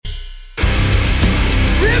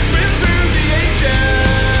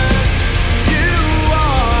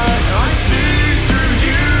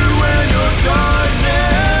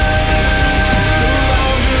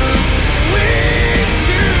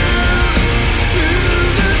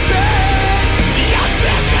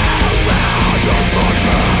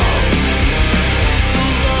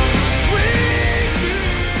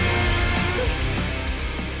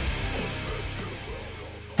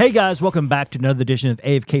Hey guys, welcome back to another edition of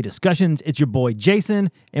AFK Discussions. It's your boy Jason,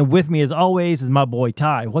 and with me as always is my boy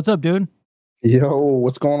Ty. What's up, dude? Yo,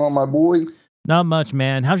 what's going on, my boy? Not much,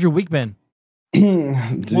 man. How's your week been?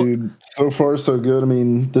 Dude, so far so good. I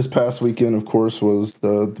mean, this past weekend, of course, was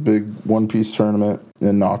the big One Piece tournament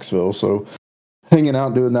in Knoxville. So hanging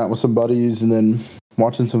out, doing that with some buddies, and then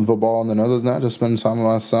watching some football. And then other than that, just spending time with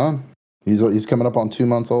my son. He's coming up on 2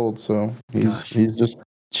 months old, so he's just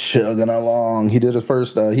chugging along. He had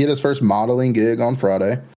his first modeling gig on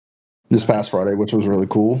Friday, this past Friday, which was really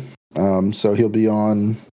cool. So he'll be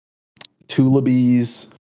on Tullaby's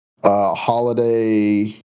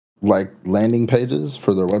holiday landing pages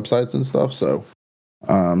for their websites and stuff. So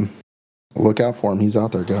look out for him. He's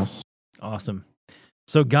out there, guys. Awesome.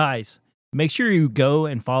 So guys, make sure you go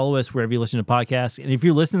and follow us wherever you listen to podcasts. And if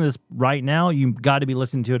you're listening to this right now, you've got to be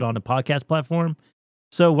listening to it on a podcast platform.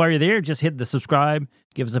 So while you're there, just hit the subscribe,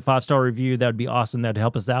 give us a 5-star review. That would be awesome. That'd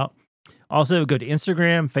help us out. Also, go to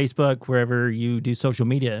Instagram, Facebook, wherever you do social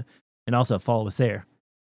media, and also follow us there.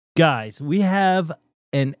 Guys, we have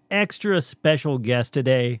an extra special guest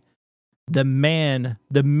today. The man,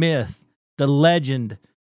 the myth, the legend,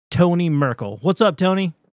 Tony Merkel. What's up,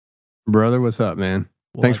 Tony? Brother, what's up, man?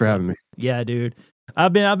 Thanks for having me. Yeah, dude.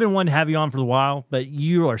 I've been wanting to have you on for a while, but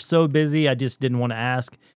you are so busy. I just didn't want to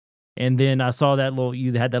ask. And then I saw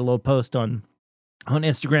you had that little post on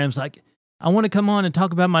Instagram. It's like, I want to come on and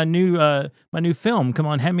talk about my new film. Come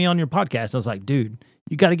on, have me on your podcast. I was like, dude,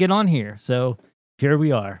 you got to get on here. So here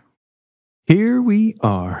we are. Here we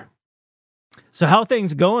are. So how are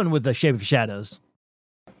things going with The Shape of Shadows?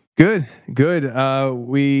 Good.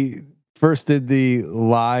 We first did the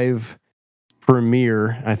live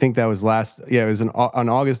premiere. I think that was it was on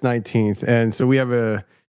August 19th. And so we have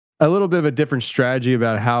a little bit of a different strategy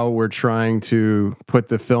about how we're trying to put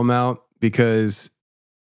the film out, because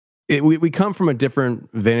we come from a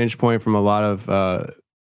different vantage point from a lot of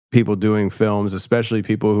people doing films, especially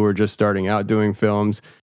people who are just starting out doing films.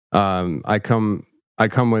 I come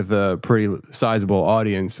with a pretty sizable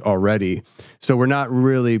audience already. So we're not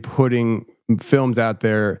really putting films out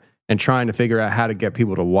there and trying to figure out how to get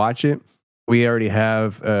people to watch it. We already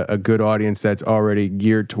have a good audience that's already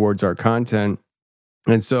geared towards our content.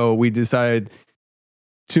 And so we decided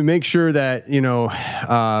to make sure that,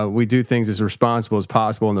 we do things as responsible as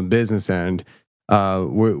possible on the business end.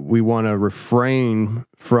 We want to refrain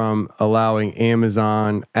from allowing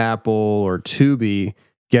Amazon, Apple, or Tubi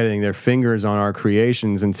getting their fingers on our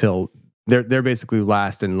creations until they're basically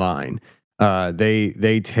last in line.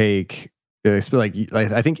 They take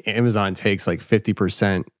I think Amazon takes like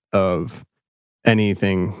 50% of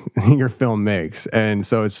anything your film makes, and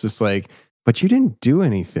so it's just like, but you didn't do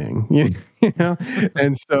anything, you know.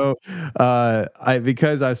 And so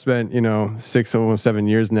because I've spent 6, almost 7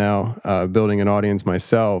 years now building an audience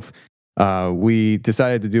myself, we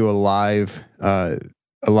decided to do a live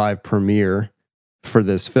premiere for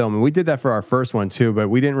this film. And we did that for our first one too, but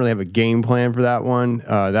we didn't really have a game plan for that one.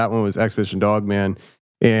 That one was Expedition Dogman.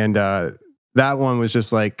 And that one was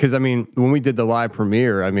just like, because when we did the live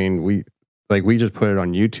premiere, we just put it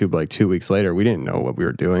on YouTube like 2 weeks later. We didn't know what we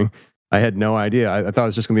were doing. I had no idea. I thought it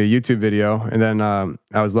was just gonna be a YouTube video. And then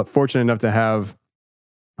I was fortunate enough to have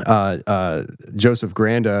Joseph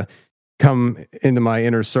Granda come into my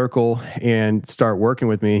inner circle and start working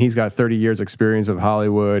with me. He's got 30 years experience of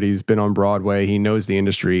Hollywood. He's been on Broadway. He knows the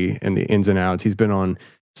industry and the ins and outs. He's been on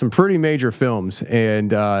some pretty major films.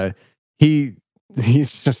 And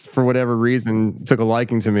he's just, for whatever reason, took a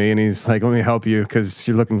liking to me. And he's like, let me help you because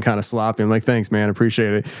you're looking kind of sloppy. I'm like, thanks, man.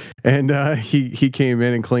 Appreciate it. And he came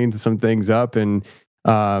in and cleaned some things up. And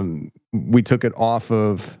we took it off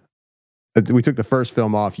of... We took the first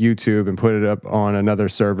film off YouTube and put it up on another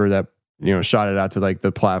server that shot it out to like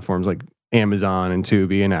the platforms like Amazon and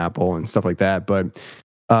Tubi and Apple and stuff like that. But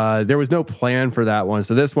there was no plan for that one.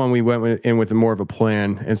 So this one we went in with more of a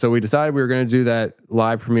plan. And so we decided we were going to do that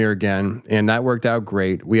live premiere again. And that worked out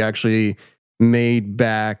great. We actually made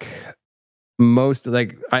back most,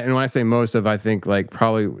 and when I say most of, I think like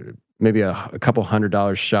probably maybe a couple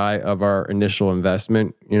 $100 shy of our initial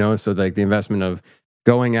investment, so like the investment of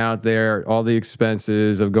going out there, all the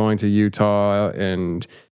expenses of going to Utah and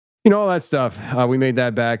all that stuff. We made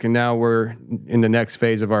that back, and now we're in the next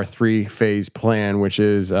phase of our 3-phase plan, which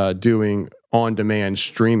is doing on-demand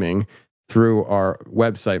streaming through our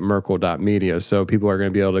website, merkel.media. So people are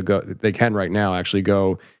going to be able to go, they can right now actually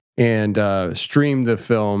go and stream the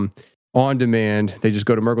film on demand. They just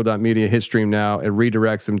go to merkel.media, hit stream now, it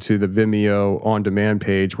redirects them to the Vimeo on-demand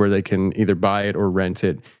page where they can either buy it or rent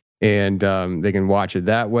it, and they can watch it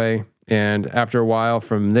that way. And after a while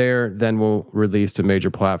from there, then we'll release to major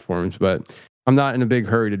platforms. But I'm not in a big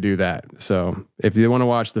hurry to do that. So if they want to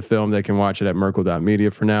watch the film, they can watch it at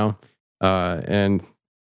Merkel.media for now. And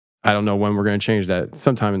I don't know when we're going to change that.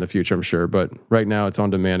 Sometime in the future, I'm sure. But right now, it's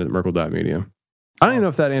on demand at Merkel.media. I don't even know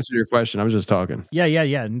if that answered your question. I was just talking.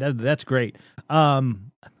 Yeah. That's great.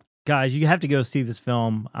 Guys, you have to go see this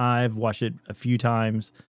film. I've watched it a few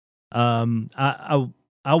times. I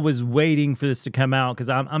was waiting for this to come out because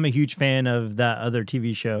I'm a huge fan of that other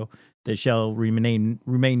TV show that shall remain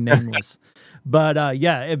nameless. But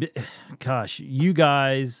gosh, you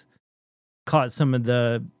guys caught some of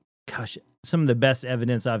the best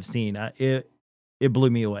evidence I've seen. It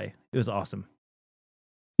blew me away. It was awesome.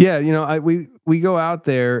 Yeah, we go out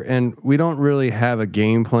there and we don't really have a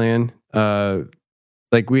game plan.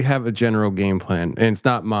 Like we have a general game plan, and it's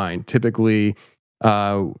not mine. Typically,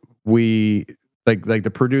 we like that's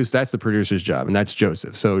the producer's job, and that's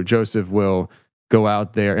Joseph. So Joseph will go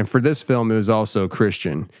out there, and for this film, it was also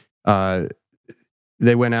Christian.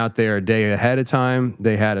 They went out there a day ahead of time.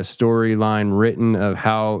 They had a storyline written of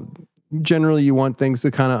how generally you want things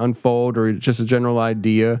to kind of unfold, or just a general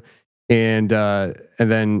idea, and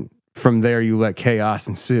then from there you let chaos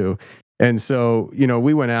ensue. And so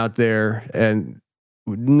we went out there and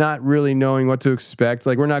not really knowing what to expect.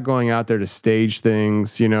 Like, we're not going out there to stage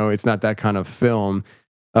things. It's not that kind of film.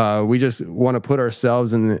 We just want to put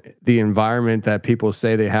ourselves in the environment that people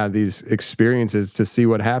say they have these experiences to see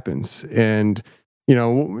what happens. And,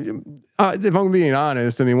 if I'm being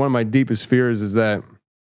honest, I mean, one of my deepest fears is that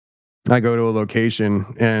I go to a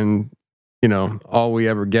location and, all we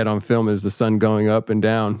ever get on film is the sun going up and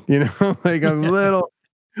down, like I'm a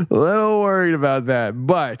little worried about that.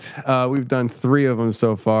 But we've done 3 of them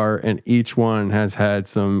so far, and each one has had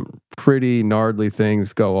some pretty gnarly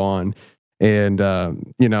things go on. And I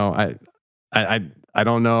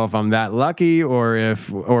don't know if I'm that lucky or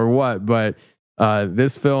what, but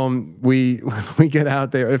this film, we get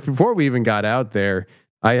out there. Before we even got out there,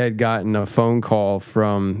 I had gotten a phone call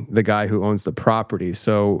from the guy who owns the property.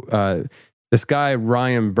 So this guy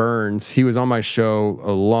Ryan Burns, he was on my show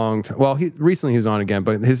a long time. Well, recently he was on again,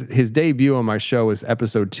 but his debut on my show was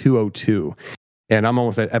episode 202, and I'm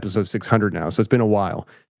almost at episode 600 now. So it's been a while.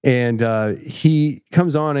 And he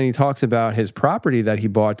comes on and he talks about his property that he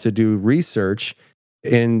bought to do research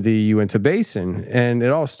in the Uinta Basin. And it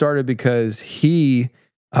all started because he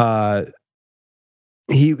was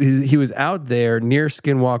out there near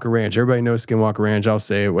Skinwalker Ranch. Everybody knows Skinwalker Ranch. I'll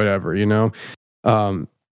say it, whatever,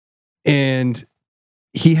 and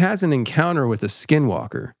he has an encounter with a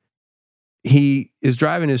skinwalker. He is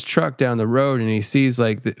driving his truck down the road and he sees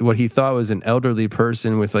like what he thought was an elderly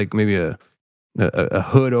person with like maybe a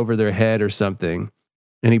hood over their head or something.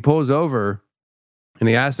 And he pulls over and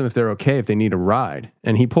he asks them if they're okay, if they need a ride.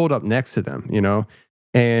 And he pulled up next to them,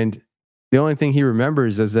 and the only thing he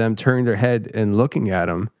remembers is them turning their head and looking at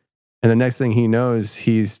him. And the next thing he knows,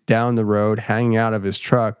 he's down the road, hanging out of his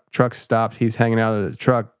truck. Truck stopped. He's hanging out of the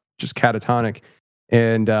truck, just catatonic.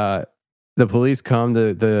 And the police come,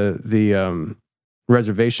 the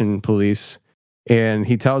reservation police, and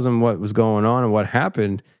he tells them what was going on and what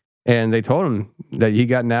happened. And they told him that he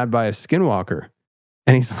got nabbed by a skinwalker.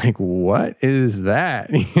 And he's like, what is that?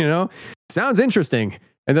 Sounds interesting.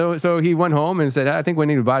 And so he went home and said, I think we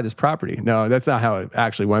need to buy this property. No, that's not how it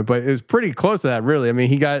actually went, but it was pretty close to that, really. I mean,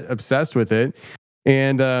 he got obsessed with it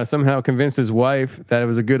and somehow convinced his wife that it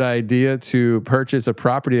was a good idea to purchase a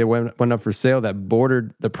property that went up for sale that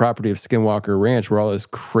bordered the property of Skinwalker Ranch, where all this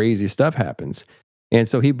crazy stuff happens. And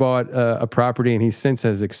so he bought a property, and he since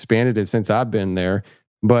has expanded it since I've been there.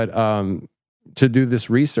 But to do this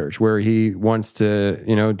research where he wants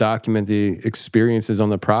to, document the experiences on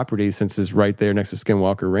the property, since it's right there next to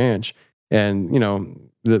Skinwalker Ranch. And,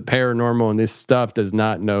 the paranormal and this stuff does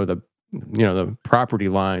not know the property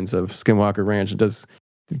lines of Skinwalker Ranch.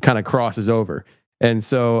 It kind of crosses over. And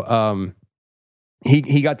so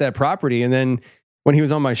he got that property. And then when he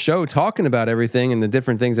was on my show talking about everything and the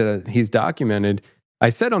different things that he's documented, I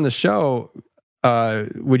said on the show,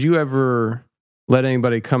 would you ever let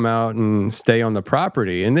anybody come out and stay on the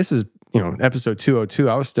property? And this was, episode 202.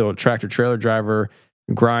 I was still a tractor trailer driver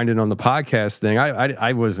grinding on the podcast thing.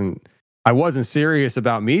 I wasn't serious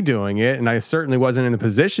about me doing it, and I certainly wasn't in a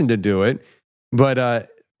position to do it. But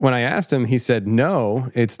when I asked him, he said,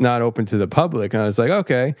 no, it's not open to the public. And I was like,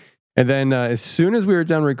 okay. And then as soon as we were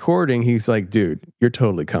done recording, he's like, dude, you're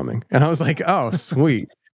totally coming. And I was like, oh, sweet.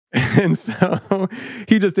 And so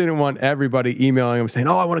he just didn't want everybody emailing him saying,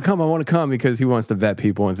 oh, I want to come, because he wants to vet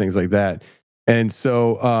people and things like that. And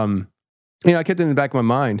so, I kept it in the back of my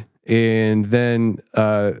mind. And then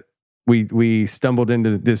we stumbled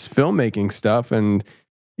into this filmmaking stuff, and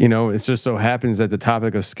it just so happens that the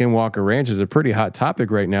topic of Skinwalker Ranch is a pretty hot topic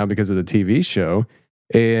right now because of the TV show.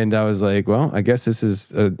 And I was like, well, I guess this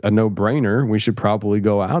is a no-brainer. We should probably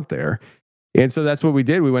go out there. And so that's what we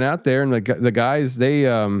did. We went out there, and the guys, they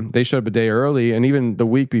showed up a day early. And even the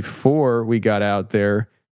week before we got out there,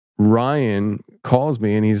 Ryan calls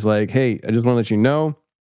me and he's like, hey, I just want to let you know,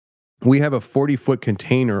 we have a 40-foot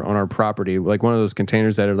container on our property, like one of those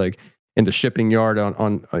containers that are like in the shipping yard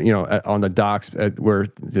on the docks where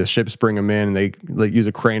the ships bring them in, and they like use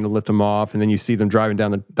a crane to lift them off, and then you see them driving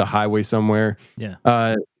down the highway somewhere. Yeah.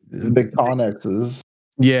 Big connexes.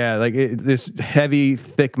 Yeah, like this heavy,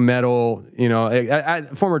 thick metal.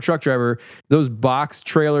 Former truck driver, those box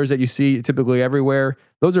trailers that you see typically everywhere,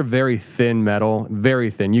 those are very thin metal,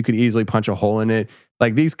 very thin. You could easily punch a hole in it.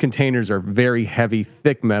 Like these containers are very heavy,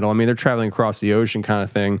 thick metal. I mean, they're traveling across the ocean kind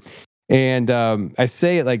of thing. And I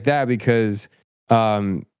say it like that because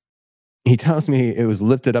he tells me it was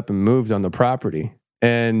lifted up and moved on the property.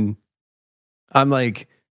 And I'm like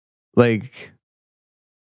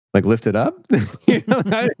lifted up?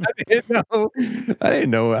 I didn't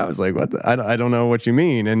know. I was like, what? I don't know what you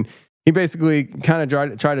mean. And he basically kind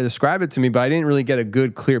of tried to describe it to me, but I didn't really get a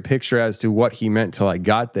good, clear picture as to what he meant till I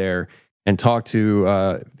got there and talked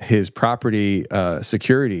to his property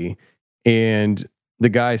security. And the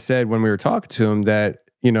guy said when we were talking to him that,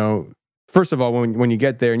 first of all, when you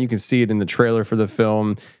get there, and you can see it in the trailer for the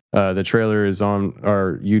film, the trailer is on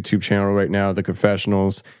our YouTube channel right now, The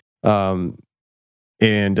Confessionals.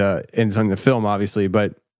 And it's on the film, obviously,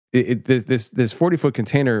 but this 40-foot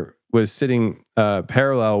container was sitting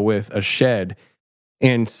parallel with a shed,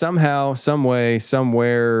 and somehow, some way,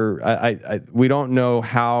 somewhere, we don't know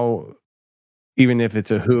how, even if it's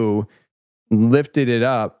a who, lifted it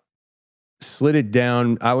up, slid it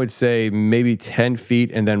down, I would say maybe 10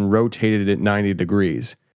 feet, and then rotated it 90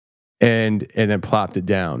 degrees, and then plopped it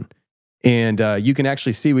down. And you can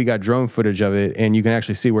actually see, we got drone footage of it, and you can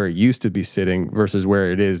actually see where it used to be sitting versus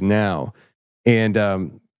where it is now. And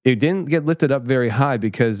it didn't get lifted up very high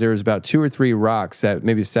because there was about 2 or 3 rocks that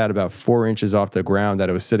maybe sat about 4 inches off the ground that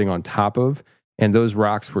it was sitting on top of, and those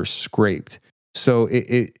rocks were scraped. So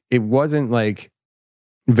it wasn't like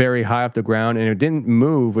very high off the ground, and it didn't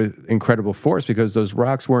move with incredible force because those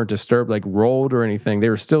rocks weren't disturbed, like rolled or anything. They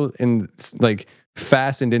were still in like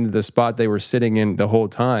fastened into the spot they were sitting in the whole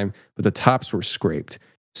time, but the tops were scraped.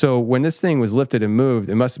 So when this thing was lifted and moved,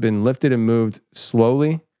 it must have been lifted and moved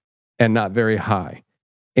slowly and not very high.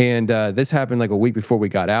 And this happened like a week before we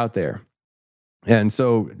got out there. And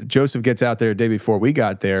so Joseph gets out there a day before we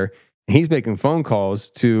got there, and he's making phone calls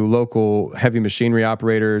to local heavy machinery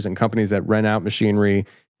operators and companies that rent out machinery.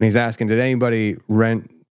 And he's asking, did anybody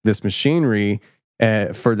rent this machinery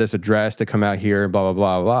for this address to come out here, blah, blah,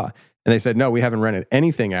 blah, blah. And they said, no, we haven't rented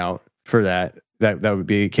anything out for that would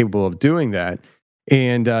be capable of doing that.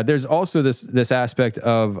 And there's also this aspect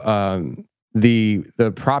of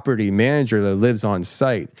the property manager that lives on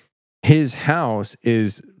site. His house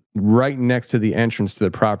is right next to the entrance to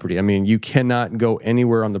the property. I mean, you cannot go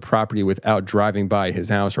anywhere on the property without driving by his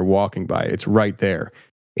house or walking by it. It's right there.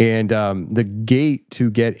 And the gate to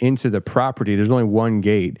get into the property, there's only one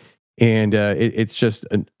gate, and it's just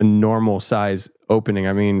a normal size opening.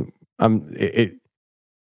 I mean,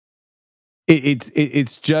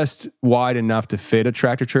 it's just wide enough to fit a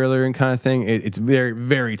tractor trailer in, kind of thing. It's very,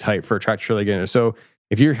 very tight for a tractor trailer to get in. So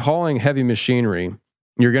if you're hauling heavy machinery,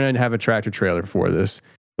 you're going to have a tractor trailer for this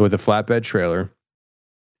with a flatbed trailer.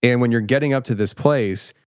 And when you're getting up to this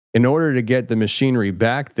place, in order to get the machinery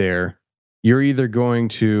back there, you're either going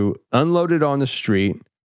to unload it on the street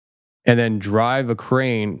and then drive a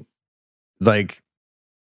crane like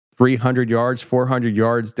 300 yards, 400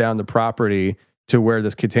 yards down the property to where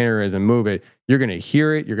this container is and move it. You're going to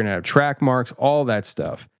hear it. You're going to have track marks, all that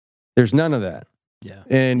stuff. There's none of that. Yeah.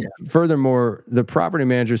 And furthermore, the property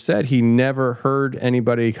manager said he never heard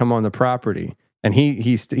anybody come on the property. And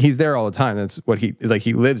he's there all the time. That's what he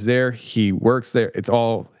lives there. He works there. It's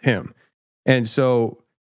all him. And so,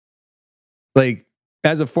 like,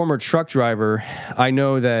 as a former truck driver, I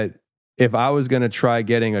know that if I was going to try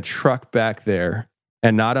getting a truck back there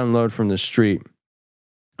and not unload from the street,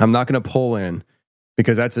 I'm not going to pull in,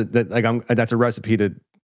 because that's a recipe to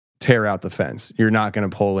tear out the fence. You're not going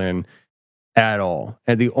to pull in at all.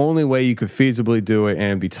 And the only way you could feasibly do it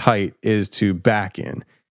and be tight is to back in.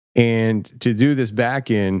 And to do this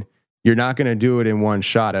back in, you're not going to do it in one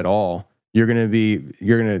shot at all. You're going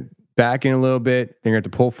to back in a little bit, then you're going to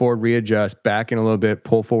have to pull forward, readjust, back in a little bit,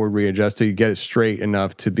 pull forward, readjust till you get it straight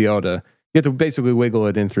enough to be able to, you have to basically wiggle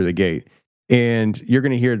it in through the gate. and you're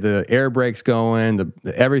going to hear the air brakes going,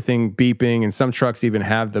 the everything beeping, and some trucks even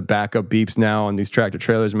have the backup beeps now on these tractor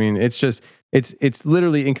trailers. I mean, it's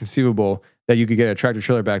literally inconceivable that you could get a tractor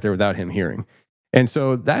trailer back there without him hearing. And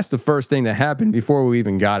so that's the first thing that happened before we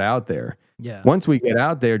even got out there. Yeah. Once we get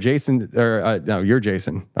out there, Jason, or no, you're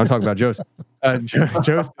Jason. I'm talking about Joseph.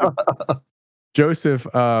 Joseph,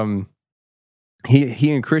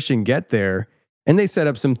 he and Christian get there, and they set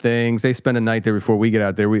up some things. They spend a night there before we get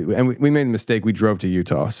out there. We made the mistake. We drove to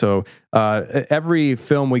Utah. So every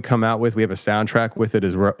film we come out with, we have a soundtrack with it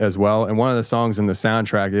as well. And one of the songs in the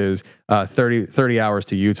soundtrack is 30 hours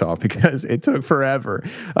to Utah, because it took forever.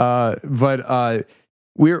 But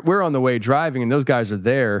we're on the way driving, and those guys are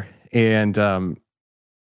there. And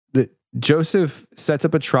Joseph sets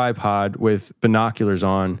up a tripod with binoculars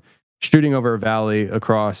on, shooting over a valley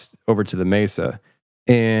across over to the mesa.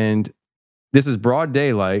 And this is broad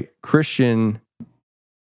daylight. Christian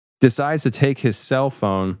decides to take his cell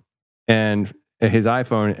phone and his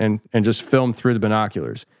iPhone and just film through the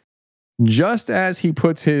binoculars. Just as he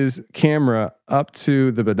puts his camera up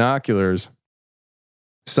to the binoculars,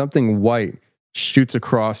 something white shoots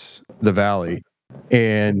across the valley,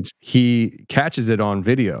 and he catches it on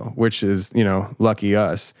video, which is, lucky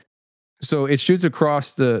us. So it shoots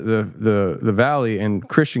across the valley, and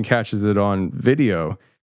Christian catches it on video.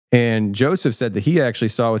 And Joseph said that he actually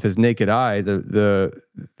saw with his naked eye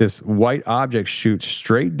this white object shoot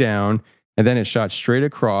straight down, and then it shot straight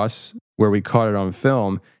across where we caught it on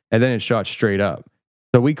film, and then it shot straight up.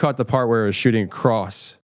 So we caught the part where it was shooting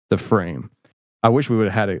across the frame. I wish we would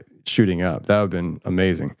have had it shooting up. That would have been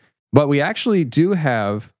amazing. But we actually do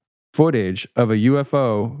have footage of a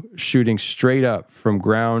UFO shooting straight up from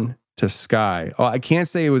ground to sky. Oh, I can't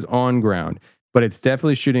say it was on ground, but it's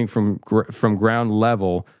definitely shooting from ground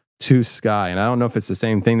level to sky. And I don't know if it's the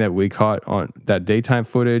same thing that we caught on that daytime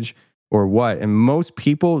footage or what. And most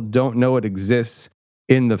people don't know it exists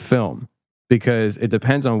in the film, because it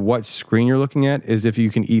depends on what screen you're looking at, is if you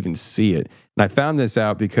can even see it. And I found this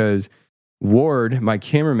out because Ward, my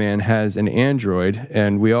cameraman, has an Android,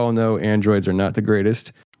 and we all know Androids are not the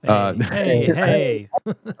greatest. Hey.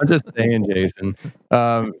 I'm just saying, Jason.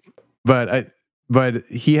 But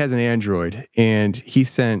he has an Android, and he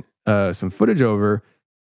sent some footage over,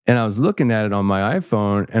 and I was looking at it on my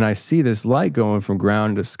iPhone, and I see this light going from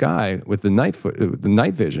ground to sky with the night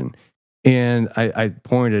vision. And I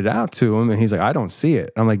pointed it out to him, and he's like, I don't see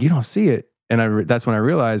it. I'm like, you don't see it? And that's when I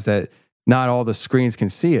realized that not all the screens can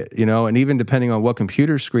see it, and even depending on what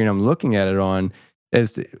computer screen I'm looking at it on,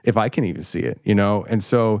 as to if I can even see it, And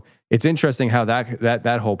so it's interesting how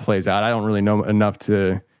that whole plays out. I don't really know enough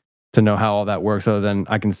to know how all that works, other than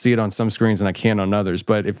I can see it on some screens and I can't on others.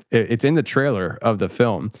 But if it's in the trailer of the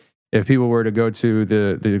film, if people were to go to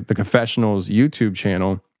the Confessionals YouTube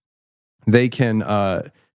channel, they can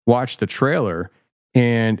watch the trailer.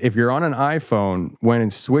 And if you're on an iPhone, when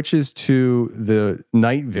it switches to the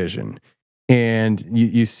night vision, and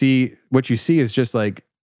you see, what you see is just like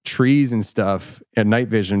trees and stuff at night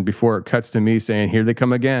vision before it cuts to me saying, here they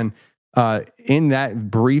come again. In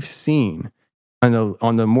that brief scene,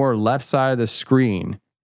 on the more left side of the screen,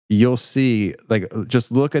 you'll see, like,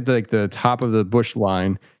 just look at the top of the bush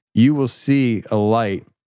line, you will see a light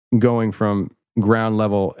going from ground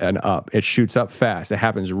level and up. It shoots up fast. It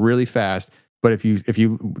happens really fast. But if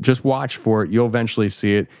you just watch for it, you'll eventually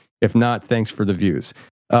see it. If not, thanks for the views.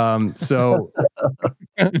 So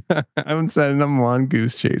I'm sending them on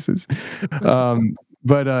goose chases.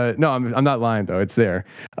 But no, I'm not lying though. It's there.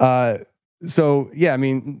 So yeah, I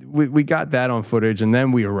mean, we got that on footage, and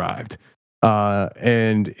then we arrived,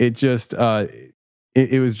 and it just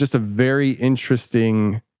it was just a very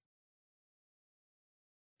interesting.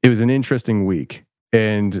 It was an interesting week,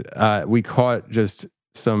 and we caught just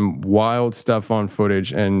some wild stuff on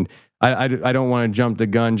footage. And I don't want to jump the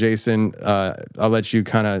gun, Jason. I'll let you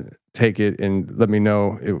kind of take it and let me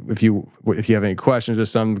know if you have any questions or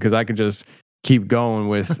something, because I could just keep going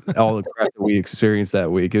with all the crap that we experienced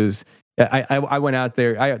that week. It was, I went out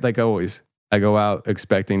there, like always, I go out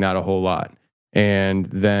expecting not a whole lot. And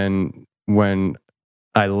then when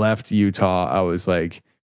I left Utah, I was like,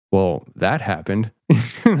 well, that happened.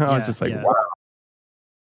 I was just like, wow.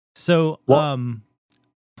 So, I'm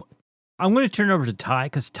going to turn over to Ty,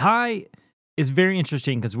 because Ty is very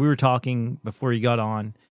interesting, because we were talking before you got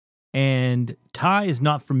on, and Ty is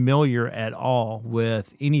not familiar at all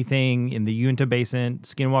with anything in the Uinta Basin,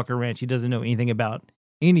 Skinwalker Ranch. He doesn't know anything about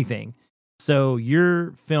anything. So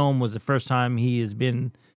your film was the first time he has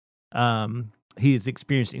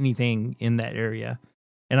experienced anything in that area.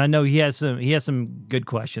 And I know he has some good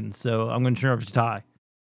questions. So I'm going to turn over to Ty.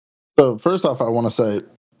 So first off, I want to say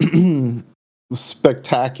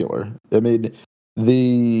spectacular. I mean,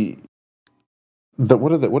 the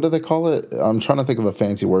what do they call it? I'm trying to think of a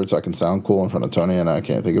fancy word so I can sound cool in front of Tony, and I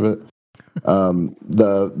can't think of it.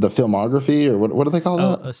 The filmography, or what do they call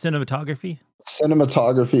that? Cinematography.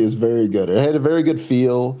 Cinematography is very good. It had a very good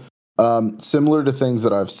feel, similar to things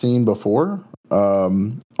that I've seen before,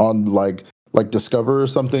 on like Discover or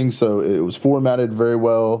something. So it was formatted very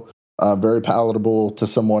well, very palatable to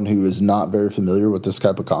someone who is not very familiar with this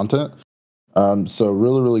type of content. So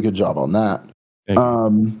really, really good job on that.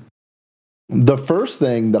 The first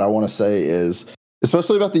thing that I want to say is,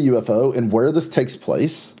 especially about the UFO and where this takes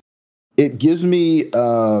place, it gives me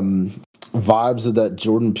vibes of that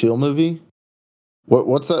Jordan Peele movie.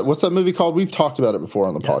 What's that movie called? We've talked about it before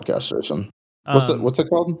on the podcast station. What's it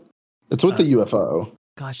called? It's with the UFO.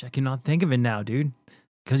 Gosh, I cannot think of it now, dude.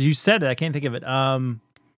 Because you said it, I can't think of it.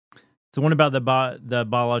 It's the one about the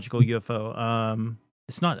biological UFO.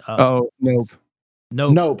 It's not. Nope.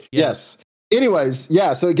 Nope. Yes. Anyways,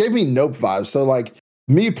 yeah. So it gave me Nope vibes. So like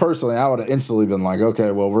me personally, I would have instantly been like,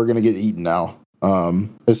 okay, well, we're gonna get eaten now.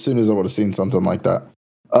 As soon as I would have seen something like that.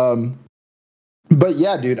 But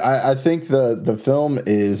yeah, dude, I think the film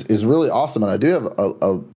is really awesome, and I do have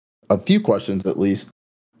a few questions at least,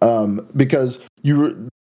 because you were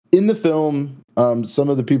in the film. Some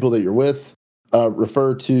of the people that you're with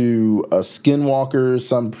refer to skinwalkers.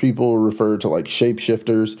 Some people refer to like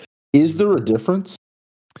shapeshifters. Is there a difference?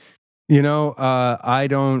 I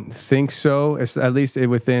don't think so. It's, at least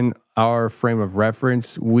within our frame of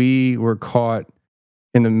reference, we were caught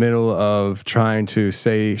in the middle of trying to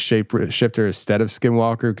say shapeshifter instead of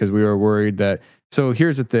skinwalker because we were worried that. So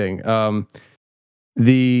here's the thing: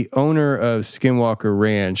 the owner of Skinwalker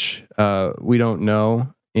Ranch, we don't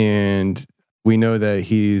know, and we know that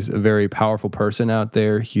he's a very powerful person out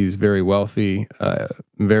there. He's very wealthy,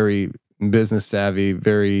 very business savvy,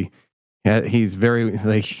 he's very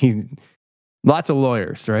lots of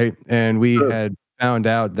lawyers, right? And we had found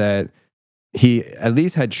out that he at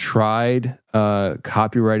least had tried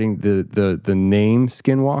copywriting the name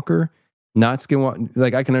Skinwalker, not Skinwalker.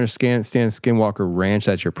 Like I can understand Skinwalker Ranch,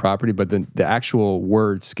 that's your property, but the actual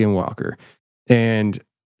word Skinwalker. And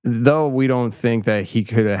though we don't think that he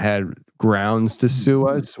could have had grounds to sue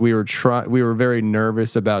us, we were very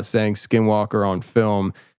nervous about saying Skinwalker on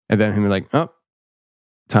film, and then him like, oh,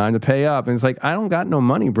 time to pay up. And it's like, I don't got no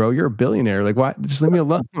money, bro. You're a billionaire. Like, why? Just leave me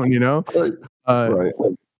alone, Right.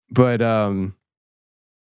 But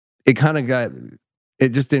it kind of it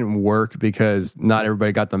just didn't work because not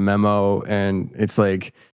everybody got the memo. And it's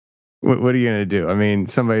like, what are you going to do? I mean,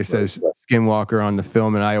 somebody says Skinwalker on the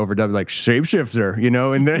film and I overdub like shapeshifter,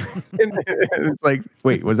 and then and it's like,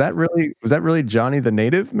 wait, was that really Johnny the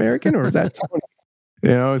Native American, or was that Tony?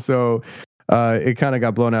 So it kind of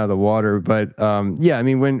got blown out of the water. But yeah, I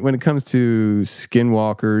mean, when it comes to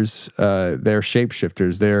skinwalkers, they're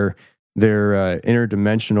shapeshifters. They're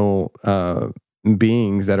interdimensional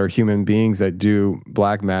beings that are human beings that do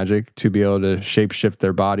black magic to be able to shapeshift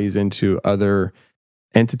their bodies into other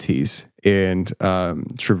entities and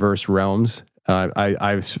traverse realms.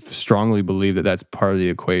 I strongly believe that that's part of the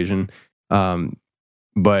equation.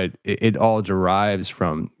 But it all derives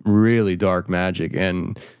from really dark magic.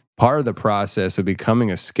 And part of the process of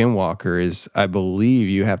becoming a skinwalker is, I believe,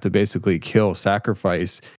 you have to basically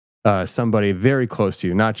sacrifice somebody very close to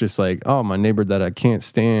you, not just like, oh, my neighbor that I can't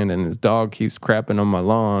stand and his dog keeps crapping on my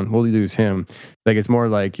lawn, we'll lose him. Like, it's more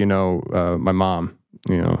like, my mom,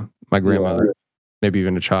 my grandmother, maybe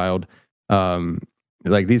even a child.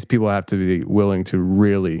 Like, these people have to be willing to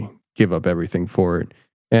really give up everything for it.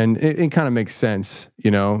 And it kind of makes sense,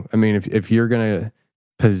 I mean, if you're going to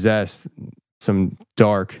possess some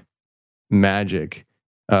dark magic,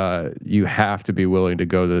 you have to be willing to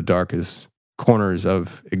go to the darkest corners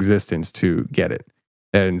of existence to get it.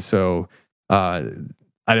 And so I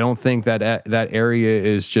don't think that area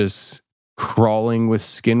is just crawling with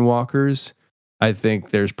skinwalkers. I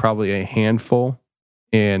think there's probably a handful,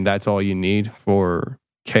 and that's all you need for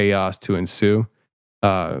chaos to ensue.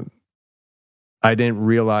 I didn't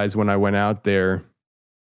realize when I went out there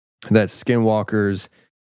that skinwalkers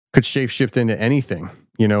could shapeshift into anything,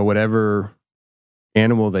 whatever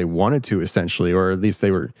animal they wanted to, essentially, or at least they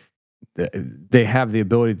have the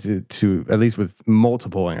ability to at least with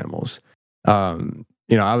multiple animals. I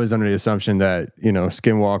was under the assumption that,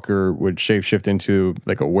 skinwalker would shapeshift into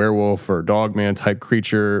like a werewolf or dogman type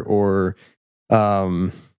creature, or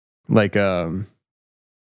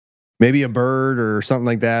maybe a bird or something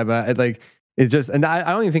like that. But I don't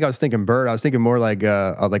even think I was thinking bird. I was thinking more like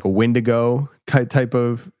a Wendigo type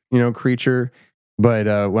of creature.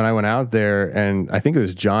 But when I went out there, and I think it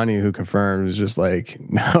was Johnny who confirmed, it was just like,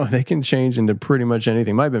 no, they can change into pretty much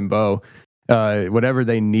anything. Might have been Bo, whatever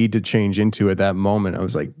they need to change into at that moment. I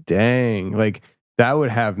was like, dang, like that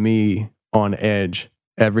would have me on edge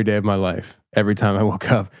every day of my life. Every time I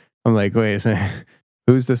woke up, I'm like, wait a second,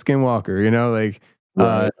 who's the skinwalker? You know, like,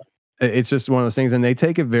 Right. it's just one of those things, and they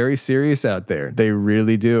take it very serious out there. They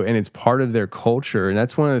really do, and it's part of their culture. And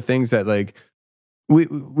that's one of the things that, like, we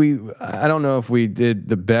I don't know if we did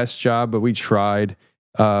the best job, but we tried.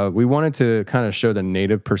 We wanted to kind of show the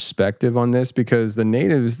native perspective on this, because the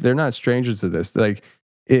natives, they're not strangers to this. Like,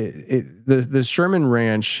 the Sherman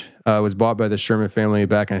Ranch was bought by the Sherman family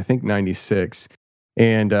back in, I think, '96,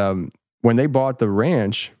 and when they bought the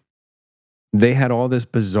ranch, they had all this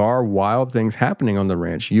bizarre, wild things happening on the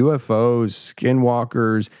ranch: UFOs,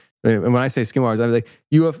 skinwalkers. And when I say skinwalkers, I'm like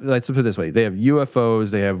Let's put it this way: they have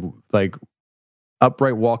UFOs, they have like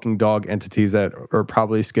upright walking dog entities that are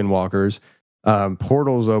probably skinwalkers,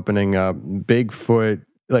 portals opening up, Bigfoot,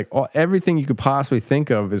 like everything you could possibly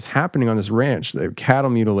think of is happening on this ranch. They have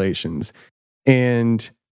cattle mutilations,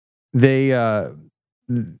 and they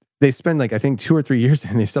spend, like, I think 2 or 3 years,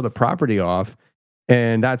 and they sell the property off,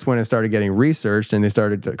 and that's when it started getting researched, and they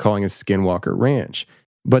started calling it Skinwalker Ranch.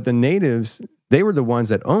 But the natives, they were the ones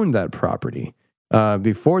that owned that property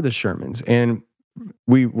before the Shermans, and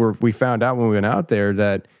we found out when we went out there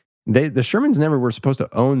that the Shermans never were supposed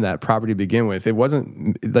to own that property to begin with. It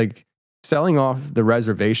wasn't like selling off the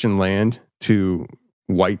reservation land to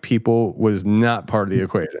white people was not part of the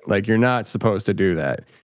equation. Like, you're not supposed to do that.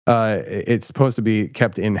 It's supposed to be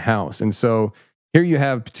kept in house. And so here you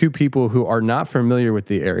have two people who are not familiar with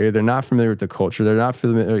the area. They're not familiar with the culture. They're not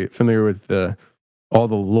familiar with all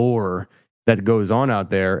the lore that goes on out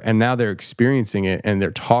there, and now they're experiencing it, and they're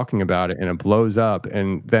talking about it, and it blows up,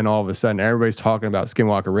 and then all of a sudden everybody's talking about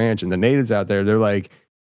Skinwalker Ranch, and the natives out there, they're like,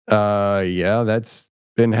 yeah, that's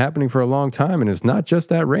been happening for a long time, and it's not just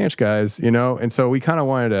that ranch, guys, you know. And so we kind of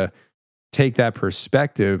wanted to take that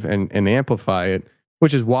perspective and amplify it,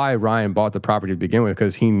 which is why Ryan bought the property to begin with,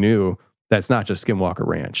 because he knew that's not just Skinwalker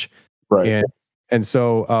Ranch. Right. And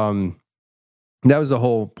so that was the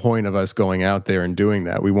whole point of us going out there and doing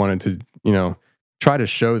that. We wanted to, try to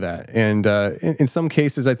show that. And in some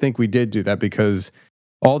cases, I think we did do that, because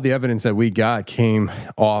all the evidence that we got came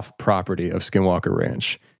off property of Skinwalker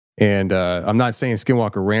Ranch. And I'm not saying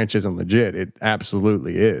Skinwalker Ranch isn't legit. It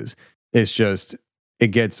absolutely is. It's just, it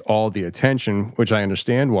gets all the attention, which I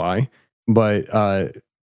understand why. But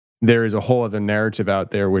there is a whole other narrative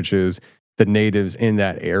out there, which is the natives in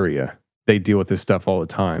that area. They deal with this stuff all the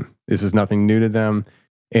time. This is nothing new to them.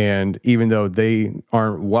 And even though they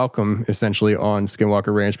aren't welcome essentially on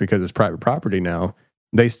Skinwalker Ranch because it's private property now,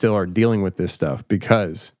 they still are dealing with this stuff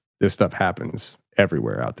because this stuff happens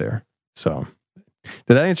everywhere out there. So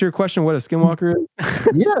did that answer your question, what a Skinwalker is?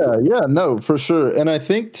 Yeah, no, for sure. And I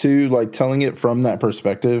think too, like, telling it from that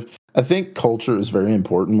perspective, I think culture is very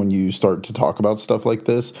important when you start to talk about stuff like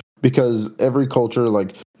this, because every culture,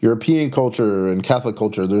 like European culture and Catholic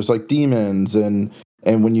culture, there's like demons, and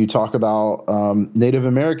when you talk about Native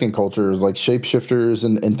American cultures, like shapeshifters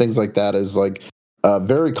and things like that, is like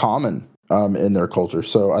very common in their culture.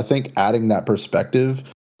 So I think adding that perspective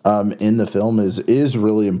in the film is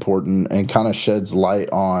really important, and kind of sheds light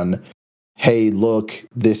on, hey, look,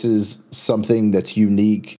 this is something that's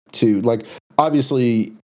unique to, like,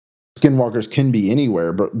 obviously skinwalkers can be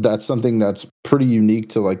anywhere, but that's something that's pretty unique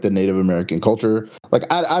to, like, the Native American culture.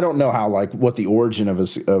 Like, I don't know how, like, what the origin of a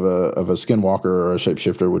skinwalker or a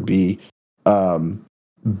shapeshifter would be,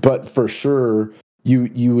 but for sure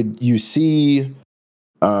you see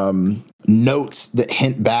notes that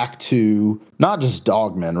hint back to not just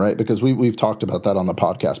dogmen, right? Because we've talked about that on the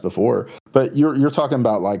podcast before, but you're talking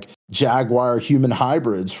about like jaguar human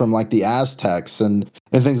hybrids from like the Aztecs and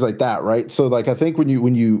things like that, right? So like, I think when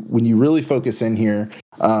you really focus in here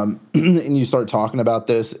and you start talking about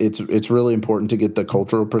this, it's really important to get the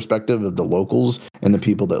cultural perspective of the locals and the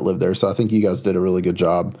people that live there. So I think you guys did a really good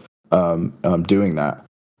job doing that.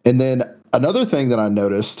 And then another thing that I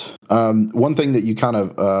noticed, one thing that you kind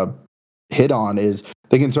of hit on is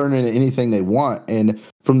they can turn into anything they want. And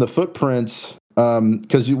from the footprints,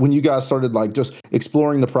 because when you guys started like just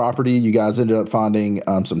exploring the property, you guys ended up finding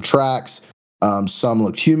some tracks. Some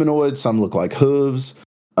look humanoid, some look like hooves.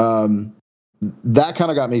 That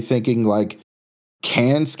kind of got me thinking, like,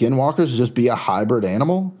 can skinwalkers just be a hybrid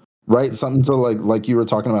animal, right? Something to like you were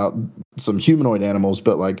talking about some humanoid animals,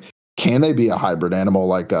 but like, can they be a hybrid animal,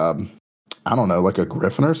 like I don't know, like a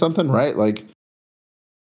griffin or something, right? Like,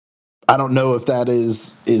 I don't know if that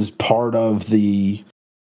is part of the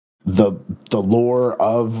the lore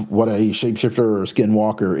of what a shapeshifter or a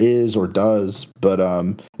skinwalker is or does, but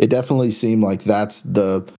it definitely seemed like that's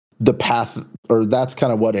the path, or that's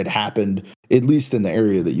kind of what had happened, at least in the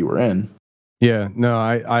area that you were in. Yeah, no,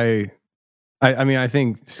 I mean, I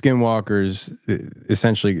think skinwalkers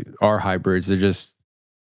essentially are hybrids. They're just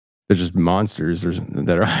monsters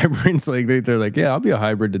that are hybrids. Like they're like, yeah, I'll be a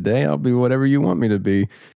hybrid today. I'll be whatever you want me to be.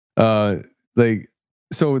 Like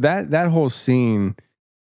so that whole scene,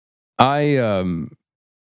 I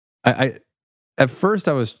at first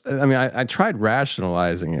I tried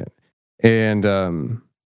rationalizing it, and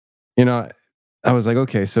you know, I was like,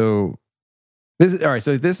 okay, so this is all right.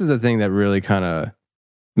 So this is the thing that really kind of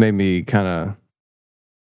made me kind of,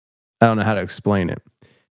 I don't know how to explain it.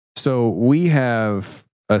 So we have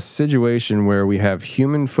a situation where we have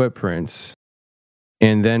human footprints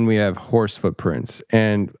and then we have horse footprints.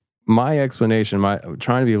 And my explanation, my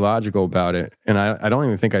trying to be logical about it, and I don't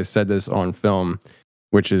even think I said this on film,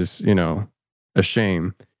 which is, a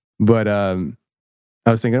shame. But I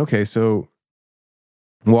was thinking, okay, so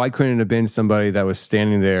why couldn't it have been somebody that was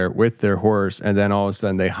standing there with their horse and then all of a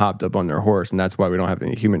sudden they hopped up on their horse, and that's why we don't have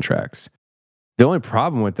any human tracks? The only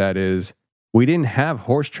problem with that is we didn't have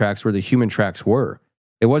horse tracks where the human tracks were.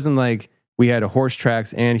 It wasn't like we had a horse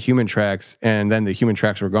tracks and human tracks and then the human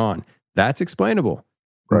tracks were gone. That's explainable.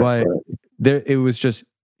 Right, but it was just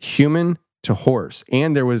human to horse.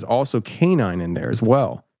 And there was also canine in there as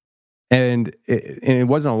well. And it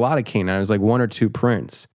wasn't a lot of canine. It was like one or two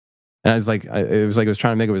prints. And I was like, it was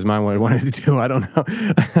trying to make up his mind what I wanted to do. I don't know.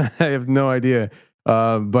 I have no idea.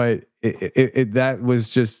 But that was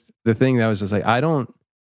just the thing that was just like, I don't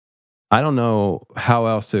know how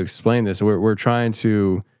else to explain this. We're trying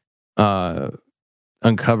to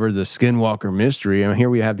uncover the Skinwalker mystery, and here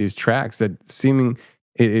we have these tracks that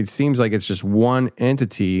it seems like it's just one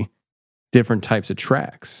entity, different types of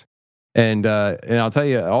tracks. And I'll tell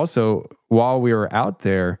you also, while we were out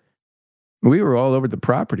there, we were all over the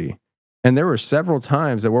property, and there were several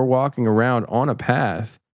times that we're walking around on a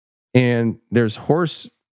path, and there's horse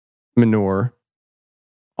manure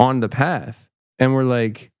on the path, and we're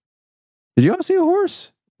like, did you all see a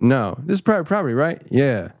horse? No. This is private property, right?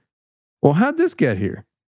 Yeah. Well, how'd this get here?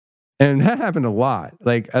 And that happened a lot,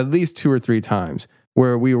 like at least 2 or 3 times,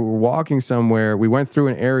 where we were walking somewhere, we went through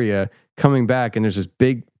an area, coming back, and there's this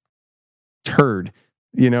big turd,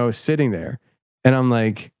 sitting there. And I'm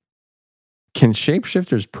like, can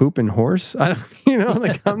shapeshifters poop in horse? I don't,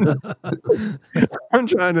 like I'm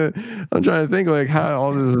trying to think like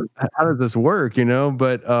how does this work,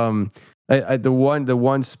 But the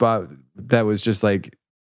one spot that was just like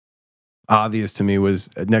obvious to me was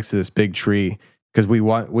next to this big tree, because we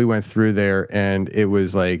went through there, and it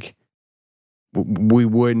was like we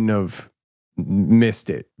wouldn't have missed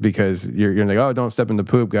it, because you're like, oh, don't step in the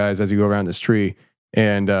poop, guys, as you go around this tree.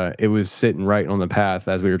 And it was sitting right on the path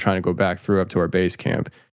as we were trying to go back through up to our base camp.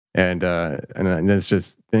 And it's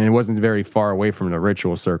just, and it wasn't very far away from the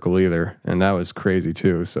ritual circle either, and that was crazy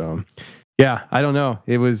too. So yeah, I don't know.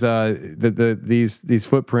 It was these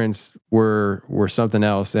footprints were something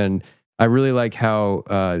else, and I really like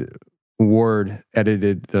how Ward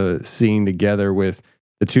edited the scene together with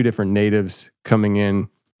the 2 different natives coming in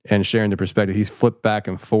and sharing the perspective. He's flipped back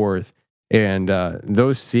and forth, and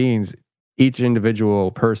those scenes, each individual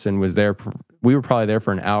person was there. We were probably there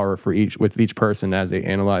for an hour with each person as they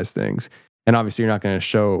analyze things. And obviously, you're not going to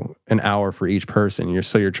show an hour for each person.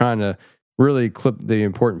 You're trying to really clip the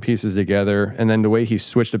important pieces together. And then the way he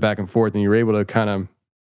switched it back and forth, and you were able to kind of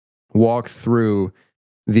walk through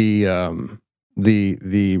the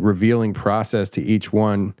revealing process to each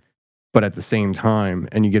one, but at the same time,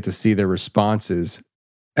 and you get to see their responses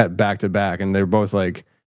at back to back, and they're both like,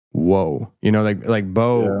 whoa, like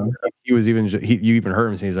Bo, yeah. You even heard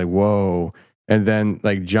him say, he's like, whoa. And then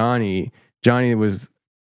like Johnny was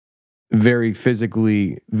very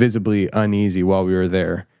visibly uneasy while we were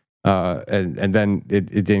there. And then it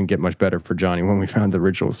didn't get much better for Johnny when we found the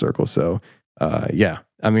ritual circle. So yeah,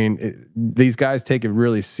 I mean, these guys take it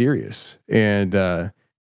really serious. And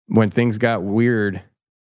when things got weird,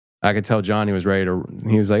 I could tell Johnny was ready to,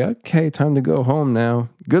 he was like, okay, time to go home now.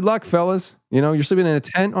 Good luck, fellas. You're sleeping in a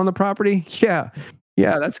tent on the property?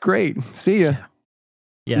 Yeah, that's great. See ya.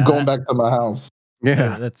 Yeah. Going back to my house.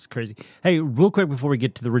 Yeah. That's crazy. Hey, real quick before we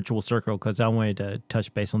get to the ritual circle, because I wanted to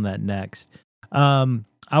touch base on that next. I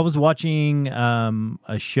was watching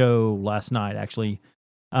a show last night, actually.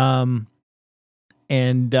 And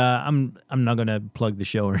I'm not going to plug the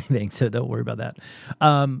show or anything, so don't worry about that.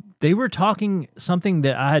 They were talking something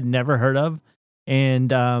that I had never heard of,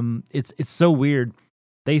 and it's so weird.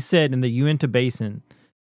 They said in the Uinta Basin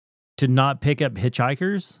to not pick up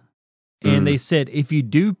hitchhikers And they said if you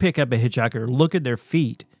do pick up a hitchhiker, look at their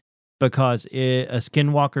feet because a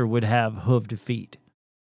skinwalker would have hooved feet.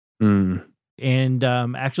 And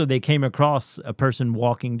actually, they came across a person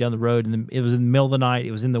walking down the road, and it was in the middle of the night.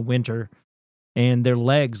 It was in the winter, and their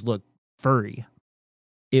legs looked furry.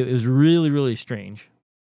 It was really, really strange.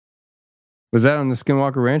 Was that on the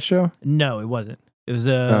Skinwalker Ranch show? No, it wasn't. It was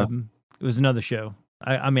it was another show.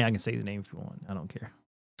 I mean, I can say the name if you want. I don't care.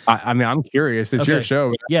 I mean, I'm curious. It's your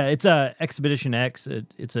show. Yeah, it's Expedition X.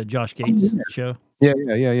 It's a Josh Gates show. Yeah.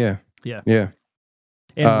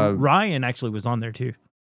 And Ryan actually was on there too.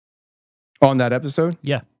 On that episode?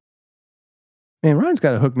 Yeah. Man, Ryan's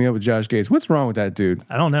got to hook me up with Josh Gates. What's wrong with that dude?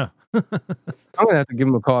 I don't know. I'm going to have to give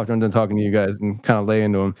him a call after I'm done talking to you guys and kind of lay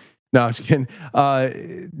into him. No, I'm just kidding.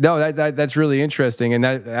 No, that's really interesting. And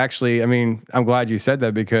that actually, I mean, I'm glad you said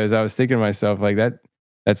that because I was thinking to myself, like that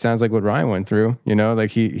sounds like what Ryan went through, you know, like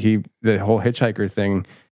he the whole hitchhiker thing.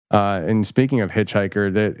 And speaking of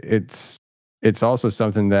hitchhiker, that it's also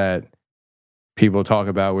something that people talk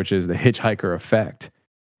about, which is the hitchhiker effect.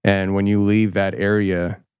 And when you leave that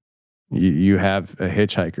area, you have a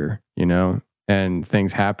hitchhiker, you know, and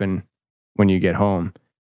things happen when you get home.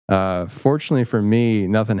 Fortunately for me,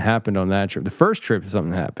 nothing happened on that trip. The first trip,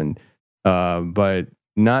 something happened, but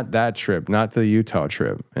not that trip, not the Utah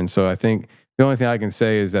trip. And so I think the only thing I can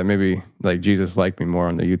say is that maybe like Jesus liked me more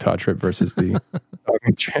on the Utah trip versus the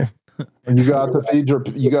trip. And you got to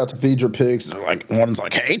feed your pigs. Like one's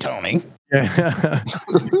like, "Hey, Tony." Yeah,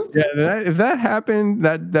 if that happened,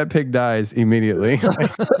 that pig dies immediately.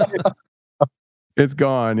 It's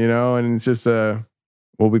gone, you know, and it's just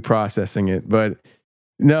we'll be processing it. But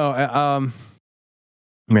no,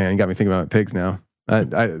 man, you got me thinking about pigs now.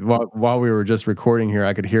 While we were just recording here,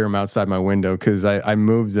 I could hear them outside my window because I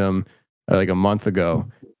moved them like a month ago,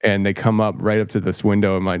 and they come up right up to this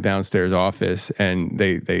window in my downstairs office, and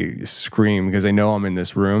they scream because they know I'm in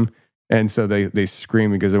this room. And so they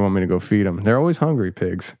scream because they want me to go feed them. They're always hungry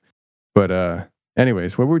pigs. But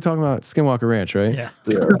anyways, what were we talking about? Skinwalker Ranch, right? Yeah.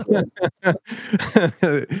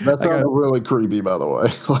 That sounds really creepy, by the way.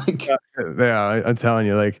 Like, yeah, I'm telling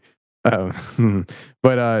you, like,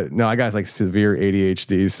 but no, I got like severe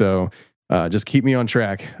ADHD, so just keep me on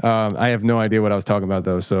track. I have no idea what I was talking about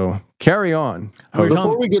though, so carry on.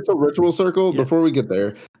 Before we get to Ritual Circle, before we get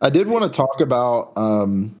there, I did want to talk about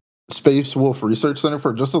Space Wolf Research Center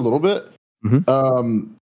for just a little bit.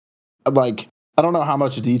 Like, I don't know how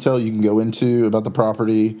much detail you can go into about the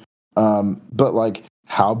property, but like,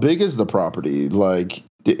 how big is the property? Like,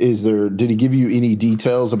 did he give you any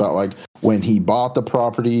details about like when he bought the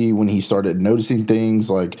property, when he started noticing things?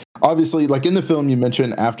 Like, obviously, like in the film, you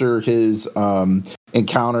mentioned after his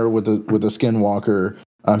encounter with the skinwalker,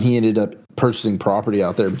 he ended up purchasing property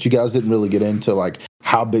out there, but you guys didn't really get into like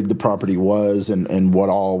how big the property was and what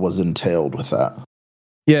all was entailed with that.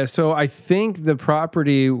 Yeah, so I think the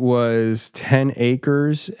property was 10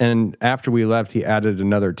 acres, and after we left, he added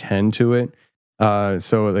another 10 to it.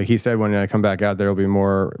 So like he said, when I come back out, there'll be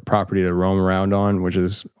more property to roam around on, which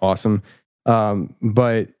is awesome.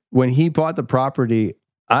 But when he bought the property,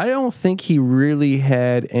 I don't think he really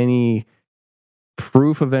had any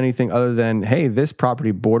proof of anything other than, hey, this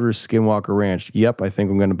property borders Skinwalker Ranch. Yep, I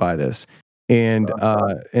think I'm going to buy this. And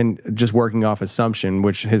just working off assumption,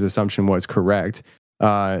 which his assumption was correct.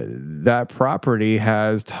 That property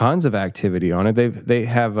has tons of activity on it. They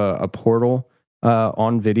have a portal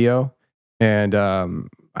on video, and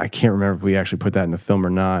I can't remember if we actually put that in the film or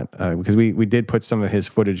not, because we did put some of his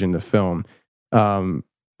footage in the film.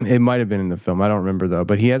 It might have been in the film. I don't remember though.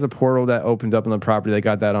 But he has a portal that opened up on the property. They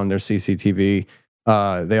got that on their CCTV.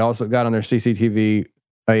 They also got on their CCTV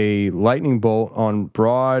a lightning bolt on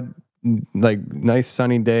broad, like nice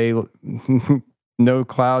sunny day, no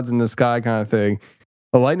clouds in the sky kind of thing.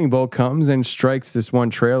 A lightning bolt comes and strikes this one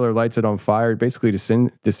trailer, lights it on fire, basically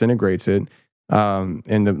disintegrates it.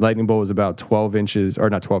 And the lightning bolt was about 12 inches, or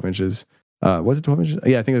not 12 inches. Was it 12 inches?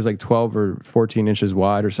 Yeah, I think it was like 12 or 14 inches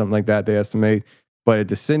wide or something like that, they estimate. But it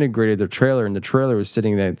disintegrated the trailer, and the trailer was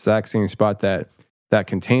sitting in the exact same spot that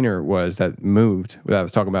container was that moved, that I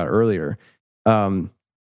was talking about earlier.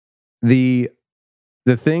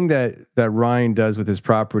 The thing that Ryan does with his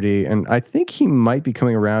property, and I think he might be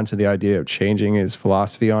coming around to the idea of changing his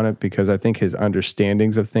philosophy on it, because I think his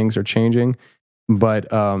understandings of things are changing. But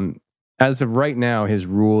as of right now, his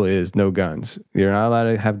rule is no guns. You're not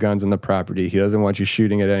allowed to have guns on the property. He doesn't want you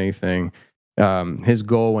shooting at anything. His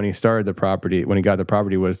goal when he started the property, when he got the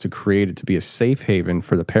property, was to create it to be a safe haven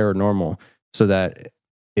for the paranormal, so that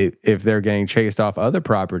if they're getting chased off other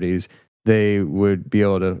properties, they would be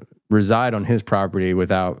able to reside on his property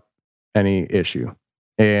without any issue.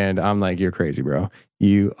 And I'm like, you're crazy, bro.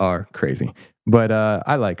 You are crazy. But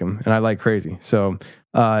I like him, and I like crazy. So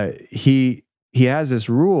he has this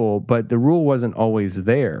rule, but the rule wasn't always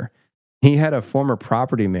there. He had a former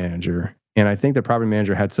property manager, and I think the property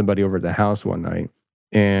manager had somebody over at the house one night,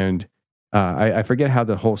 and I forget how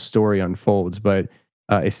the whole story unfolds, but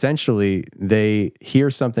essentially they hear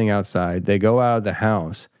something outside. They go out of the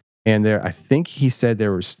house, and I think he said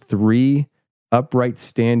there was 3 upright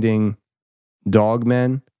standing dog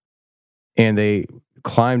men, and they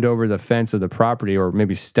climbed over the fence of the property, or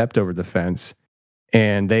maybe stepped over the fence,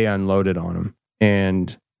 and they unloaded on him,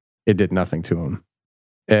 and it did nothing to him.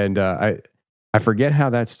 And I forget how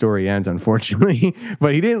that story ends, unfortunately,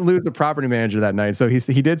 but he didn't lose the property manager that night, so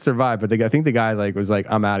he did survive. But I think the guy was like,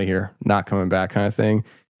 "I'm out of here, not coming back," kind of thing.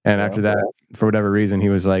 And after that, for whatever reason, he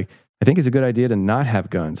was like, "I think it's a good idea to not have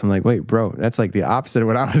guns." I'm like, "Wait, bro, that's like the opposite of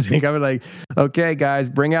what I would think." I would like, "Okay, guys,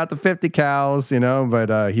 bring out the 50 cals,"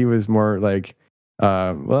 But he was more like,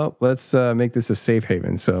 "Well, let's make this a safe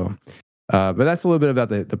haven." So, but that's a little bit about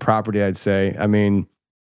the property, I'd say. I mean,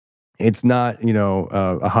 it's not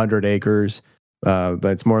 100 acres, but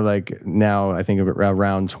it's more like now I think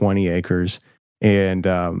around 20 acres, and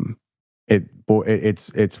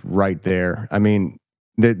it's right there. I mean,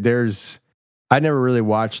 there's I never really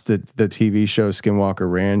watched the TV show Skinwalker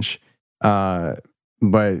Ranch,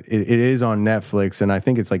 but it is on Netflix, and I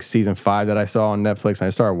think it's like season 5 that I saw on Netflix, and I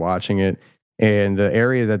started watching it. And the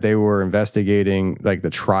area that they were investigating, like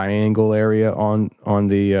the triangle area on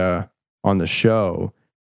the show,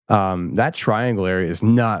 that triangle area is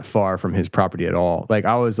not far from his property at all. Like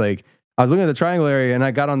I was looking at the triangle area, and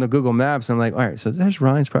I got on the Google Maps, and I'm like, all right, so there's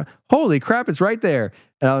Ryan's property. Holy crap, it's right there.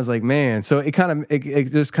 And I was like, man. So it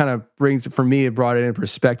just kind of it brought it in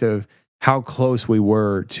perspective how close we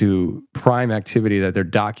were to prime activity that they're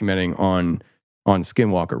documenting on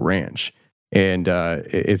Skinwalker Ranch. And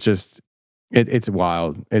it's just it's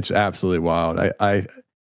wild. It's absolutely wild. I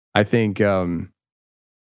think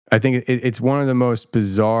it's one of the most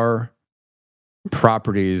bizarre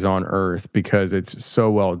properties on Earth because it's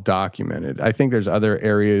so well documented. I think there's other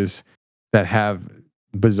areas that have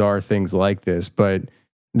bizarre things like this, but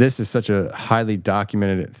this is such a highly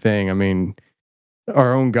documented thing. I mean,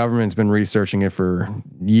 our own government's been researching it for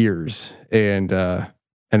years, and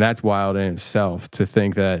that's wild in itself to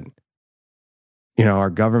think that our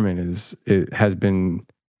government has been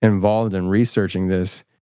involved in researching this.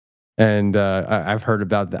 And I've heard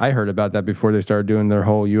about that. I heard about that before they started doing their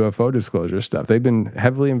whole UFO disclosure stuff. They've been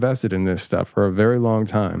heavily invested in this stuff for a very long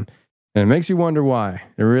time, and it makes you wonder why.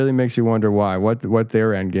 It really makes you wonder why, what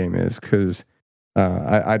their end game is, because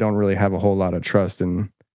I don't really have a whole lot of trust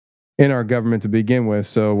in our government to begin with.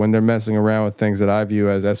 So when they're messing around with things that I view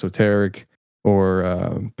as esoteric or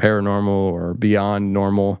paranormal or beyond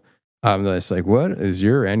normal, it's like, what is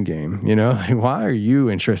your end game? Like, why are you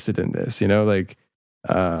interested in this? I'm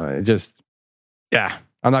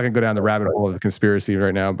not gonna go down the rabbit hole of the conspiracy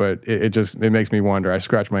right now, but it makes me wonder. I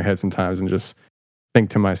scratch my head sometimes and just think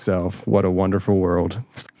to myself, what a wonderful world.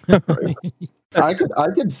 I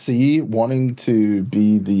could see wanting to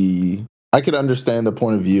be I could understand the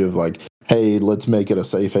point of view of like, hey, let's make it a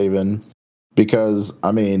safe haven, because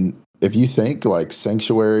I mean, if you think like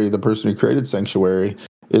Sanctuary, the person who created Sanctuary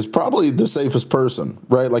is probably the safest person,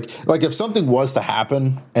 right? Like if something was to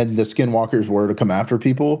happen and the Skinwalkers were to come after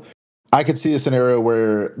people, I could see a scenario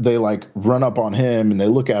where they like run up on him and they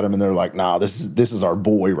look at him and they're like, nah, this is our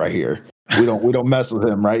boy right here. We don't mess with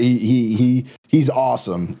him, right? He's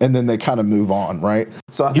awesome. And then they kind of move on, right?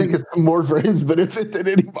 So I think it's more for his benefit than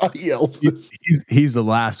anybody else's. He's the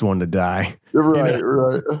last one to die. Right,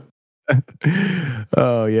 right.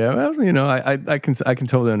 Oh yeah, well, I can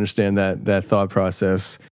totally understand that thought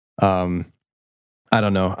process. I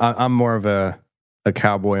don't know. I'm more of a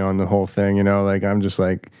cowboy on the whole thing. Like I'm just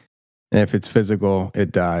like, if it's physical,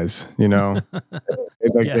 it dies.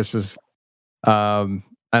 This is,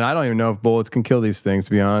 and I don't even know if bullets can kill these things.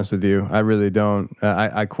 To be honest with you, I really don't.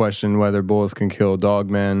 I question whether bullets can kill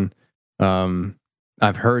dogmen.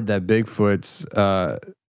 I've heard that Bigfoots,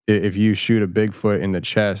 if you shoot a Bigfoot in the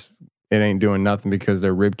chest, it ain't doing nothing because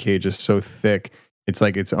their rib cage is so thick. It's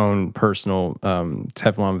like its own personal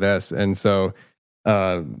Teflon vest. And so,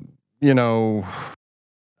 my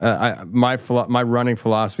running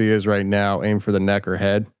philosophy is right now aim for the neck or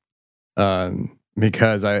head,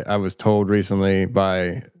 because I was told recently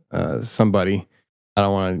by somebody, I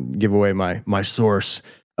don't want to give away my source,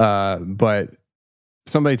 but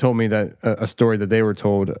somebody told me that a story that they were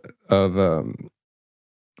told of,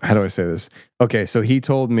 how do I say this? Okay, so he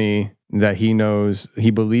told me that he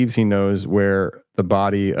believes he knows where the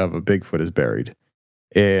body of a Bigfoot is buried.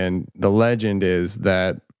 And the legend is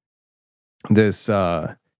that this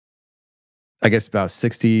I guess about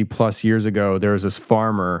 60 plus years ago, there was this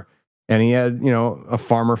farmer, and he had, a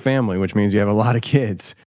farmer family, which means you have a lot of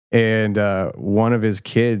kids. And one of his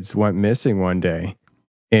kids went missing one day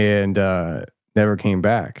and never came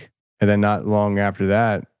back. And then not long after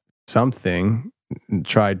that, something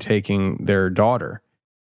tried taking their daughter.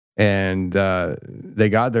 And they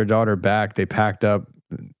got their daughter back. They packed up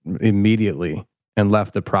immediately and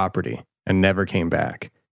left the property and never came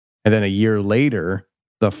back. And then a year later,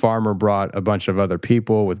 the farmer brought a bunch of other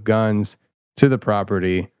people with guns to the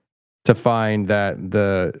property to find that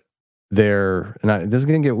this is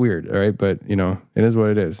going to get weird, all right? But, it is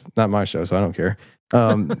what it is. Not my show, so I don't care.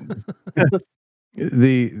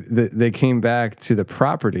 They came back to the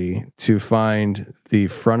property to find the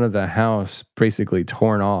front of the house basically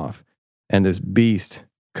torn off, and this beast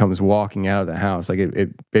comes walking out of the house. Like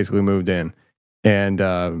it basically moved in, and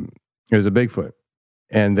it was a Bigfoot.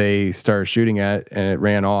 And they started shooting at it, and it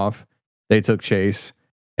ran off. They took chase,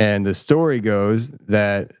 and the story goes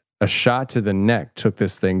that a shot to the neck took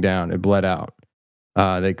this thing down. It bled out.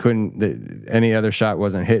 They couldn't. Any other shot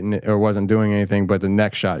wasn't hitting it or wasn't doing anything, but the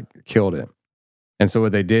neck shot killed it. And so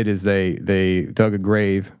what they did is they dug a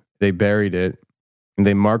grave, they buried it, and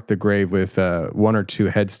they marked the grave with 1 or 2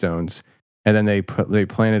 headstones, and then they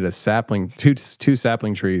planted two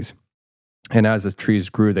sapling trees, and as the trees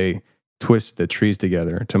grew, they twist the trees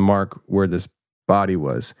together to mark where this body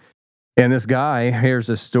was. And this guy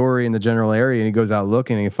hears a story in the general area, and he goes out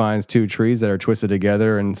looking, and he finds 2 trees that are twisted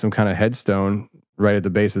together and some kind of headstone right at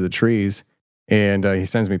the base of the trees. And he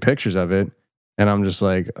sends me pictures of it, and I'm just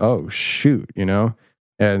like, oh shoot,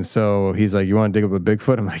 And so he's like, you want to dig up a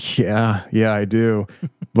Bigfoot? I'm like, yeah, I do.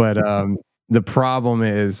 But the problem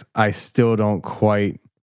is I still don't quite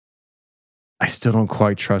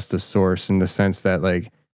trust the source, in the sense that,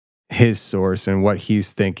 like, his source and what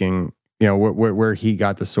he's thinking, where he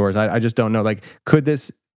got the source. I just don't know. Like, could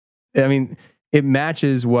this, I mean, it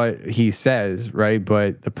matches what he says, right?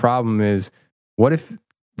 But the problem is, what if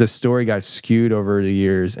the story got skewed over the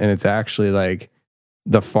years, and it's actually like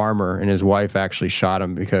the farmer and his wife actually shot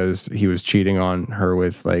him because he was cheating on her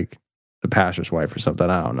with, like, the pastor's wife or something?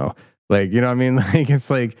 I don't know. Like, you know what I mean? Like, it's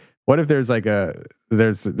like, what if there's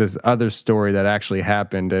this other story that actually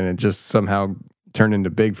happened, and it just somehow turned into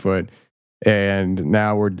Bigfoot, and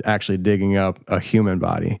now we're actually digging up a human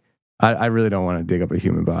body? I really don't want to dig up a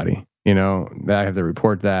human body. I have to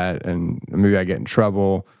report that, and maybe I get in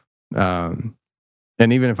trouble. And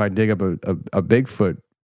even if I dig up a Bigfoot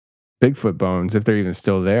bones, if they're even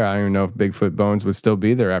still there, I don't even know if Bigfoot bones would still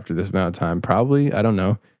be there after this amount of time. Probably, I don't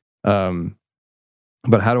know.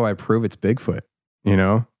 But how do I prove it's Bigfoot?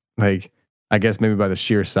 Like, I guess maybe by the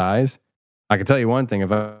sheer size. I can tell you one thing: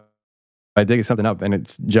 if I dig something up and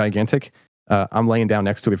it's gigantic, I'm laying down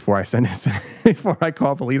next to it before I send it, before I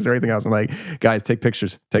call police or anything else. I'm like, guys, take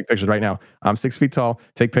pictures right now. I'm 6 feet tall.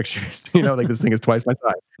 Take pictures. Like, this thing is twice my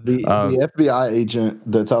size. The FBI agent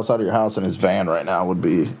that's outside of your house in his van right now would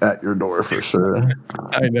be at your door for sure.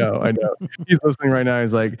 I know. He's listening right now.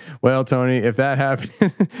 He's like, well, Tony, if that happened,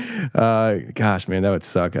 gosh, man, that would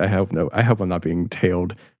suck. I hope I'm not being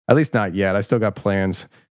tailed. At least not yet. I still got plans.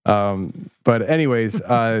 But anyways,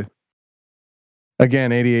 again,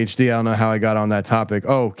 ADHD. I don't know how I got on that topic.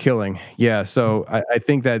 Oh, killing. Yeah. So I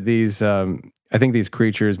think that these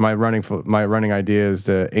creatures, my running idea is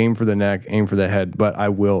to aim for the neck, aim for the head, but I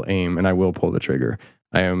will aim and I will pull the trigger.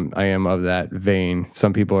 I am of that vein.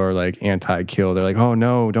 Some people are like anti-kill. They're like, oh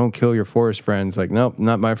no, don't kill your forest friends. Like, nope,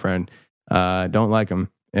 not my friend. Don't like them.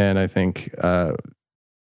 And I think,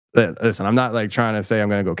 listen, I'm not like trying to say I'm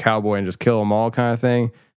going to go cowboy and just kill them all kind of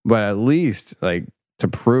thing, but at least, like, to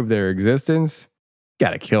prove their existence, you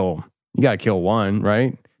got to kill one,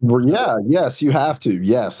 right? Well, yeah, yes, you have to.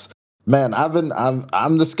 Yes. Man,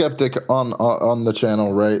 I'm the skeptic on the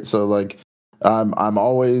channel, right? So, like, I'm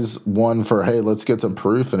always one for, hey, let's get some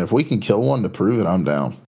proof, and if we can kill one to prove it, I'm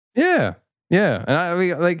down. Yeah. And I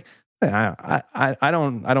mean, like, I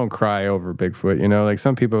don't cry over Bigfoot. Like,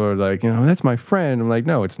 some people are like, that's my friend. I'm like,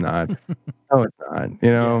 no, it's not. No, it's not.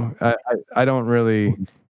 Yeah. I don't really.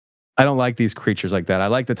 I don't like these creatures like that. I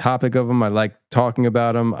like the topic of them. I like talking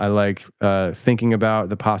about them. I like thinking about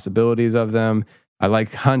the possibilities of them. I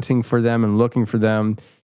like hunting for them and looking for them,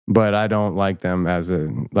 but I don't like them as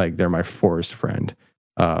they're my forest friend.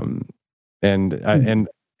 And I'm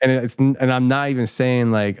not even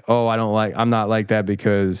saying like, oh, I'm not like that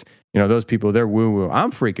because those people, they're woo woo.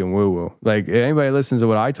 I'm freaking woo woo. Like, anybody listens to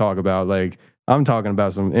what I talk about, like, I'm talking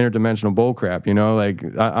about some interdimensional bullcrap, you know, like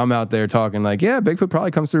I'm out there talking like, yeah, Bigfoot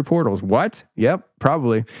probably comes through portals. What? Yep,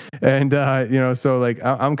 probably. And you know, so like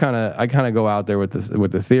I kind of go out there with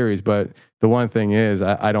the theories, but the one thing is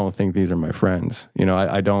I don't think these are my friends. You know,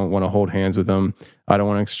 I don't want to hold hands with them. I don't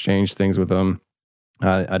want to exchange things with them.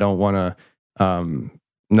 I don't want to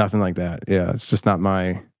nothing like that. Yeah, it's not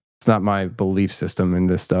my belief system in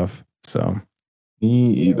this stuff. So Me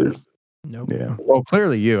either. Nope. yeah. Well,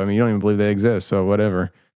 clearly you. I mean, you don't even believe they exist, so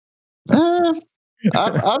whatever. I've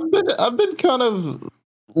been kind of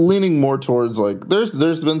leaning more towards like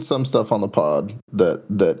there's been some stuff on the pod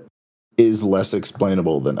that is less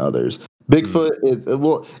explainable than others. Bigfoot is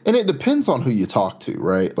well, and it depends on who you talk to,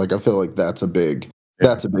 right? Like I feel like that's a big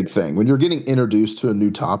thing. When you're getting introduced to a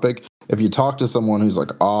new topic, if you talk to someone who's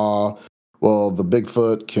like, well, the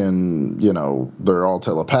Bigfoot can, you know, they're all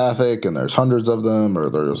telepathic and there's hundreds of them, or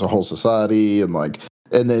there's a whole society, and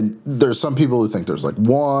then there's some people who think there's like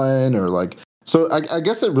one, or like, so I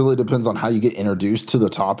guess it really depends on how you get introduced to the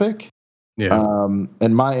topic. Yeah.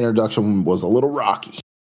 And my introduction was a little rocky.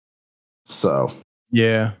 So.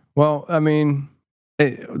 Yeah. Well, I mean,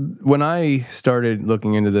 when I started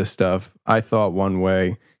looking into this stuff, I thought one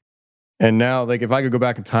way. And now, like, if I could go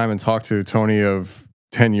back in time and talk to Tony of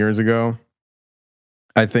 10 years ago,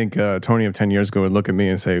 I think Tony of 10 years ago would look at me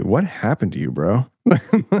and say, "What happened to you, bro?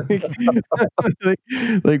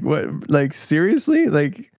 like what? Like, seriously?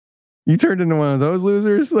 Like, you turned into one of those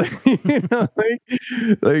losers? Like, you know,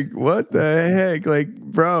 like what the heck? Like,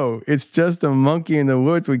 bro, it's just a monkey in the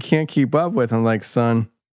woods we can't keep up with." I'm like, son,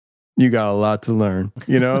 you got a lot to learn,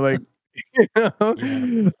 you know, like, you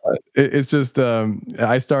know, it's just,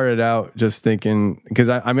 I started out just thinking, because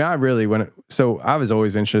I mean, I really, so I was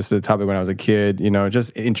always interested in the topic when I was a kid, you know,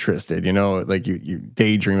 just interested, you know, like you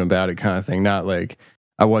daydream about it kind of thing. Not like,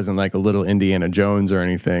 I wasn't like a little Indiana Jones or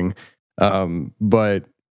anything. But,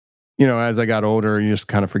 you know, as I got older, you just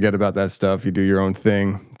kind of forget about that stuff. You do your own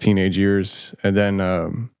thing, teenage years. And then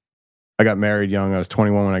I got married young. I was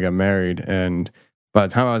 21 when I got married. And by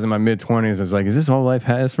the time I was in my mid 20s, I was like, is this all life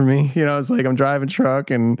has for me? You know, it's like I'm driving truck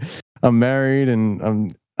and I'm married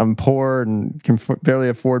and I'm poor and can barely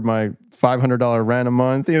afford my $500 rent a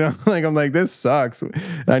month. You know, like I'm like, this sucks.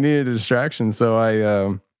 I needed a distraction. So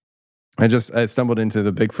I stumbled into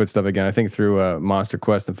the Bigfoot stuff again, I think through Monster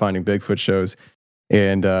Quest and finding Bigfoot shows.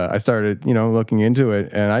 And I started, you know, looking into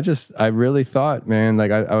it. And I really thought, man,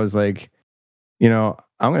 like I was like, you know,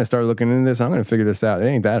 I'm going to start looking into this. I'm going to figure this out. It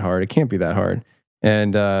ain't that hard. It can't be that hard.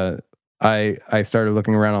 And I started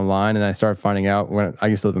looking around online, and I started finding out, when I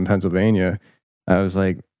used to live in Pennsylvania, I was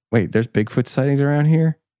like, wait, there's Bigfoot sightings around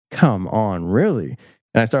here? Come on, really?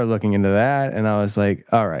 And I started looking into that, and I was like,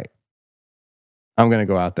 all right, I'm going to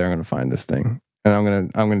go out there. I'm going to find this thing, and I'm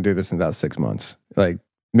going to do this in about 6 months, like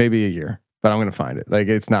maybe a year, but I'm going to find it. Like,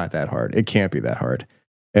 it's not that hard. It can't be that hard.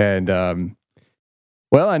 And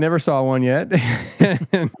well, I never saw one yet,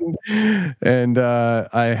 and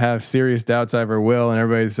I have serious doubts I ever will. And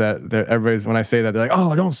everybody's when I say that, they're like,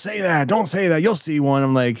 "Oh, don't say that. You'll see one."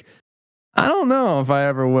 I'm like, I don't know if I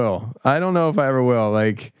ever will.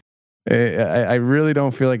 Like, I really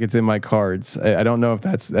don't feel like it's in my cards. I don't know if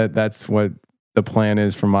that's what the plan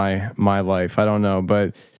is for my life. I don't know,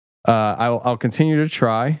 but I'll continue to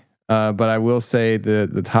try. But I will say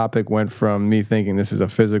the topic went from me thinking this is a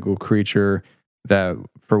physical creature that,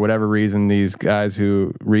 for whatever reason, these guys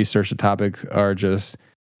who research the topic are just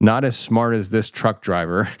not as smart as this truck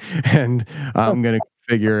driver, and I'm going to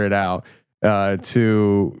figure it out,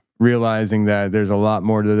 to realizing that there's a lot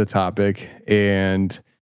more to the topic. And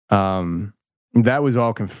that was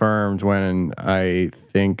all confirmed when I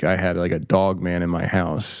think I had like a dog man in my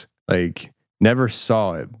house. Like, never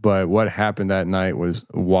saw it, but what happened that night was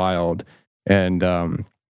wild. And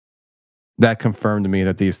that confirmed to me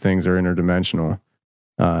that these things are interdimensional.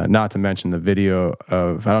 Not to mention the video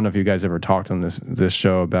of, I don't know if you guys ever talked on this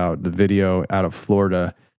show about the video out of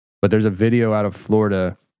Florida, but there's a video out of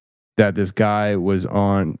Florida that this guy was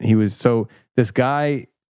on. This guy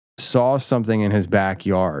saw something in his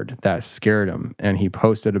backyard that scared him, and he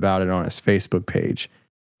posted about it on his Facebook page,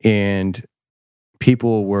 and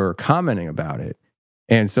people were commenting about it.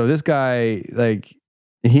 And so this guy, like,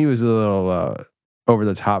 he was a little over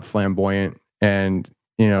the top flamboyant and,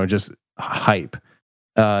 you know, just hype.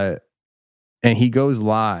 And he goes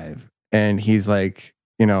live, and he's like,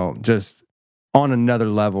 you know, just on another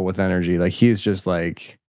level with energy. Like, he's just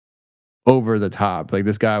like over the top. Like,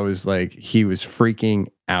 this guy was like, he was freaking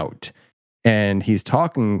out. And he's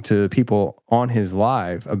talking to people on his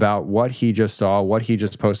live about what he just saw, what he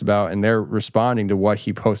just posted about, and they're responding to what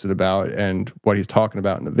he posted about and what he's talking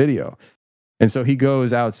about in the video. And so he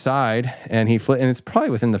goes outside and and it's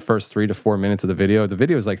probably within the first 3 to 4 minutes of the video. The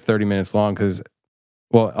video is like 30 minutes long because,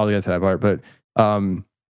 well, I'll get to that part. But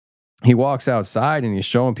he walks outside and he's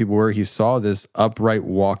showing people where he saw this upright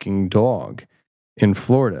walking dog in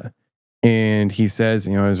Florida. And he says,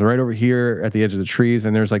 it was right over here at the edge of the trees.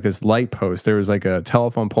 And there's like this light post. There was like a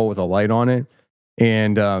telephone pole with a light on it.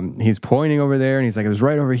 And he's pointing over there and he's like, it was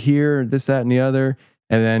right over here, this, that, and the other.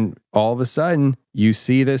 And then all of a sudden, you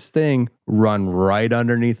see this thing run right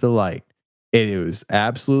underneath the light. It was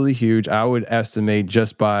absolutely huge. I would estimate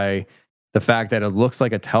just by the fact that it looks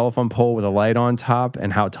like a telephone pole with a light on top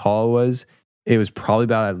and how tall it was probably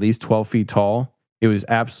about at least 12 feet tall. It was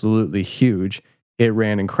absolutely huge. It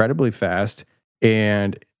ran incredibly fast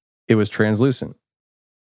and it was translucent.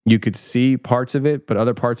 You could see parts of it, but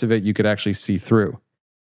other parts of it you could actually see through.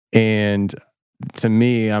 And to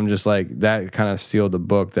me, I'm just like, that kind of sealed the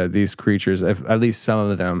book that these creatures, if at least some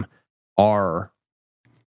of them, are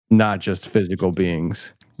not just physical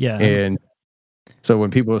beings. Yeah. And so when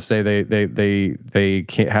people say they had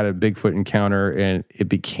a Bigfoot encounter and it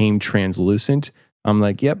became translucent, I'm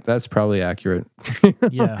like, yep, that's probably accurate.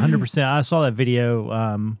 Yeah, 100%. I saw that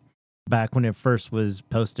video back when it first was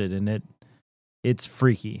posted, and it's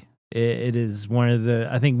freaky. It is one of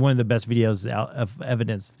the best videos of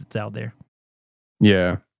evidence that's out there.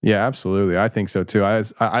 Yeah, absolutely. I think so too.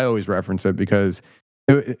 I always reference it because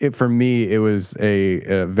it for me, it was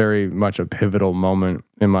a very much a pivotal moment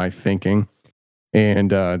in my thinking.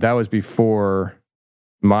 And that was before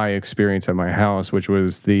my experience at my house, which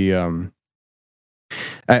was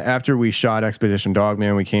after we shot Expedition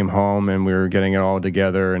Dogman, we came home and we were getting it all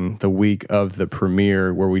together. And the week of the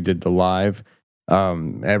premiere where we did the live,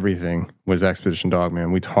 everything was Expedition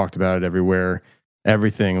Dogman. We talked about it everywhere.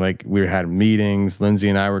 Everything, like we had meetings. Lindsay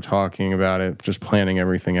and I were talking about it, just planning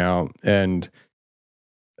everything out. And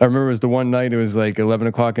I remember it was the one night, it was like 11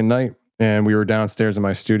 o'clock at night. And we were downstairs in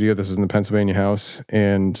my studio. This was in the Pennsylvania house.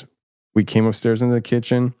 And we came upstairs into the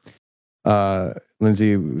kitchen.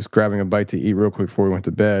 Lindsay was grabbing a bite to eat real quick before we went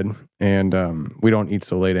to bed. And we don't eat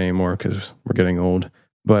so late anymore because we're getting old.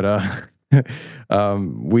 But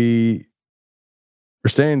we were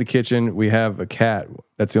staying in the kitchen. We have a cat.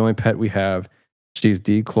 That's the only pet we have. She's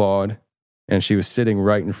declawed. And she was sitting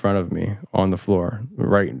right in front of me on the floor,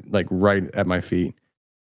 right at my feet,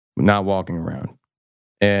 not walking around.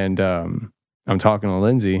 And I'm talking to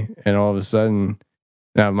Lindsay, and all of a sudden,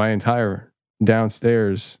 now my entire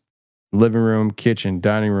downstairs living room, kitchen,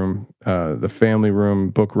 dining room, the family room,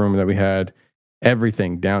 book room that we had,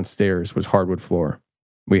 everything downstairs was hardwood floor.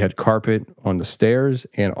 We had carpet on the stairs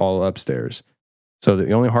and all upstairs. So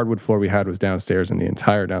the only hardwood floor we had was downstairs, and the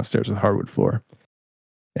entire downstairs was hardwood floor.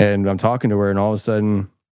 And I'm talking to her, and all of a sudden,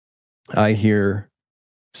 I hear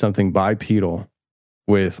something bipedal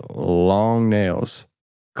with long nails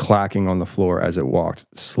clacking on the floor as it walked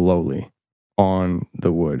slowly on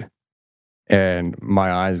the wood. And my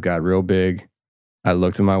eyes got real big. I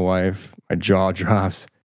looked at my wife, my jaw drops,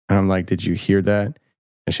 and I'm like, did you hear that?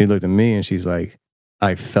 And she looked at me and she's like,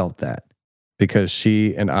 I felt that. Because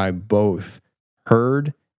she and I both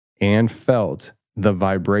heard and felt the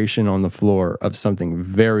vibration on the floor of something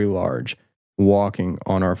very large walking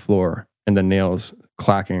on our floor and the nails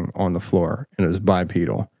clacking on the floor, and it was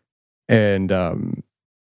bipedal. And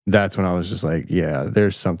that's when I was just like, yeah,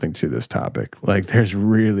 there's something to this topic. Like, there's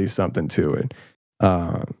really something to it.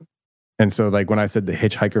 And so, like, when I said the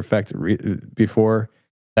hitchhiker effect before,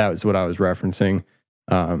 that was what I was referencing.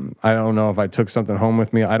 I don't know if I took something home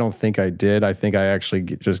with me. I don't think I did. I think I actually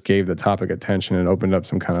just gave the topic attention and opened up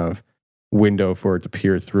some kind of window for it to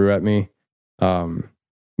peer through at me.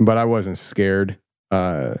 But I wasn't scared.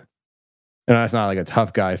 And that's not like a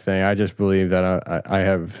tough guy thing. I just believe that I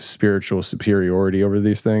have spiritual superiority over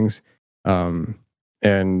these things.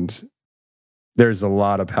 And there's a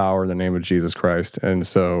lot of power in the name of Jesus Christ. And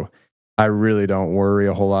so I really don't worry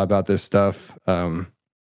a whole lot about this stuff.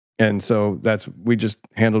 And so we just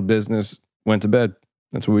handled business, went to bed.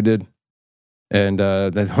 That's what we did. And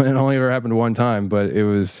it only ever happened one time, but it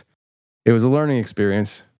was a learning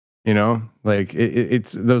experience, like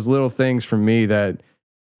it's those little things for me that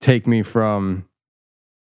take me from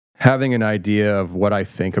having an idea of what I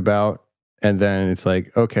think about. And then it's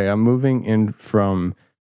like, okay, I'm moving in from,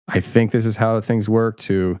 I think this is how things work,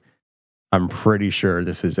 to I'm pretty sure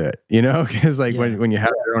this is it, because like when you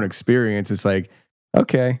have your own experience, it's like,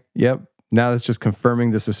 okay, yep. Now that's just confirming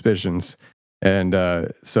the suspicions. And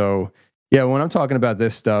so, yeah, when I'm talking about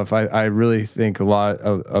this stuff, I really think a lot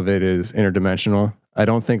of it is interdimensional. I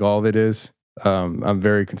don't think all of it is. I'm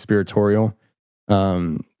very conspiratorial.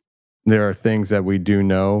 There are things that we do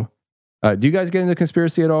know Do you guys get into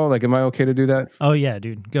conspiracy at all? Like, am I okay to do that? Oh yeah,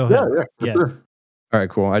 dude. Go ahead. Yeah, for sure. All right,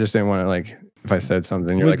 cool. I just didn't want to, like, if I said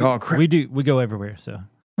something, you're like, oh crap. We go everywhere. So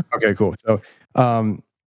Okay, cool. So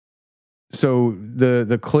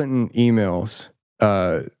the Clinton emails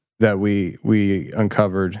that we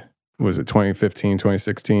uncovered, was it 2015,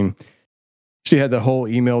 2016? She had the whole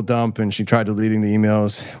email dump and she tried deleting the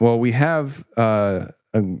emails. Well, we have a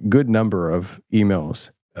good number of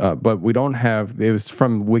emails, but we don't have, it was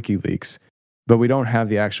from WikiLeaks, but we don't have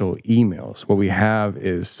the actual emails. What we have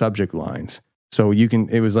is subject lines. So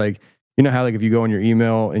it was like, you know how like if you go in your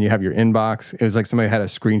email and you have your inbox, it was like somebody had a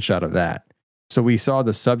screenshot of that. So we saw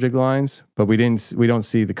the subject lines, but we don't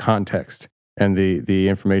see the context and the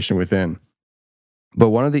information within. But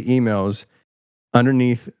one of the emails,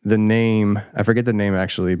 underneath the name, I forget the name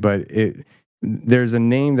actually, but there's a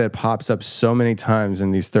name that pops up so many times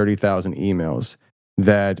in these 30,000 emails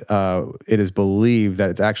that it is believed that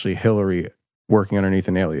it's actually Hillary working underneath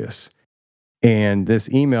an alias. And this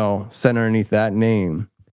email sent underneath that name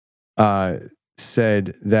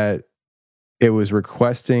said that it was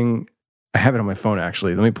requesting, I have it on my phone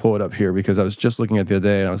actually. Let me pull it up here because I was just looking at it the other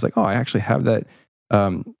day and I was like, oh, I actually have that.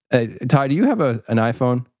 Ty, do you have an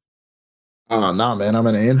iPhone? Nah, man, I'm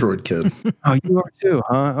an Android kid. Oh, you are too,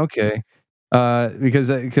 huh? Okay.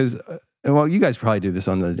 Because well, you guys probably do this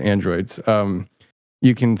on the Androids.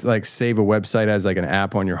 You can like save a website as like an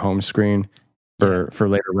app on your home screen for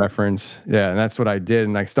later reference. Yeah, and that's what I did.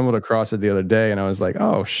 And I stumbled across it the other day, and I was like,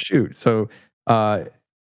 oh shoot. So,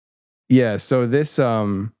 yeah. So this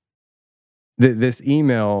this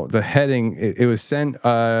email, the heading, it was sent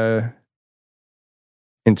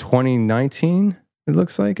in 2019. It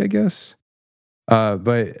looks like, I guess.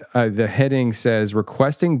 But the heading says,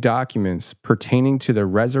 requesting documents pertaining to the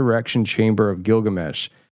resurrection chamber of Gilgamesh,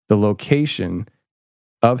 the location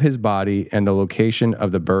of his body and the location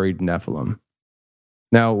of the buried Nephilim.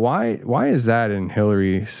 Now, why is that in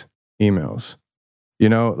Hillary's emails? You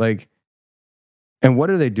know, like, and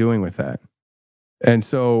what are they doing with that? And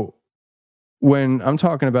so when I'm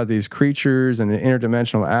talking about these creatures and the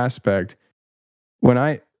interdimensional aspect, when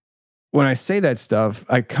I say that stuff,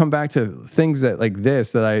 I come back to things that like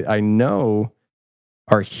this that I know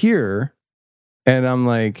are here. And I'm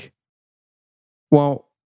like, well,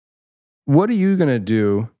 what are you going to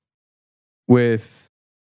do with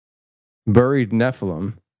buried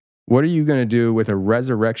Nephilim? What are you going to do with a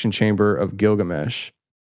resurrection chamber of Gilgamesh?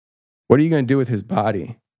 What are you going to do with his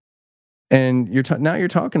body? And now you're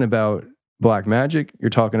talking about black magic. You're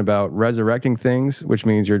talking about resurrecting things, which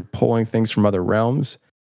means you're pulling things from other realms.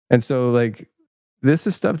 And so, like, this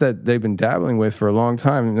is stuff that they've been dabbling with for a long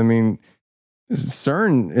time. I mean,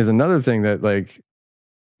 CERN is another thing that, like,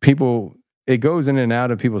 people, it goes in and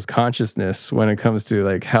out of people's consciousness when it comes to,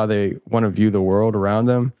 like, how they want to view the world around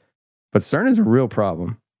them. But CERN is a real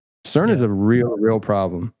problem. CERN is a real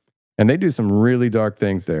problem. And they do some really dark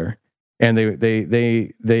things there. And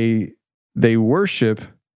they worship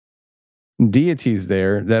deities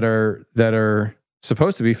there that are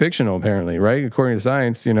supposed to be fictional, apparently, right? According to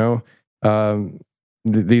science, you know,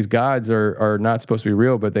 these gods are not supposed to be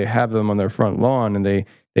real, but they have them on their front lawn and they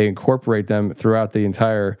incorporate them throughout the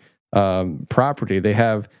entire property. They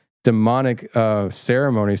have demonic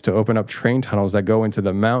ceremonies to open up train tunnels that go into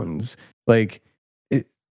the mountains. Like,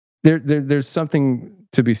 there's something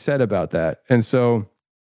to be said about that. And so,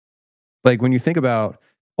 like, when you think about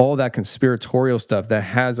all that conspiratorial stuff that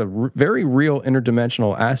has a very real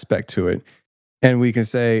interdimensional aspect to it, and we can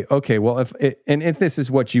say, okay, well, if this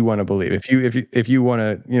is what you want to believe, if you want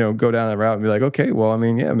to, you know, go down that route and be like, okay, well, I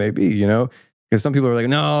mean, yeah, maybe, you know, because some people are like,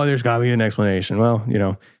 no, there's got to be an explanation. Well, you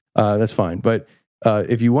know, that's fine. But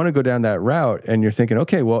if you want to go down that route and you're thinking,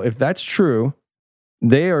 okay, well, if that's true,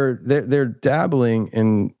 they're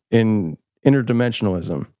dabbling in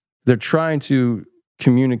interdimensionalism. They're trying to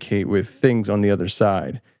communicate with things on the other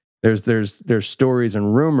side. There's stories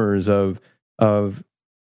and rumors of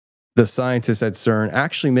the scientists at CERN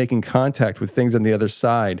actually making contact with things on the other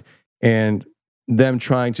side and them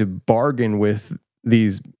trying to bargain with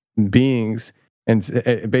these beings and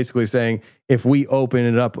basically saying, if we open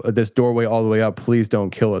it up, this doorway all the way up, please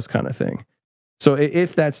don't kill us, kind of thing. So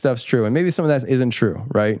if that stuff's true, and maybe some of that isn't true,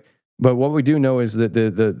 right? But what we do know is that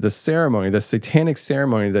the ceremony, the satanic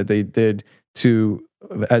ceremony that they did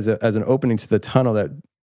as an opening to the tunnel that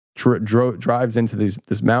drives into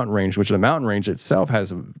this mountain range, which the mountain range itself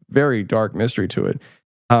has a very dark mystery to it.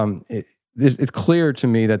 It's clear to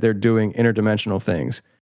me that they're doing interdimensional things,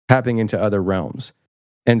 tapping into other realms.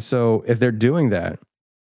 And so if they're doing that,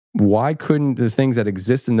 why couldn't the things that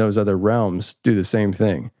exist in those other realms do the same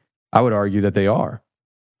thing? I would argue that they are.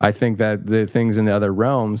 I think that the things in the other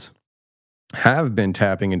realms have been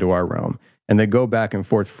tapping into our realm, and they go back and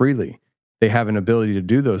forth freely. They have an ability to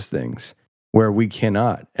do those things where we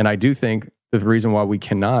cannot. And I do think the reason why we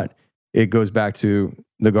cannot, it goes back to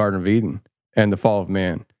the Garden of Eden and the fall of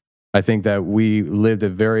man. I think that we lived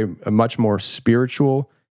a much more spiritual.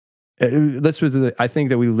 I think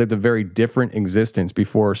that we lived a very different existence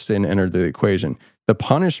before sin entered the equation. The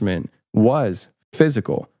punishment was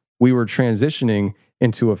physical. We were transitioning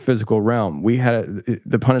into a physical realm.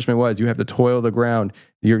 The punishment was you have to toil the ground.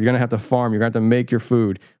 You're going to have to farm. You're going to have to make your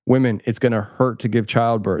food. Women, it's going to hurt to give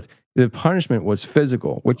childbirth. The punishment was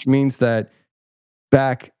physical, which means that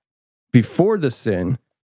back before the sin,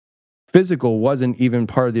 physical wasn't even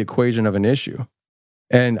part of the equation of an issue.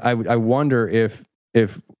 And I wonder if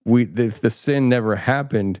the sin never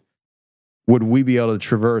happened, would we be able to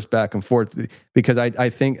traverse back and forth? Because I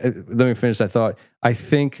think, let me finish that thought. I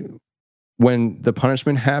think when the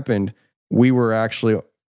punishment happened, we were actually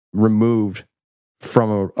removed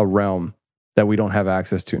from a realm that we don't have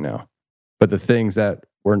access to now. But the things that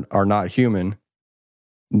are not human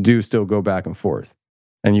do still go back and forth.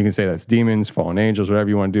 And you can say that's demons, fallen angels, whatever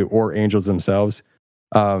you want to do, or angels themselves.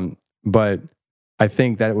 But I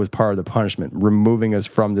think that was part of the punishment, removing us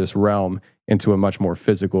from this realm into a much more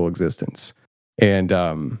physical existence. And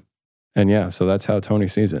yeah, so that's how Tony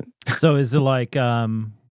sees it. So is it like,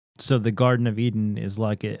 so the Garden of Eden is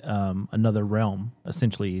like another realm,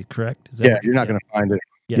 essentially, correct? Is that yeah, you're not going to find it.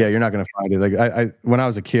 Yeah, you're not going to find it. Like I, when I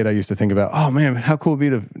was a kid, I used to think about, oh man, how cool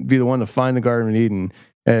would it be the one to find the Garden of Eden?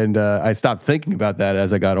 And I stopped thinking about that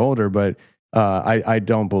as I got older. But I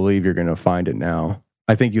don't believe you're going to find it now.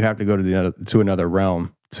 I think you have to go to another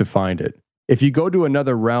realm to find it. If you go to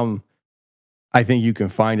another realm, I think you can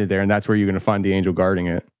find it there, and that's where you're going to find the angel guarding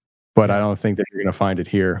it. But I don't think that you're going to find it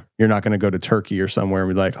here. You're not going to go to Turkey or somewhere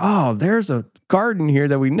and be like, oh, there's a garden here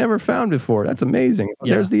that we never found before. That's amazing.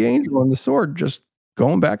 Yeah. There's the angel and the sword just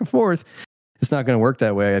going back and forth. It's not going to work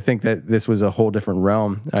that way. I think that this was a whole different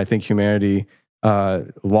realm. I think humanity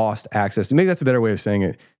lost access. Maybe that's a better way of saying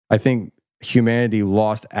it. I think humanity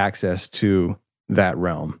lost access to that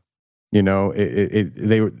realm. You know,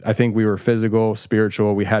 I think we were physical,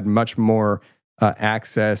 spiritual. We had much more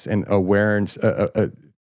access and awareness,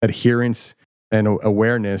 adherence and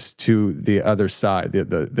awareness to the other side,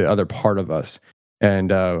 the other part of us.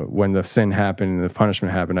 And when the sin happened and the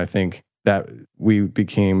punishment happened, I think that we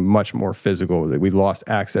became much more physical. That we lost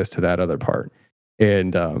access to that other part,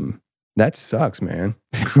 and that sucks, man.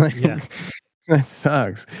 Yeah, that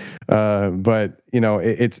sucks. But you know,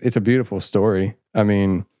 it's a beautiful story. I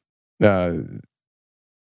mean, from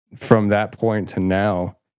that point to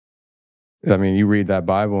now, I mean, you read that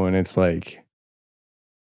Bible and it's like,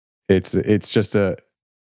 from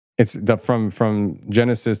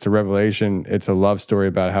Genesis to Revelation, it's a love story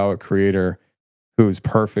about how a creator who's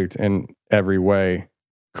perfect in every way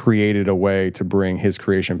created a way to bring his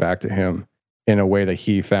creation back to him in a way that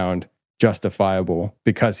he found justifiable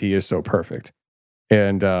because he is so perfect.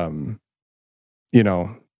 And, you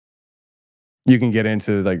know, you can get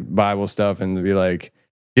into like Bible stuff and be like,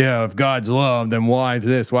 yeah, if God's love, then why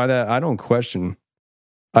this, why that? I don't question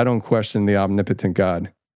the omnipotent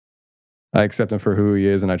God. I accept him for who he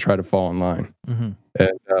is, and I try to fall in line.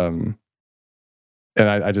 Mm-hmm. And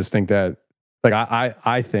I just think that, like,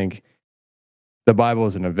 I think the Bible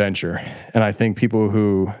is an adventure, and I think people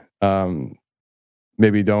who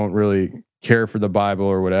maybe don't really care for the Bible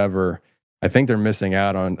or whatever, I think they're missing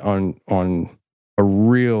out on a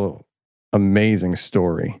real amazing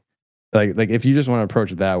story. Like if you just want to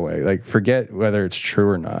approach it that way, like forget whether it's true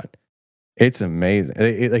or not. It's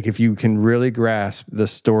amazing. Like if you can really grasp the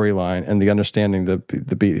storyline and the understanding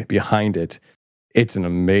behind it, it's an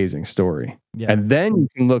amazing story. Yeah. And then you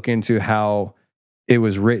can look into how it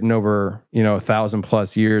was written over,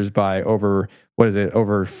 1,000+ years by over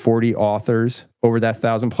 40 authors over that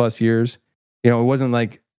 1,000+ years. It wasn't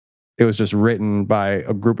like it was just written by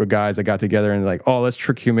a group of guys that got together and like, oh, let's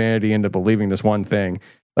trick humanity into believing this one thing.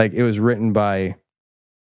 Like it was written by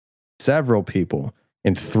several people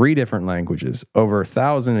in 3 different languages over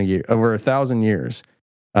 1,000 years.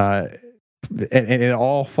 And it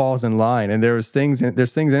all falls in line. And there's things in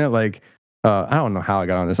it like, I don't know how I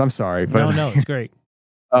got on this. I'm sorry. But no, it's great.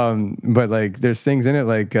 But like there's things in it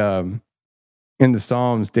like in the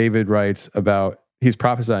Psalms, David writes about, he's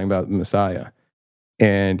prophesying about the Messiah.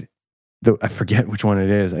 And I forget which one it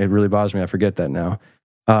is. It really bothers me. I forget that now.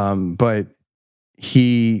 But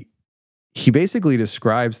he basically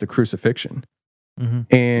describes the crucifixion. Mm-hmm.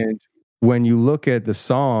 And when you look at the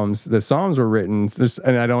Psalms were written,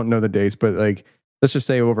 and I don't know the dates, but like, let's just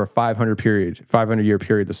say over a 500-year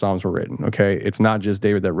period, the Psalms were written. Okay. It's not just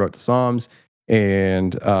David that wrote the Psalms,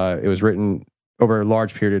 and it was written over a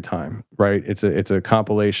large period of time, right? It's a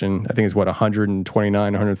compilation. I think it's 129,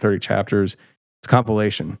 130 chapters. It's a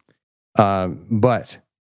compilation. But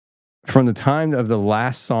from the time of the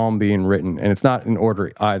last psalm being written, and it's not in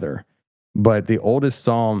order either, but the oldest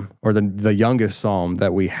psalm or the youngest psalm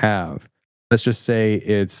that we have, let's just say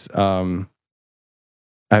it's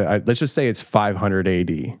let's just say it's 500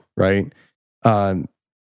 AD, right?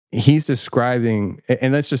 He's describing,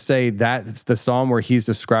 and let's just say that's the psalm where he's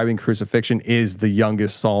describing crucifixion is the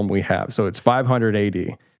youngest psalm we have. So it's 500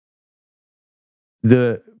 AD.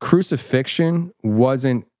 The crucifixion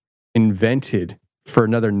wasn't invented for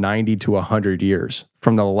another 90 to 100 years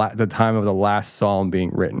from the time of the last psalm being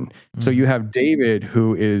written. Mm-hmm. So you have David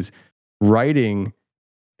who is writing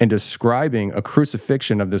and describing a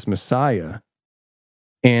crucifixion of this Messiah,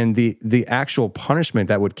 and the actual punishment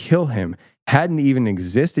that would kill him hadn't even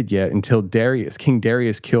existed yet until King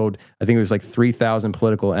Darius killed, I think it was like 3,000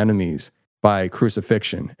 political enemies by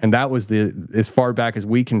crucifixion. And that was as far back as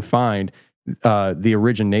we can find the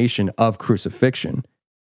origination of crucifixion.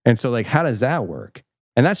 And so like, how does that work?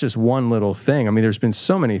 And that's just one little thing. I mean, there's been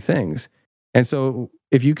so many things. And so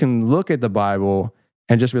if you can look at the Bible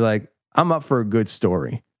and just be like, I'm up for a good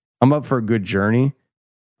story. I'm up for a good journey.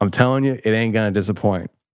 I'm telling you, it ain't going to disappoint.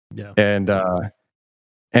 Yeah.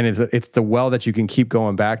 And it's the well that you can keep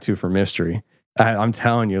going back to for mystery. I'm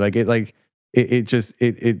telling you,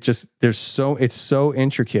 it's so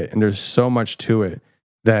intricate and there's so much to it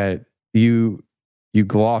that you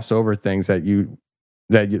gloss over things that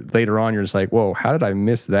later on you're just like, whoa, how did I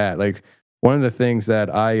miss that? Like one of the things that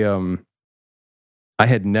I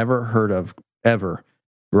had never heard of ever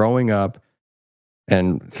growing up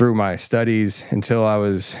and through my studies until I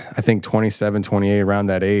was, I think 27, 28, around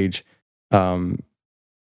that age,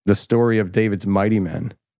 the story of David's mighty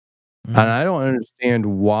men. Mm-hmm. And I don't understand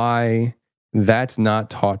why that's not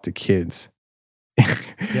taught to kids.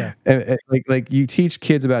 Yeah. And like you teach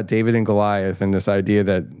kids about David and Goliath and this idea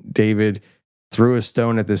that David threw a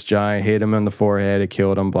stone at this giant, hit him on the forehead, it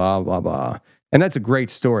killed him, blah, blah, blah. And that's a great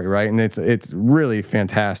story, right? And it's really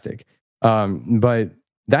fantastic. But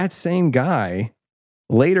that same guy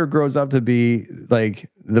later grows up to be like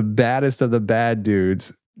the baddest of the bad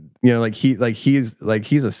dudes. You know, he's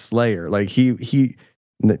a slayer. Like he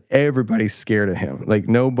everybody's scared of him. Like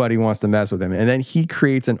nobody wants to mess with him. And then he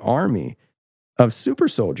creates an army of super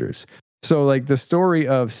soldiers. So like the story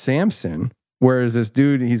of Samson, whereas this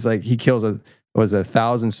dude, he's like, he kills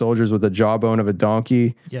 1,000 soldiers with the jawbone of a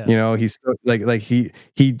donkey. Yeah. You know, he's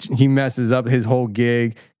he messes up his whole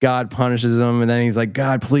gig. God punishes him, and then he's like,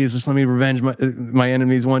 God, please just let me revenge my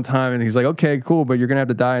enemies one time. And he's like, okay, cool, but you're gonna have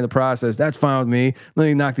to die in the process. That's fine with me. Let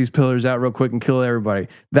me knock these pillars out real quick and kill everybody.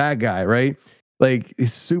 That guy, right? Like,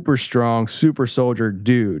 he's super strong, super soldier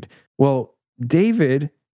dude. Well, David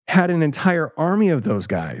had an entire army of those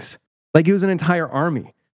guys. Like, it was an entire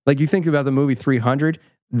army. Like, you think about the movie 300,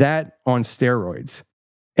 that on steroids.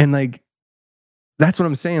 And like, that's what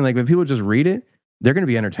I'm saying. Like, when people just read it, they're going to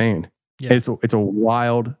be entertained. Yeah. It's a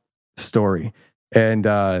wild story. And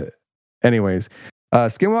anyways,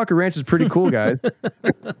 Skinwalker Ranch is pretty cool, guys.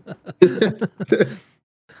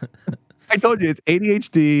 I told you, it's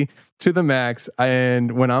ADHD to the max.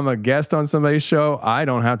 And when I'm a guest on somebody's show, I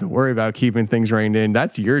don't have to worry about keeping things reined in.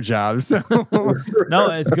 That's your job. So no,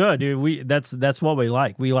 it's good, dude. That's what we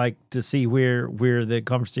like. We like to see where the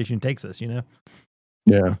conversation takes us, you know?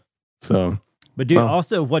 Yeah. So, but dude,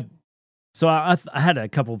 also so I had a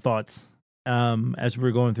couple of thoughts as we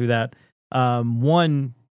were going through that.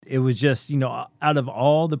 One, it was just, you know, out of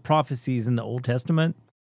all the prophecies in the Old Testament,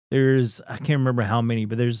 I can't remember how many,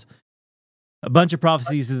 but there's a bunch of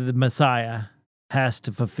prophecies that the Messiah has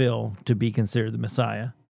to fulfill to be considered the Messiah.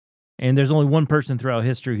 And there's only one person throughout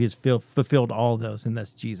history who's fulfilled all of those, and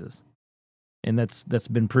that's Jesus. And that's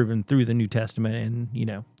been proven through the New Testament. And, you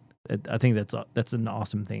know, I think that's an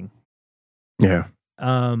awesome thing. Yeah.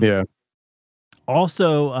 Yeah.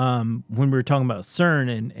 Also, when we were talking about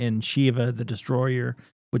CERN and Shiva, the destroyer,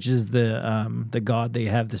 which is the god they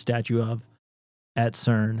have the statue of at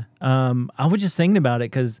CERN, I was just thinking about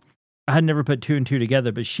it because I had never put two and two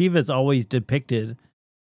together, but Shiva is always depicted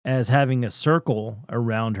as having a circle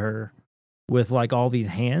around her with like all these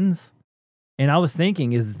hands. And I was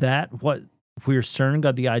thinking, is that where CERN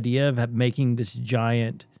got the idea of making this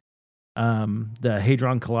giant, the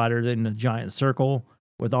Hadron Collider in a giant circle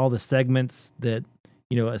with all the segments that,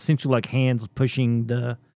 you know, essentially like hands pushing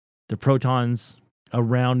the protons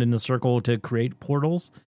around in the circle to create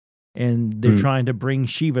portals. And they're trying to bring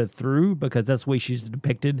Shiva through because that's the way she's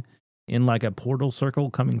depicted, in like a portal circle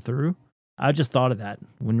coming through. I just thought of that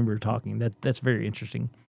when we were talking. That's very interesting.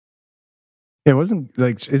 It wasn't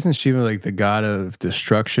like, isn't Shiva like the god of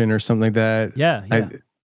destruction or something like that? Yeah,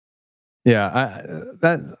 yeah.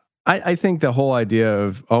 I think the whole idea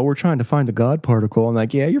of, oh, we're trying to find the God particle. I'm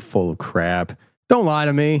like, yeah, you're full of crap. Don't lie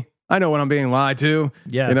to me. I know when I'm being lied to.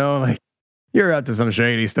 Yeah. You know, like you're up to some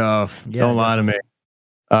shady stuff. Yeah, Don't lie to me.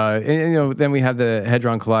 And then we have the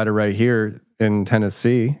Hadron Collider right here in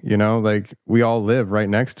Tennessee. You know, like we all live right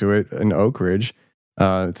next to it in Oak Ridge.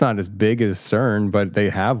 It's not as big as CERN, but they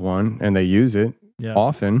have one and they use it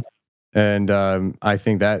often. And I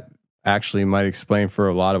think that actually might explain for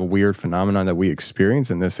a lot of weird phenomenon that we experience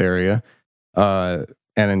in this area. And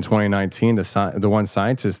in 2019, the one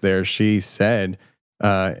scientist there, she said,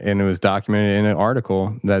 and it was documented in an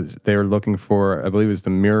article, that they were looking for, I believe it was the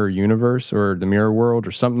mirror universe or the mirror world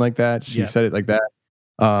or something like that. She said it like that.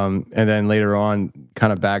 And then later on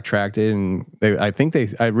kind of backtracked it. And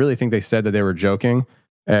I really think they said that they were joking.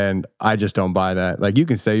 And I just don't buy that. Like, you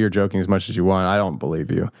can say you're joking as much as you want. I don't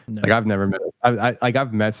believe you. No. Like,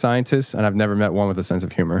 I've met scientists, and I've never met one with a sense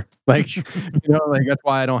of humor. Like, you know, like that's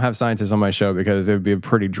why I don't have scientists on my show, because it would be a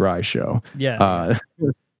pretty dry show. Yeah.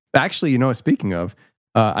 Actually, you know, speaking of,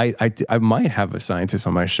 I might have a scientist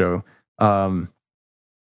on my show.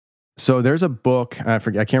 So there's a book, I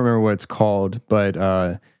can't remember what it's called,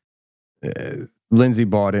 but Lindsay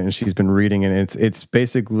bought it and she's been reading it. It's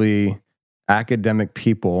basically academic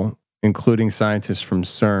people, including scientists from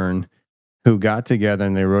CERN, who got together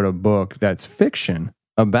and they wrote a book that's fiction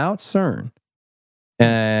about CERN.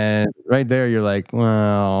 And right there, you're like,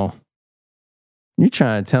 well, you're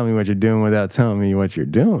trying to tell me what you're doing without telling me what you're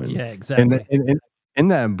doing. Yeah, exactly. And in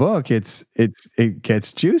that book, it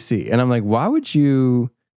gets juicy. And I'm like, why would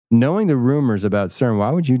you, knowing the rumors about CERN, why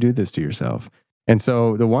would you do this to yourself? And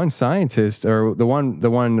so the one scientist, or the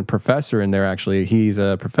one professor in there, actually, he's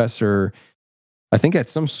a professor, I think at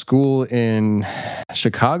some school in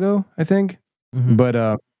Chicago, I think. Mm-hmm.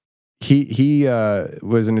 But he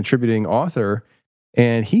was an attributing author,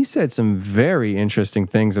 and he said some very interesting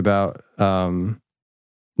things about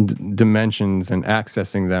dimensions and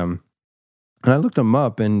accessing them. And I looked him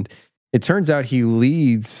up, and it turns out he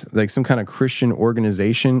leads like some kind of Christian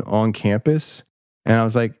organization on campus. And I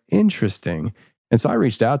was like, interesting. And so I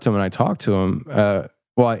reached out to him and I talked to him. I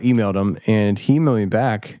emailed him, and he emailed me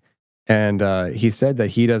back. And he said that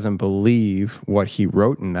he doesn't believe what he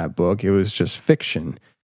wrote in that book. It was just fiction.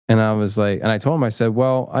 And I was like, and I told him, I said,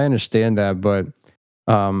 well, I understand that, but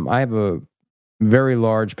I have a very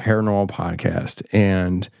large paranormal podcast,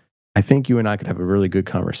 and I think you and I could have a really good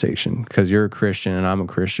conversation, because you're a Christian and I'm a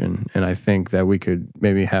Christian. And I think that we could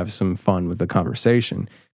maybe have some fun with the conversation.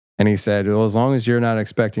 And he said, well, as long as you're not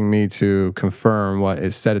expecting me to confirm what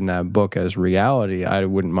is said in that book as reality, I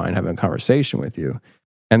wouldn't mind having a conversation with you.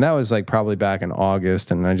 And that was like probably back in August,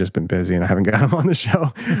 and I've just been busy and I haven't got him on the show.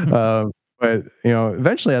 But you know,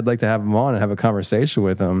 eventually I'd like to have him on and have a conversation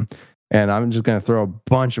with him. And I'm just going to throw a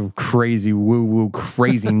bunch of crazy woo-woo,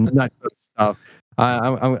 crazy nuts stuff.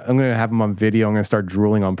 I'm going to have him on video. I'm going to start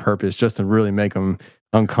drooling on purpose just to really make him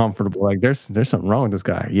uncomfortable. Like, there's something wrong with this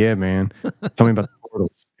guy. Yeah, man. Tell me about the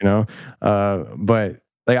portals, you know? But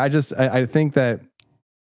like, I think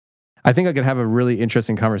I could have a really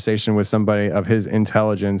interesting conversation with somebody of his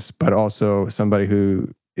intelligence, but also somebody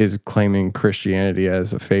who is claiming Christianity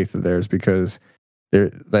as a faith of theirs, because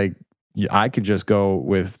they're like, I could just go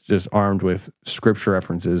with just armed with scripture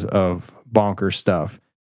references of bonkers stuff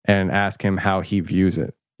and ask him how he views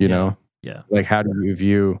it, you know? Yeah. Like, how do you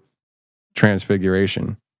view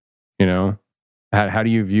transfiguration? You know, how do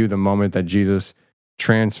you view the moment that Jesus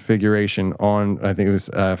transfiguration on, I think it was,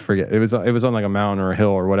 it was on like a mountain or a hill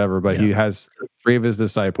or whatever, but he has 3 of his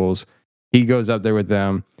disciples. He goes up there with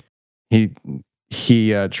them. He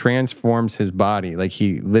transforms his body. Like,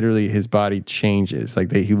 his body changes.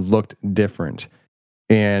 Like, he looked different.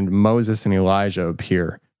 And Moses and Elijah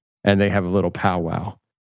appear, and they have a little powwow.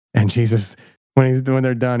 And Jesus, when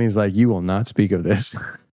they're done, he's like, you will not speak of this.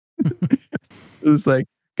 It's like,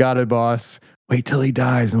 got it, boss. Wait till he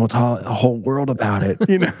dies and we'll tell the whole world about it.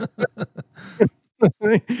 You know?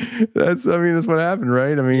 That's what happened,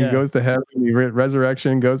 right? I mean, he goes to heaven,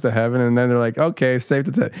 resurrection, goes to heaven, and then they're like, okay, safe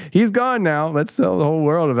to tell. He's gone now. Let's tell the whole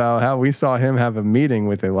world about how we saw him have a meeting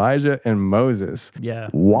with Elijah and Moses. Yeah.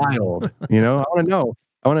 Wild. You know, I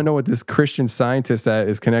want to know what this Christian scientist that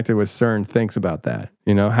is connected with CERN thinks about that.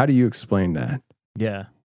 You know, how do you explain that? Yeah.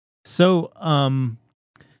 So,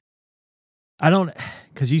 I don't,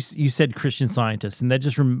 because you said Christian scientist, and that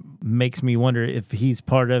just makes me wonder if he's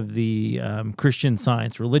part of the Christian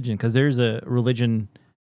Science religion, because there's a religion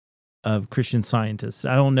of Christian scientists.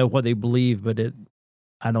 I don't know what they believe, but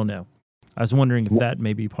I don't know. I was wondering if that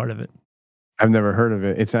may be part of it. I've never heard of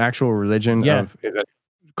it. It's an actual religion Yeah.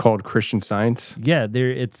 called Christian Science. Yeah,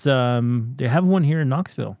 they have one here in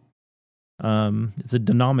Knoxville. It's a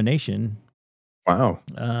denomination. Wow.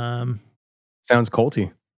 Sounds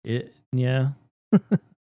culty. Yeah,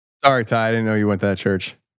 Sorry, Ty. I didn't know you went to that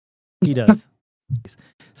church. he does.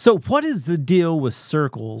 So what is the deal with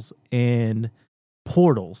circles and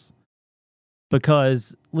portals?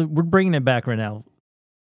 Because we're bringing it back right now.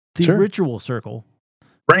 The Sure. ritual circle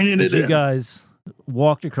Bringing that it you in. guys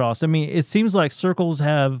walked across. I mean, it seems like circles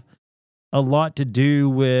have a lot to do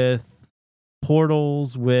with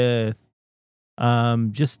portals, with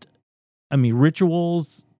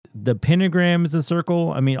rituals. The pentagram is a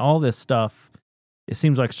circle. I mean, all this stuff. It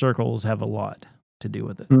seems like circles have a lot to do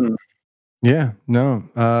with it. Yeah, no,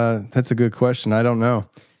 that's a good question. I don't know.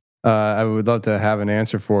 I would love to have an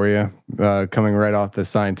answer for you, coming right off the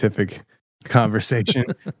scientific conversation.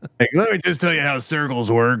 Like, let me just tell you how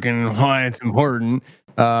circles work and why it's important.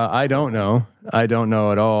 I don't know. I don't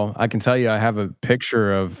know at all. I can tell you, I have a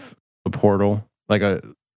picture of a portal,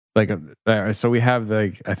 so we have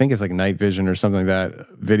I think it's like night vision or something like that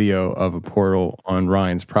video of a portal on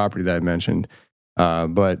Ryan's property that I mentioned.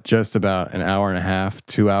 But just about an hour and a half,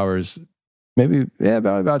 2 hours, maybe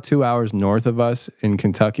about 2 hours north of us in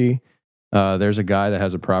Kentucky, there's a guy that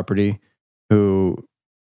has a property who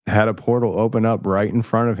had a portal open up right in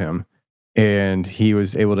front of him, and he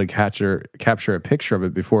was able to capture a picture of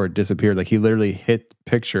it before it disappeared. Like, he literally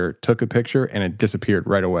took a picture, and it disappeared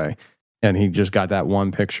right away. And he just got that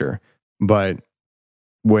one picture. But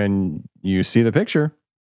when you see the picture,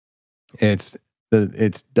 it's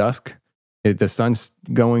dusk. The sun's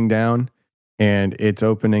going down, and it's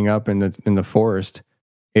opening up in the forest.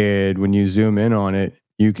 And when you zoom in on it,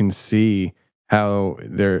 you can see how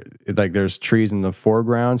there's trees in the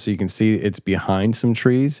foreground, so you can see it's behind some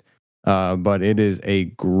trees. But it is a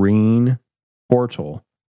green portal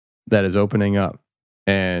that is opening up,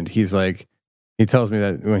 and he tells me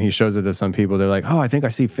that when he shows it to some people, they're like, "Oh, I think I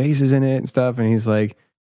see faces in it and stuff." And he's like,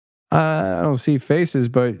 "I don't see faces,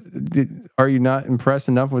 but are you not impressed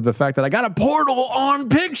enough with the fact that I got a portal on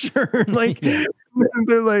picture?" Like,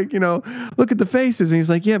 they're like, "Look at the faces." And he's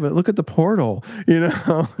like, "Yeah, but look at the portal."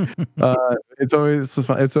 It's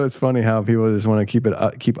always funny how people just want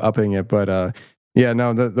to keep upping it. But yeah,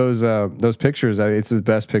 no, those pictures, it's the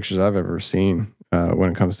best pictures I've ever seen.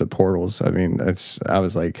 When it comes to portals, I mean, I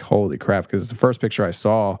was like, holy crap, because the first picture I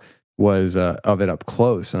saw was of it up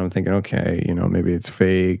close, and I'm thinking, okay, maybe it's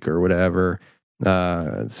fake or whatever,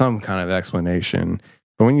 some kind of explanation.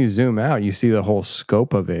 But when you zoom out, you see the whole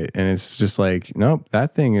scope of it, and it's just like, nope,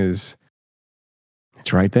 that thing it's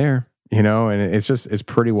right there, and it's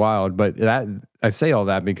pretty wild. But I say all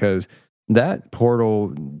that because that portal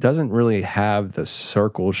doesn't really have the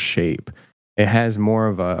circle shape. It has more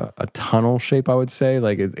of a tunnel shape, I would say.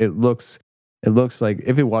 Like, it looks like,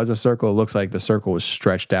 if it was a circle, it looks like the circle was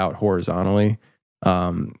stretched out horizontally.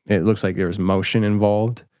 It looks like there's motion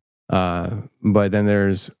involved. But then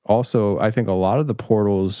there's also, I think, a lot of the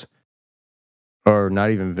portals are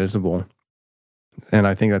not even visible. And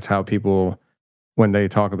I think that's how people, when they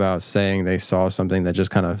talk about saying they saw something that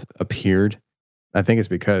just kind of appeared, I think it's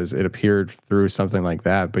because it appeared through something like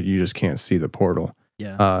that, but you just can't see the portal.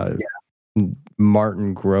 Yeah.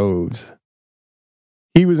 Martin Groves,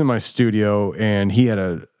 he was in my studio, and he had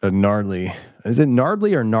a gnarly. Is it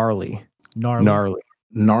gnarly or gnarly? Gnarly.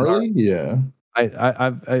 Yeah. I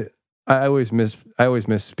always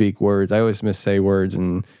misspeak words. I always missay words.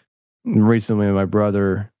 And recently, my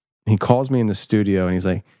brother, he calls me in the studio, and he's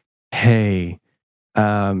like, "Hey,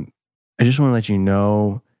 I just want to let you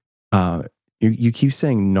know, you keep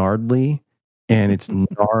saying gnarly, and it's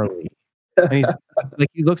gnarly." And he's like,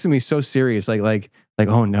 he looks at me so serious, like,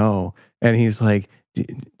 oh no. And he's like,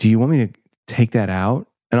 do you want me to take that out?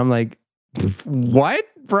 And I'm like, what,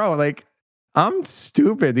 bro? Like, I'm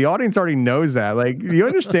stupid. The audience already knows that. Like, you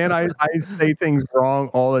understand? I say things wrong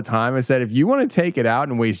all the time. I said, if you want to take it out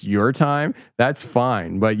and waste your time, that's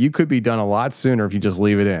fine. But you could be done a lot sooner if you just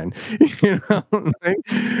leave it in.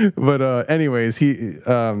 But anyways, he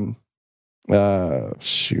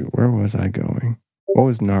shoot, where was I going? What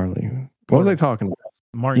was gnarly? What was I talking about?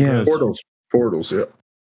 Martin Groves. Portals, yeah.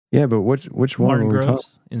 Yeah, but which one Martin were we talking?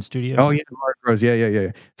 Groves in studio. Oh yeah, Martin Groves.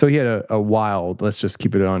 Yeah. So he had a wild, let's just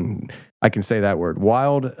keep it on, I can say that word,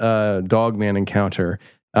 wild dogman encounter,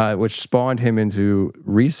 which spawned him into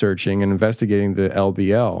researching and investigating the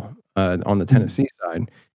LBL on the Tennessee side.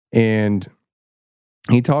 And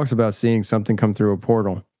he talks about seeing something come through a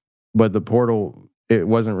portal, but the portal, it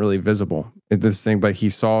wasn't really visible. But he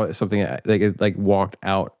saw something like it walked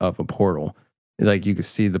out of a portal. Like, you could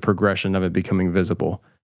see the progression of it becoming visible.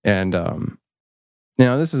 And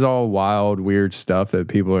this is all wild, weird stuff that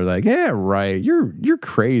people are like, yeah, right. You're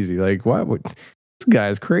crazy. Like, why would this guy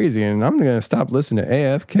is crazy? And I'm going to stop listening to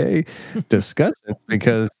AFK discussions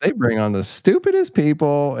because they bring on the stupidest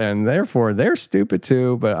people and therefore they're stupid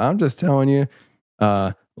too. But I'm just telling you,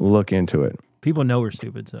 look into it. People know we're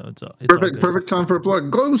stupid, so it's perfect time for a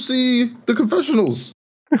plug. Go see the confessionals.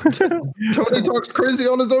 Tony talks crazy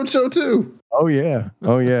on his own show too. Oh yeah.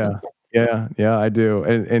 Yeah, I do.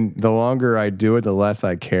 And the longer I do it, the less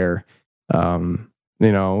I care.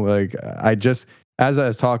 Like I just, as I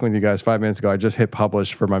was talking with you guys 5 minutes ago, I just hit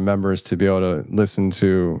publish for my members to be able to listen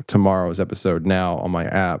to tomorrow's episode now on my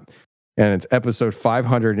app. And it's episode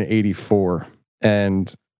 584.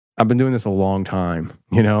 And I've been doing this a long time.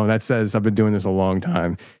 That says I've been doing this a long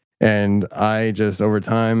time. And I just, over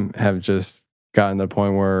time, have just gotten to the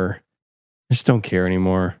point where I just don't care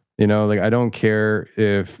anymore. Like I don't care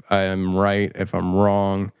if I am right, if I'm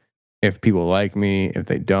wrong, if people like me, if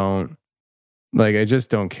they don't. Like I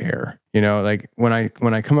just don't care. Like when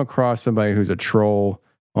I come across somebody who's a troll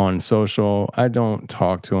on social, I don't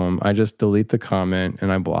talk to them. I just delete the comment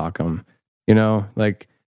and I block them. Like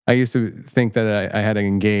I used to think that I had to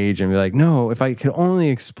engage and be like, no, if I could only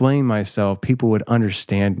explain myself, people would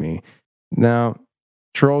understand me. Now,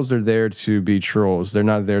 trolls are there to be trolls. They're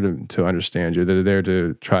not there to understand you. They're there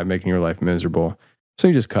to try making your life miserable. So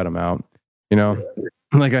you just cut them out.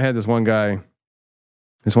 Like I had this one guy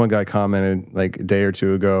commented like a day or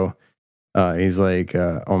two ago. He's like,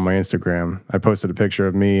 on my Instagram, I posted a picture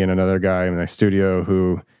of me and another guy in my studio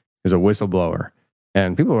who is a whistleblower.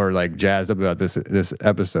 And people are like jazzed up about this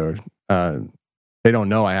episode. They don't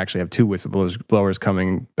know I actually have 2 whistleblowers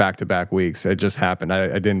coming back-to-back weeks. It just happened.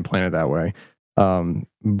 I didn't plan it that way. You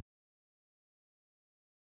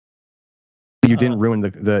didn't ruin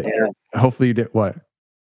the hopefully you did what?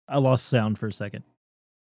 I lost sound for a second.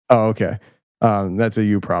 Oh, okay. That's a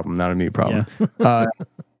you problem, not a me problem. Yeah.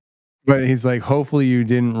 But he's like, hopefully you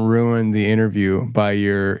didn't ruin the interview by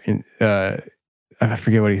your I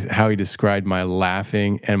forget how he described my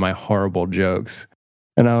laughing and my horrible jokes.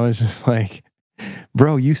 And I was just like,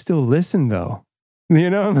 bro, you still listen though.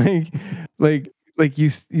 Like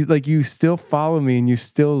you still follow me and you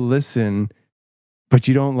still listen, but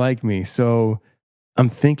you don't like me. So I'm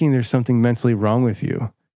thinking there's something mentally wrong with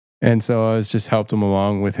you. And so I was just helped him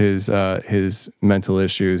along with his mental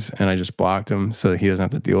issues, and I just blocked him so that he doesn't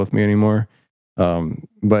have to deal with me anymore.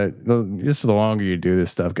 But just the longer you do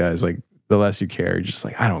this stuff, guys, like the less you care. You're just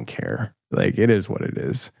like, I don't care. Like it is what it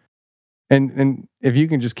is. And if you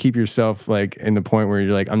can just keep yourself like in the point where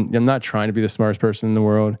you're like, I'm not trying to be the smartest person in the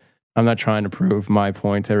world. I'm not trying to prove my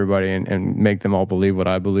point to everybody and make them all believe what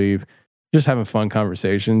I believe. Just having fun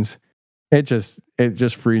conversations. It just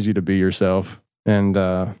frees you to be yourself. And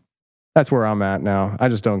that's where I'm at now. I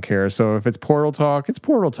just don't care. So if it's portal talk, it's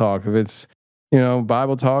portal talk. If it's,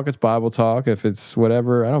 Bible talk, it's Bible talk. If it's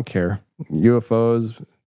whatever, I don't care. UFOs,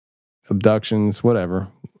 abductions, whatever.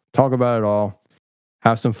 Talk about it all.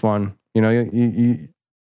 Have some fun. You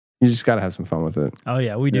just got to have some fun with it. Oh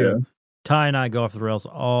yeah, we do. Yeah. Ty and I go off the rails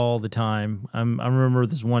all the time. I remember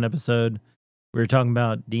this one episode we were talking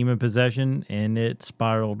about demon possession, and it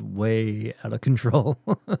spiraled way out of control.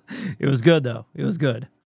 It was good though. It was good.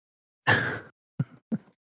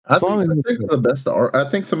 I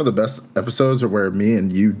think some of the best episodes are where me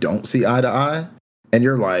and you don't see eye to eye, and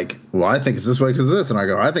you're like, "Well, I think it's this way because this," and I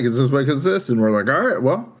go, "I think it's this way because this," and we're like, "All right,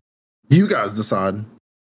 well, you guys decide."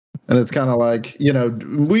 And it's kind of like,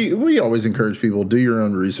 we always encourage people, do your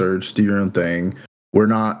own research, do your own thing. We're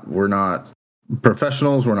not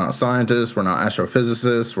professionals, we're not scientists, we're not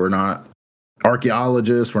astrophysicists, we're not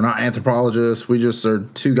archaeologists, we're not anthropologists. We just are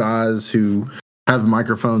 2 guys who have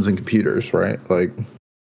microphones and computers, right? Like,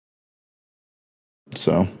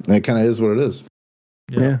 so it kind of is what it is.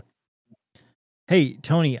 Yeah. Hey,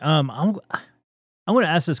 Tony, I'm going to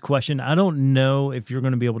ask this question. I don't know if you're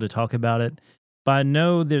going to be able to talk about it, but I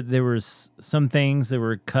know that there was some things that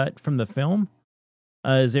were cut from the film.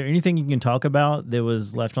 Is there anything you can talk about that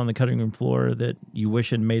was left on the cutting room floor that you wish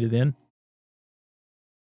had made it in?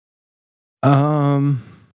 I'm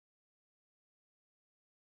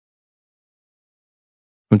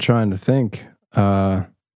trying to think.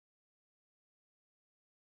 No,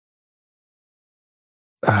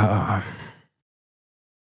 I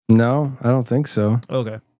don't think so.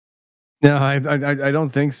 Okay. No, I don't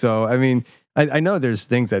think so. I mean, I know there's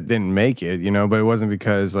things that didn't make it, but it wasn't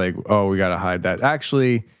because like, oh, we got to hide that.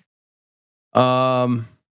 Actually, there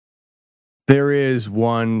is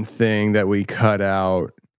one thing that we cut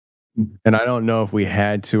out, and I don't know if we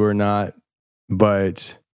had to or not,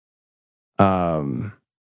 but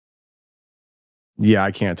Yeah,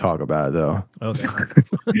 I can't talk about it though.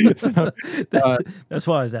 Okay. So, That's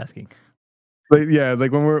why I was asking. but yeah,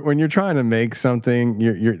 like when you're trying to make something,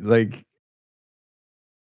 you're like,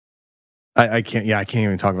 I can't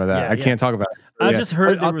even talk about that. Yeah, I yeah. can't talk about it. I Yeah. just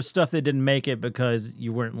heard there I'll- was stuff that didn't make it because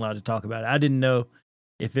you weren't allowed to talk about it. I didn't know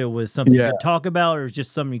if it was something you Yeah. could talk about or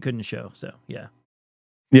just something you couldn't show. So yeah.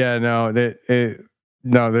 Yeah, no,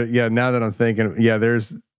 yeah, now that I'm thinking, yeah,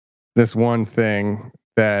 there's this one thing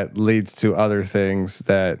that leads to other things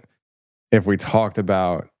that if we talked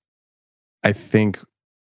about, I think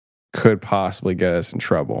could possibly get us in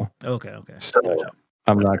trouble. Okay. So Gotcha.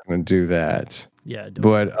 I'm not going to do that. Yeah. Don't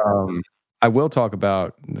But do that. I will talk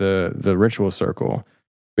about the ritual circle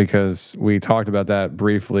because we talked about that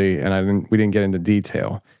briefly, and we didn't get into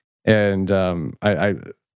detail. And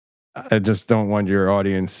I just don't want your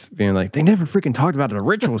audience being like, they never freaking talked about the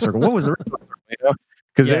ritual circle. What was the ritual circle? You know?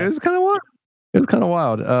 Because Yeah. it was kind of wild. It was kind of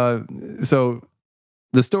wild. So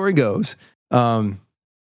the story goes,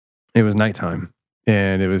 it was nighttime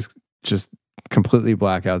and it was just completely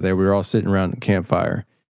black out there. We were all sitting around the campfire,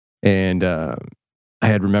 and I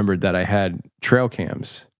had remembered that I had trail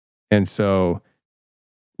cams. And so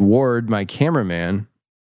Ward, my cameraman,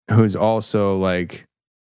 who's also like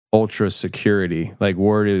ultra security, like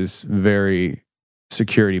Ward is very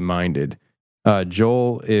security minded.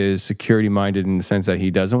 Joel is security minded in the sense that he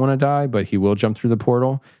doesn't want to die, but he will jump through the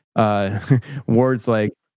portal. Ward's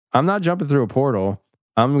like, I'm not jumping through a portal.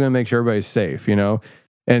 I'm going to make sure everybody's safe, you know?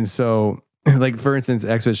 And so, like, for instance,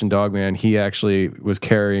 Expedition Dogman, he actually was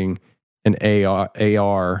carrying an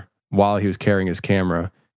AR while he was carrying his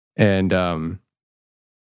camera. And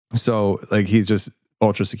so, like, he's just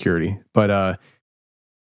ultra security. But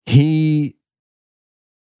he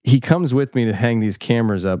comes with me to hang these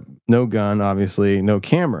cameras up. No gun, obviously, no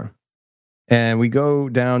camera. And we go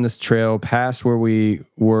down this trail past where we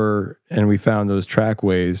were, and we found those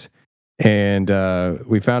trackways. And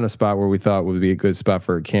we found a spot where we thought would be a good spot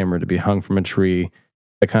for a camera to be hung from a tree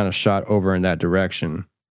that kind of shot over in that direction.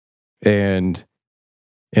 And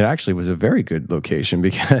it actually was a very good location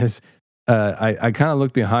because I kind of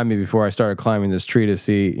looked behind me before I started climbing this tree to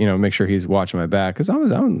see, make sure he's watching my back. Because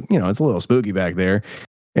I'm, it's a little spooky back there.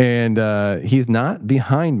 And he's not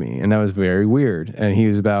behind me. And that was very weird. And he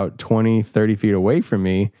was about 20, 30 feet away from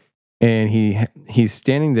me. And he's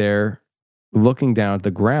standing there looking down at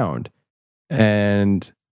the ground.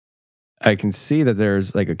 And I can see that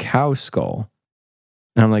there's like a cow skull.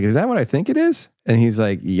 And I'm like, is that what I think it is? And he's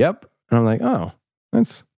like, yep. And I'm like, oh,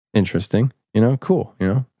 that's interesting. Cool.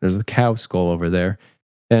 There's a cow skull over there.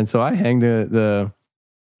 And so I hang the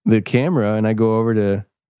camera and I go over to,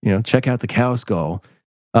 check out the cow skull.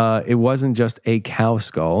 It wasn't just a cow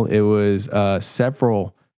skull. It was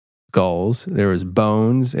several skulls. There was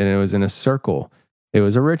bones, and it was in a circle. It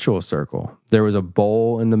was a ritual circle. There was a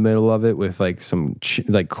bowl in the middle of it with like some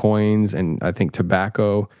like coins and I think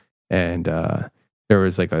tobacco. And there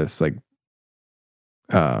was like I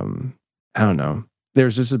don't know.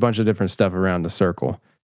 There's just a bunch of different stuff around the circle.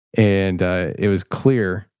 And it was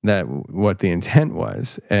clear that what the intent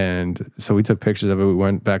was. And so we took pictures of it. We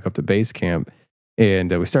went back up to base camp.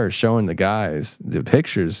 And we started showing the guys the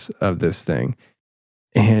pictures of this thing.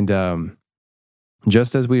 And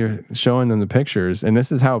just as we were showing them the pictures, and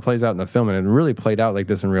this is how it plays out in the film, and it really played out like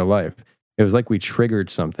this in real life. It was like we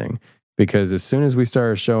triggered something because as soon as we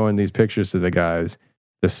started showing these pictures to the guys,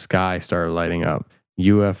 the sky started lighting up.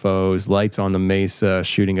 UFOs, lights on the mesa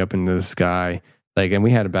shooting up into the sky. And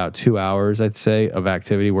we had about 2 hours, I'd say, of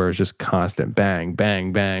activity where it was just constant bang,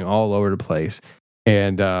 bang, bang all over the place.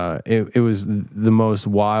 And it was the most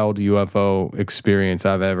wild UFO experience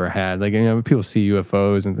I've ever had. People see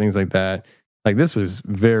UFOs and things like that. Like, this was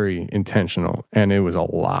very intentional, and it was a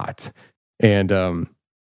lot. And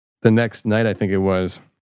the next night, I think it was,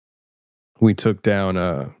 we took down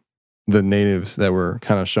the natives that were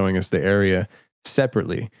kind of showing us the area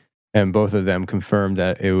separately, and both of them confirmed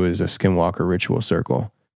that it was a Skinwalker ritual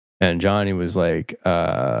circle. And Johnny was like,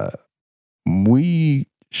 we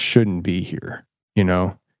shouldn't be here.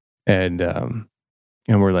 And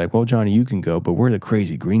we're like, well, Johnny, you can go, but we're the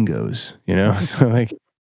crazy gringos, so like,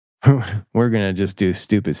 we're gonna just do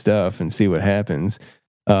stupid stuff and see what happens.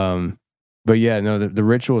 But yeah, no, the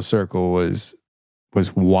ritual circle was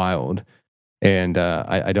wild, and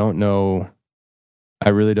I don't know, I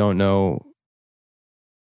really don't know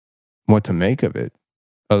what to make of it,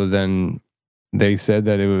 other than they said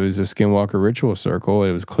that it was a Skinwalker ritual circle.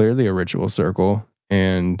 It was clearly a ritual circle,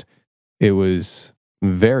 and it was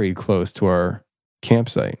very close to our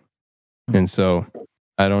campsite. And so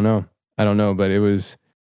I don't know, but it was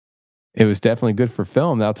definitely good for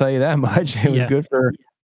film. I'll tell you that much. It was good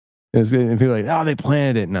And people are like, oh, they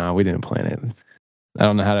planted it. No, we didn't plant it. I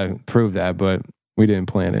don't know how to prove that, but we didn't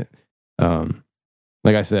plant it.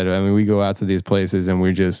 Like I said, I mean, we go out to these places and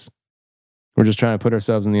we're just trying to put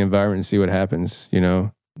ourselves in the environment and see what happens. You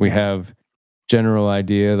know, we have general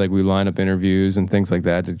idea, like we line up interviews and things like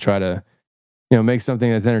that to try to, you know, make something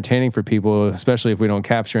that's entertaining for people, especially if we don't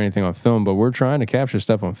capture anything on film. But we're trying to capture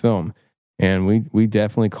stuff on film, and we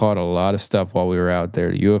definitely caught a lot of stuff while we were out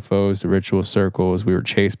there. The UFOs, the ritual circles. We were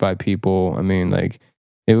chased by people. I mean, like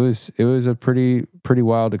it was a pretty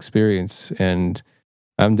wild experience, and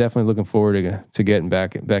I'm definitely looking forward to getting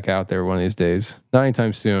back out there one of these days. Not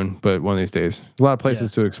anytime soon, but one of these days. There's a lot of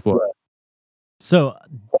places to explore. So,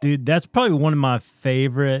 dude, that's probably one of my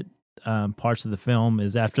favorite parts of the film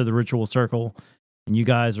is after the ritual circle, and you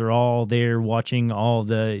guys are all there watching all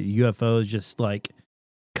the UFOs just like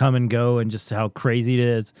come and go, and just how crazy it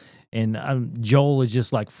is. And Joel is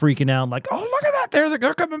just like freaking out, like, "Oh, look at that!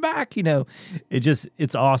 They're coming back!" You know,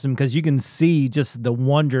 it's awesome because you can see just the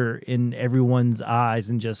wonder in everyone's eyes,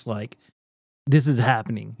 and just like this is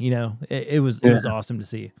happening. You know, it was awesome to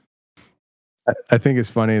see. I think it's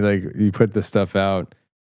funny, like you put this stuff out,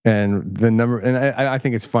 and the number, and I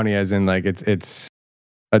think it's funny as in like it's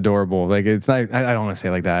adorable. Like it's not. I don't want to say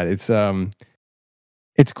it like that.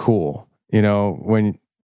 It's cool. You know, when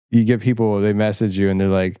you get people, they message you and they're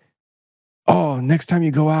like, "Oh, next time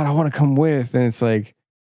you go out, I want to come with," and it's like,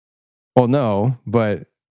 well, no, but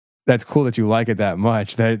that's cool that you like it that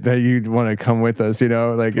much that you'd want to come with us. You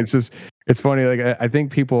know, like it's funny. Like I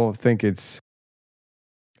think people think it's.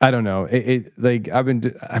 I don't know. It like I've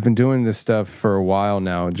been doing this stuff for a while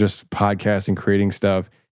now, just podcasting, creating stuff,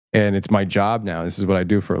 and it's my job now. This is what I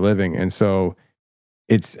do for a living, and so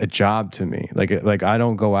it's a job to me. Like I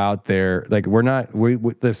don't go out there. Like we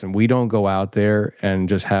listen. We don't go out there and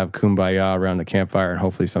just have kumbaya around the campfire and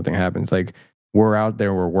hopefully something happens. Like we're out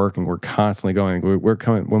there, we're working, we're constantly going. We're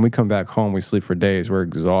coming. When we come back home, we sleep for days. We're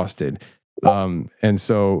exhausted, and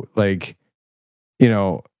so like, you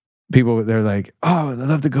know. People, they're like, "Oh, I'd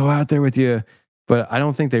love to go out there with you," but I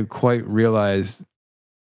don't think they quite realize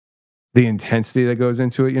the intensity that goes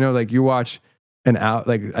into it. You know, like you watch an hour,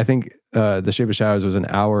 like I think The Shape of Shadows was an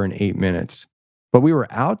hour and 8 minutes, but we were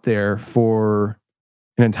out there for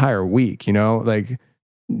an entire week. You know, like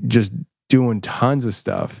just doing tons of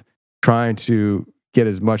stuff, trying to get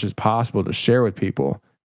as much as possible to share with people.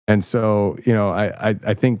 And so, you know,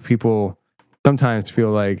 I think people sometimes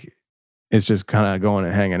feel like it's just kind of going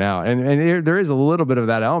and hanging out, and there is a little bit of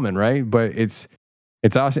that element, right? But it's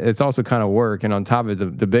also kind of work. And on top of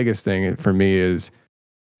it, the biggest thing for me is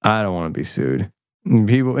I don't want to be sued. And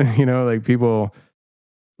people, you know, like people,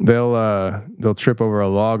 they'll trip over a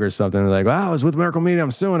log or something. They're like, "Well, I was with Merkel Media,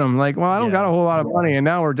 I'm suing them." Like, well, I don't got a whole lot of money, and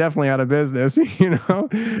now we're definitely out of business, you know.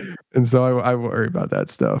 And so I worry about that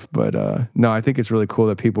stuff. But no, I think it's really cool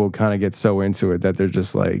that people kind of get so into it that they're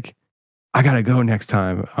just like, "I gotta go next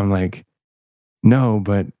time." I'm like, no,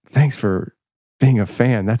 but thanks for being a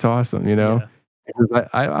fan. That's awesome, you know? Yeah.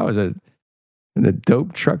 I was a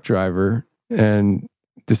dope truck driver and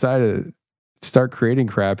decided to start creating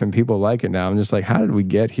crap, and people like it now. I'm just like, how did we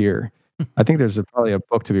get here? I think there's probably a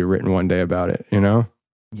book to be written one day about it, you know?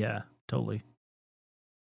 Yeah, totally.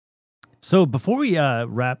 So before we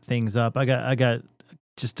wrap things up, I got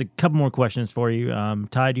just a couple more questions for you.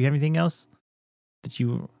 Ty, do you have anything else that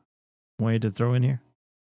you wanted to throw in here?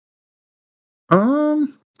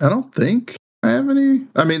 I don't think I have any.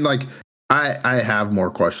 I mean, like, I have more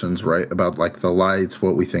questions, right, about like the lights,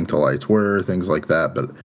 what we think the lights were, things like that.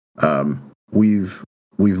 But we've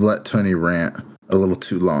let Tony rant a little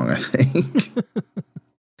too long, I think.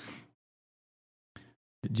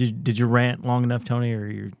 Did you rant long enough, Tony, or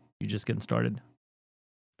you just getting started?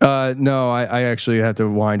 No, I actually had to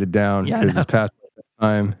wind it down because it's past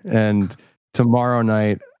time. And tomorrow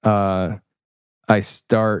night, I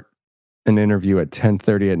start an interview at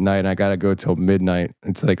 10:30 at night, and I got to go till midnight.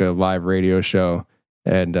 It's like a live radio show,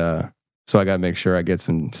 and so I got to make sure I get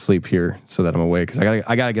some sleep here so that I'm awake, because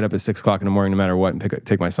I got to get up at 6 o'clock in the morning no matter what and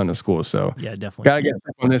take my son to school. So yeah, definitely got to get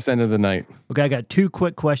on this end of the night. Okay, I got 2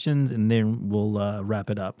 quick questions, and then we'll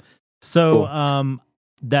wrap it up. So cool.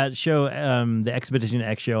 That show, the Expedition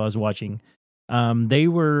X show I was watching, they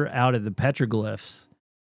were out at the petroglyphs.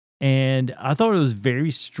 And I thought it was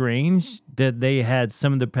very strange that they had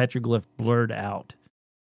some of the petroglyph blurred out,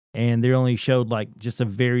 and they only showed like just a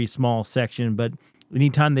very small section. But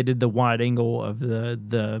anytime they did the wide angle of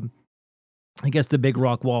the I guess the big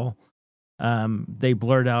rock wall, they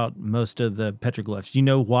blurred out most of the petroglyphs. Do you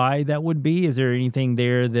know why that would be? Is there anything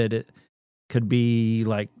there that it could be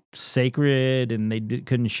like sacred and they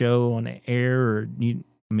couldn't show on air? Or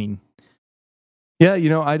I mean, Yeah,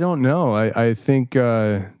 I don't know. I think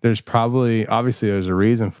there's obviously there's a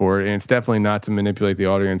reason for it, and it's definitely not to manipulate the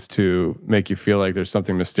audience to make you feel like there's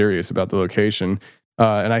something mysterious about the location.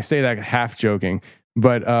 And I say that half joking,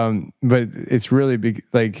 but it's really big.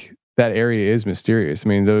 Like that area is mysterious. I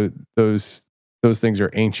mean, those things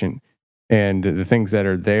are ancient, and the things that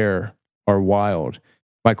are there are wild.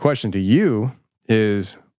 My question to you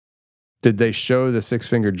is: did they show the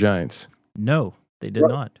six-fingered giants? No, they did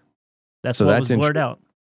not. That's So what that's was blurred out.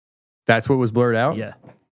 That's what was blurred out? Yeah.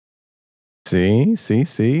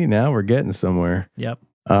 See. Now we're getting somewhere. Yep.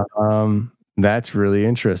 That's really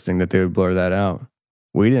interesting that they would blur that out.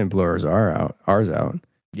 We didn't blur ours out.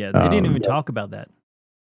 Yeah, they didn't even talk about that.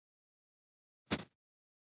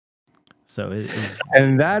 So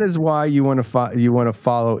and that is why you want to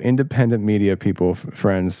follow independent media people,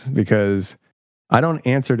 friends, because I don't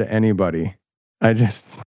answer to anybody. I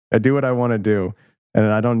do what I want to do, and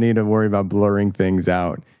I don't need to worry about blurring things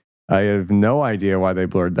out. I have no idea why they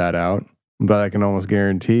blurred that out, but I can almost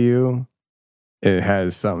guarantee you it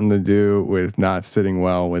has something to do with not sitting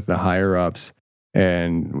well with the higher ups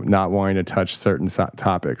and not wanting to touch certain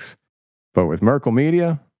topics. But with Merkel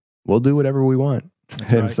Media, we'll do whatever we want.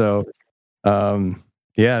 That's and right. So,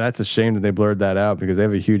 yeah, that's a shame that they blurred that out because they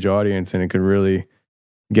have a huge audience and it could really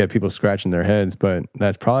get people scratching their heads. But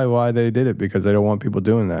that's probably why they did it, because they don't want people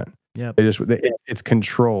doing that. Yep. It's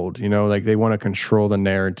controlled, like they want to control the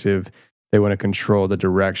narrative. They want to control the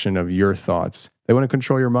direction of your thoughts. They want to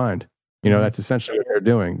control your mind. That's essentially what they're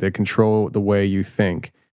doing. They control the way you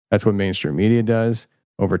think. That's what mainstream media does.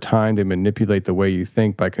 Over time, they manipulate the way you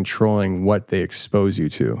think by controlling what they expose you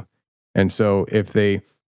to. And so if they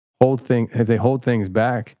hold things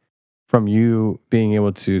back from you being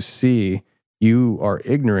able to see, you are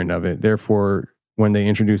ignorant of it. Therefore, when they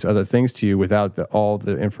introduce other things to you without all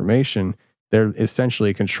the information, they're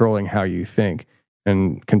essentially controlling how you think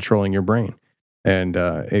and controlling your brain. And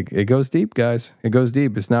it goes deep, guys. It goes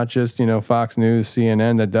deep. It's not just, Fox News,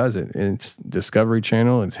 CNN that does it. It's Discovery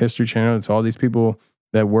Channel, it's History Channel, it's all these people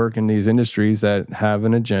that work in these industries that have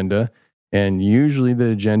an agenda. And usually the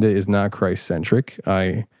agenda is not Christ-centric.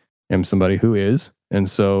 I am somebody who is. And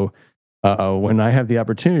so when I have the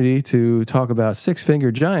opportunity to talk about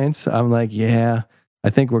six-fingered giants, I'm like, yeah, I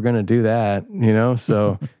think we're going to do that,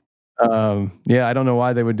 So, yeah, I don't know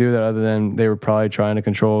why they would do that other than they were probably trying to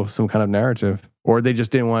control some kind of narrative, or they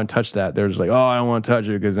just didn't want to touch that. They're just like, oh, I don't want to touch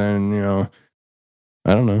it because then,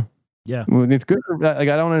 I don't know. Yeah. It's good. I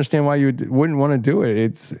don't understand why you wouldn't want to do it.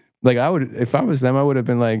 It's like if I was them, I would have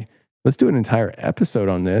been like, let's do an entire episode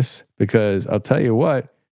on this, because I'll tell you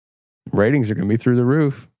what, ratings are going to be through the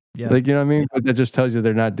roof. Yeah. Like, you know what I mean? But that just tells you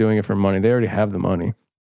they're not doing it for money. They already have the money.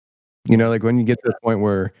 Like when you get to the point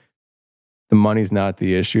where the money's not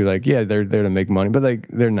the issue, like, yeah, they're there to make money, but like,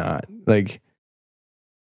 they're not. Like,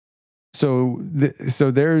 so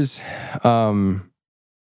there's,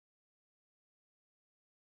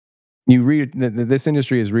 you read that this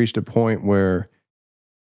industry has reached a point where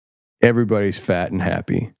everybody's fat and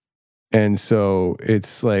happy. And so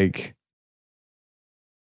it's like,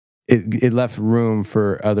 it left room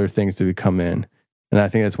for other things to come in. And I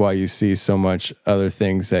think that's why you see so much other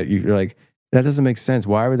things that you're like, that doesn't make sense.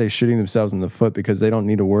 Why were they shooting themselves in the foot? Because they don't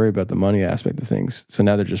need to worry about the money aspect of things. So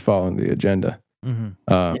now they're just following the agenda.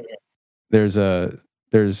 Mm-hmm.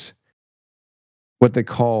 There's what they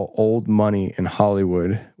call old money in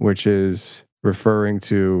Hollywood, which is referring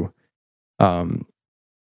to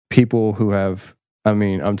people who have,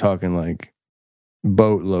 I'm talking like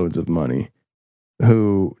boatloads of money,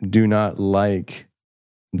 who do not like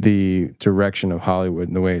the direction of Hollywood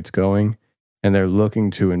and the way it's going. And they're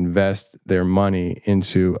looking to invest their money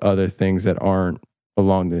into other things that aren't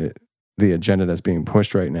along the agenda that's being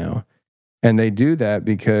pushed right now. And they do that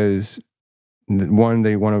because, one,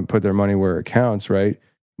 they want to put their money where it counts, right?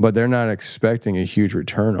 But they're not expecting a huge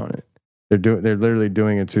return on it. They're literally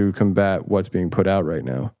doing it to combat what's being put out right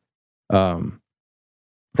now. And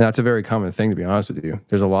that's a very common thing, to be honest with you.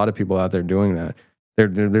 There's a lot of people out there doing that. They're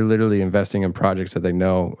literally investing in projects that they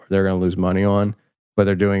know they're going to lose money on, but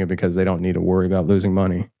they're doing it because they don't need to worry about losing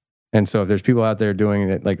money. And so if there's people out there doing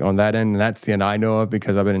it like on that end, and that's the end I know of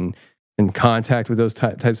because I've been in contact with those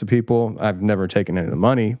types of people. I've never taken any of the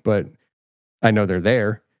money, but I know they're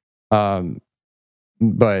there.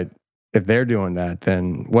 But if they're doing that,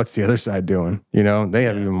 then what's the other side doing? They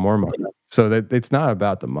have even more money. So that it's not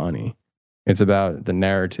about the money. It's about the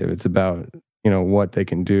narrative. It's about, what they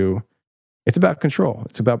can do. It's about control.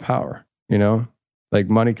 It's about power, like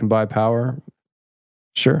money can buy power.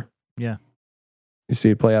 Sure. Yeah. You see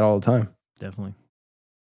it play out all the time. Definitely.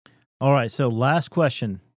 All right. So last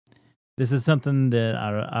question. This is something that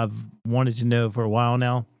I've wanted to know for a while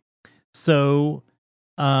now. So,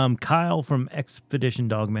 Kyle from Expedition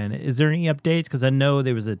Dogman, is there any updates? Because I know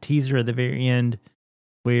there was a teaser at the very end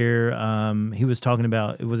where he was talking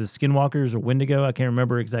about, it was a Skinwalkers or Wendigo. I can't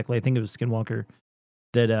remember exactly. I think it was Skinwalker,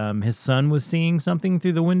 that his son was seeing something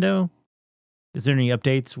through the window. Is there any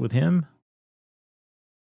updates with him?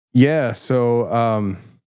 Yeah. So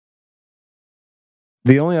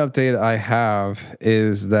the only update I have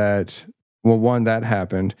is that, well, one, that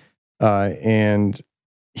happened, and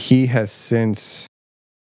he has since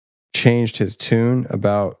changed his tune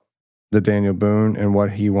about the Daniel Boone and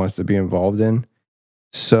what he wants to be involved in.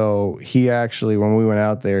 So he actually, when we went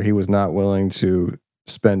out there, he was not willing to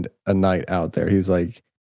spend a night out there. He's like,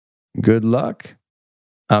 good luck.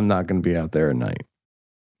 I'm not going to be out there at night.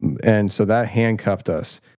 And so that handcuffed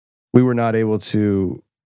us. We were not able to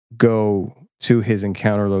go to his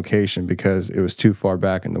encounter location because it was too far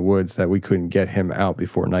back in the woods that we couldn't get him out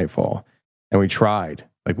before nightfall. And we tried.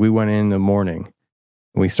 Like, we went in the morning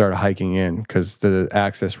and we started hiking in because the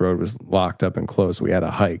access road was locked up and closed. We had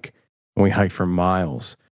a hike and we hiked for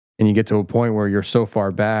miles. And you get to a point where you're so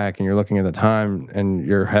far back and you're looking at the time and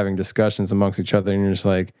you're having discussions amongst each other and you're just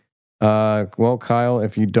like, well, Kyle,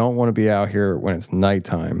 if you don't want to be out here when it's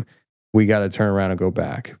nighttime, we got to turn around and go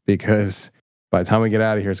back because by the time we get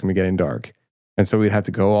out of here, it's going to be getting dark. And so we'd have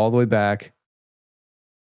to go all the way back,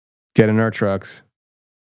 get in our trucks,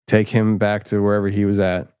 take him back to wherever he was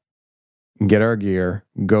at, get our gear,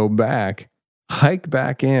 go back, hike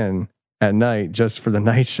back in at night just for the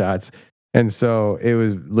night shots. And so it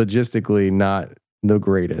was logistically not the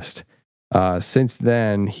greatest. Since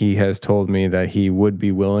then, he has told me that he would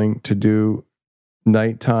be willing to do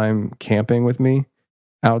nighttime camping with me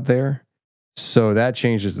out there. So that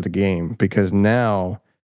changes the game because now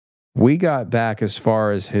we got back as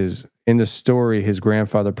far as in the story, his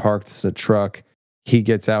grandfather parks the truck. He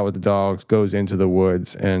gets out with the dogs, goes into the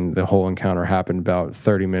woods, and the whole encounter happened about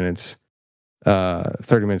 30 minutes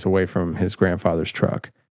away from his grandfather's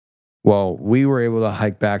truck. Well, we were able to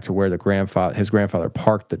hike back to where his grandfather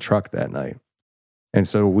parked the truck that night. And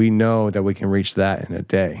so we know that we can reach that in a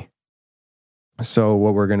day. So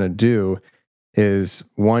what we're going to do is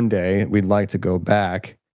one day we'd like to go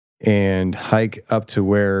back and hike up to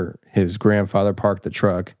where his grandfather parked the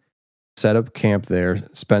truck, set up camp there,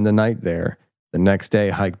 spend the night there. The next day,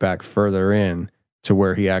 hike back further in to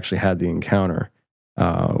where he actually had the encounter.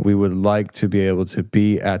 We would like to be able to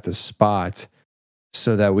be at the spot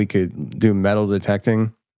so that we could do metal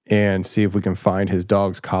detecting and see if we can find his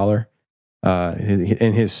dog's collar.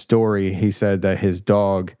 In his story, he said that his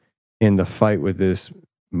dog, in the fight with this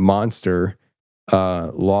monster,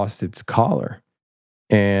 lost its collar.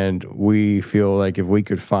 And we feel like if we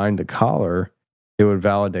could find the collar, it would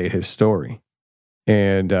validate his story.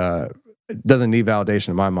 And it doesn't need validation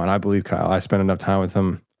in my mind. I believe Kyle. I spent enough time with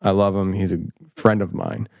him. I love him. He's a friend of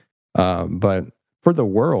mine. But for the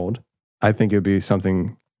world, I think it'd be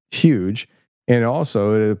something huge. And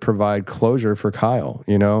also it would provide closure for Kyle,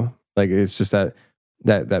 you know? Like, it's just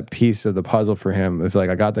that piece of the puzzle for him. It's like,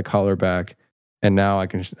 I got the collar back and now I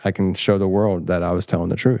can show the world that I was telling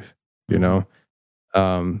the truth, you know?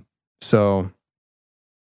 So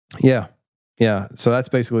yeah. So that's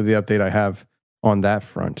basically the update I have on that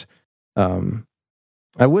front.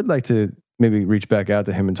 I would like to maybe reach back out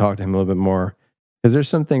to him and talk to him a little bit more because there's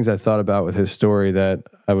some things I thought about with his story that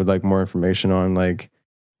I would like more information on. Like,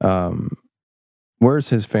 where's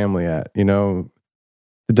his family at? You know,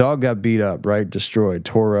 the dog got beat up, right? Destroyed,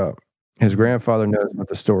 tore up. His grandfather knows what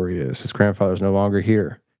the story is. His grandfather's no longer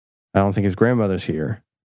here. I don't think his grandmother's here.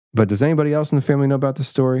 But does anybody else in the family know about the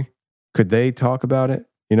story? Could they talk about it?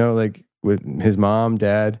 You know, like, with his mom,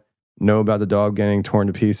 dad, know about the dog getting torn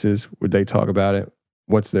to pieces? Would they talk about it?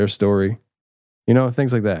 What's their story? You know,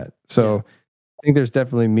 things like that. So I think there's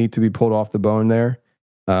definitely meat to be pulled off the bone there.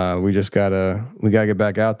 We gotta get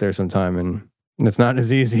back out there sometime, and it's not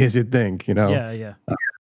as easy as you'd think, you know? Yeah.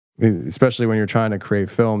 Especially when you're trying to create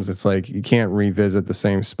films, it's like you can't revisit the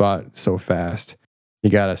same spot so fast. You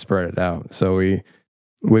gotta spread it out. So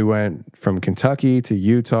we went from Kentucky to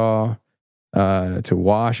Utah, to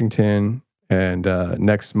Washington, and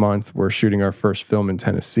next month we're shooting our first film in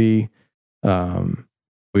Tennessee.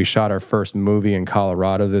 We shot our first movie in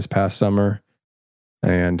Colorado this past summer,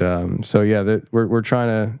 and so yeah, we're trying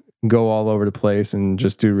to go all over the place and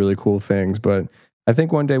just do really cool things. But I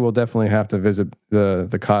think one day we'll definitely have to visit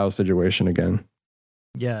the Kyle situation again.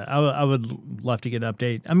 Yeah, I would love to get an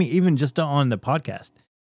update. I mean, even just on the podcast,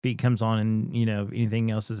 if he comes on and, you know, if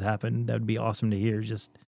anything else has happened, that would be awesome to hear.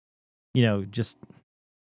 Just, you know, just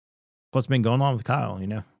what's been going on with Kyle, you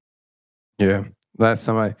know? Yeah. Last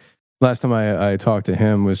time last time I talked to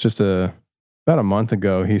him was just about a month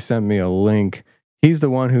ago. He sent me a link. He's the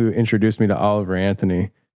one who introduced me to Oliver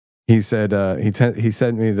Anthony. He said he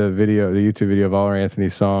sent me the YouTube video of Oliver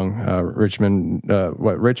Anthony's song, Richmond,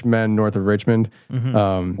 Rich Men North of Richmond.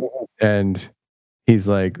 Mm-hmm. And he's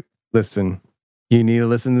like, listen, you need to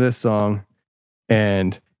listen to this song,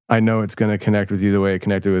 and I know it's going to connect with you the way it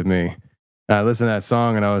connected with me. And I listened to that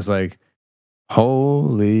song and I was like,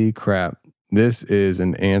 holy crap, this is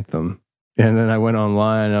an anthem. And then I went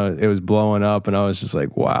online, it was blowing up, and I was just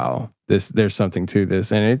like, wow, there's something to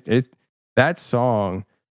this. And that song,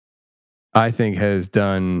 I think, has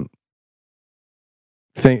done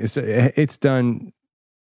things. It's done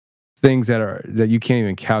things that you can't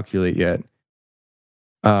even calculate yet.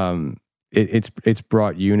 It's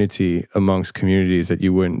brought unity amongst communities that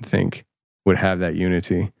you wouldn't think would have that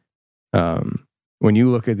unity. When you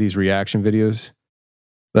look at these reaction videos,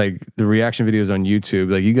 like the reaction videos on YouTube,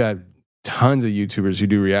 like you got tons of YouTubers who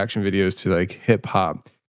do reaction videos to like hip hop,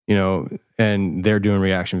 and they're doing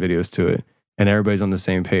reaction videos to it, and everybody's on the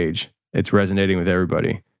same page. It's resonating with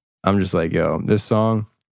everybody. I'm just like, yo, this song,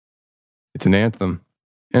 it's an anthem.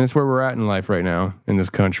 And it's where we're at in life right now in this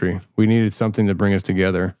country. We needed something to bring us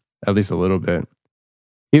together, at least a little bit.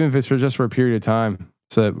 Even if it's just for a period of time,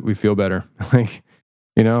 so that we feel better. Like,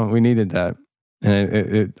 we needed that.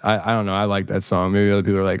 And I don't know. I like that song. Maybe other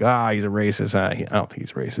people are like, he's a racist. I don't think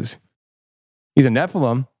he's racist. He's a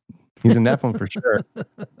Nephilim. He's a Nephilim for sure.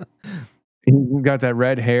 He got that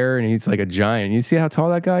red hair and he's like a giant. You see how tall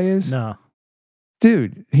that guy is? No.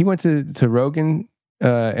 Dude, he went to Rogan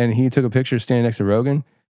and he took a picture standing next to Rogan.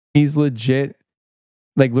 He's legit.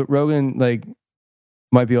 Like Rogan, like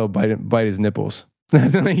might be able to bite his nipples.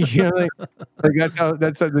 That's like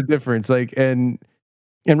that's the difference. Like and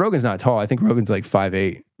Rogan's not tall. I think Rogan's like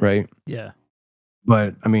 5'8", right? Yeah.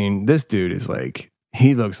 But I mean, this dude is like,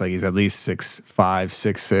 he looks like he's at least 6'5",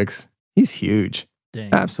 6'6". He's huge.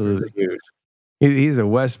 Dang, absolutely huge. He's a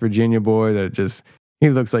West Virginia boy that he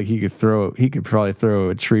looks like he could probably throw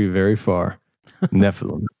a tree very far.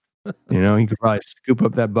 Nephilim. He could probably scoop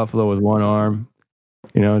up that buffalo with one arm,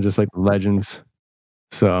 just like the legends.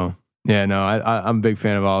 So yeah, no, I'm a big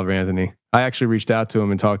fan of Oliver Anthony. I actually reached out to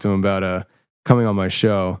him and talked to him about coming on my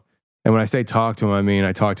show. And when I say talk to him, I mean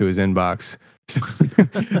I talked to his inbox.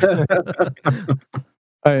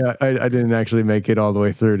 I didn't actually make it all the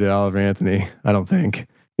way through to Oliver Anthony. I don't think.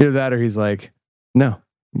 Either that or he's like, no,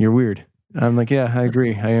 you're weird. I'm like, yeah, I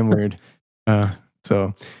agree. I am weird.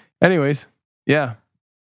 So anyways, yeah.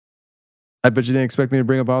 I bet you didn't expect me to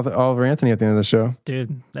bring up Oliver Anthony at the end of the show.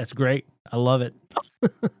 Dude, that's great. I love it.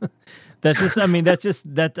 That's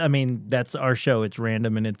our show. It's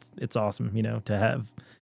random and it's awesome, to have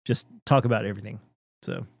just talk about everything.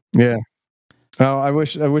 So yeah. Oh, I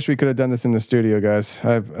wish we could have done this in the studio, guys.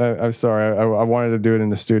 I'm sorry. I wanted to do it in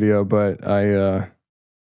the studio, but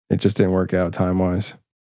it just didn't work out time-wise.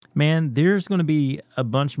 Man, there's going to be a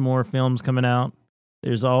bunch more films coming out.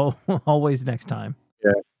 There's always next time.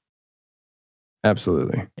 Yeah.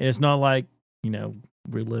 Absolutely. And it's not like,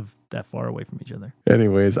 we live that far away from each other.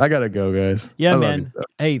 Anyways, I gotta go, guys. Yeah, man.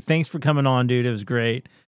 Hey, thanks for coming on, dude. It was great.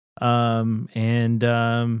 Next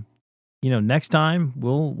time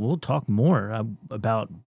we'll talk more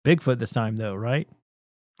about Bigfoot this time, though, right?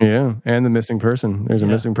 Yeah, and the missing person. There's a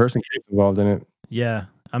missing person case involved in it. Yeah,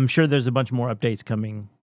 I'm sure there's a bunch more updates coming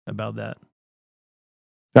about that.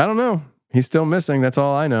 I don't know. He's still missing. That's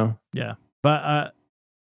all I know. Yeah, but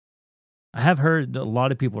I have heard a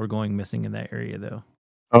lot of people are going missing in that area, though.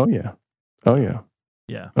 Oh yeah. Oh yeah.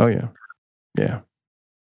 Yeah. Oh yeah. Yeah.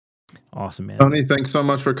 Awesome, man. Tony, thanks so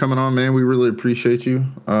much for coming on, man. We really appreciate you.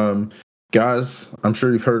 Guys, I'm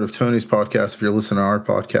sure you've heard of Tony's podcast if you're listening to our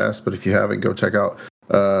podcast, but if you haven't, go check out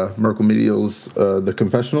Merkel Medial's The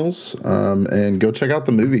Confessionals, and go check out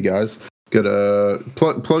the movie, guys. Go to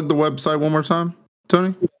plug the website one more time,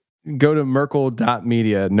 Tony. Go to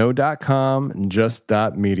merkel.media, no .com, just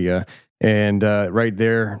 .media. And right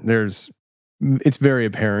there, it's very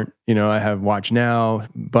apparent. I have watch now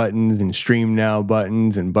buttons and stream now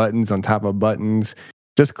buttons and buttons on top of buttons.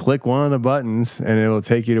 Just click one of the buttons and it will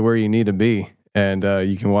take you to where you need to be. And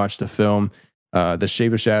you can watch the film, The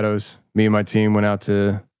Shape of Shadows. Me and my team went out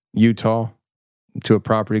to Utah to a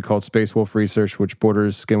property called Space Wolf Research, which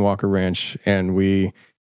borders Skinwalker Ranch. And we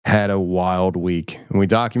had a wild week. And we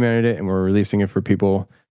documented it and we're releasing it for people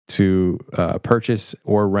to purchase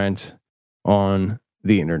or rent on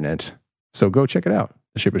the internet. So go check it out,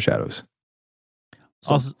 The Shape of Shadows.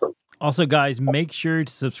 Also, guys, make sure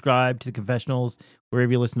to subscribe to The Confessionals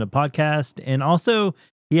wherever you listen to podcasts. And also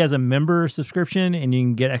he has a member subscription and you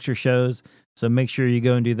can get extra shows. So make sure you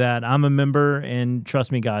go and do that. I'm a member, and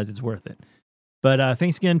trust me, guys, it's worth it. But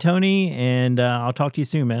thanks again, Tony, and I'll talk to you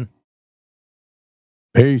soon, man.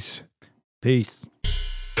 Peace. Peace.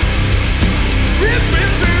 Ripping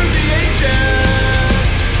through the ages.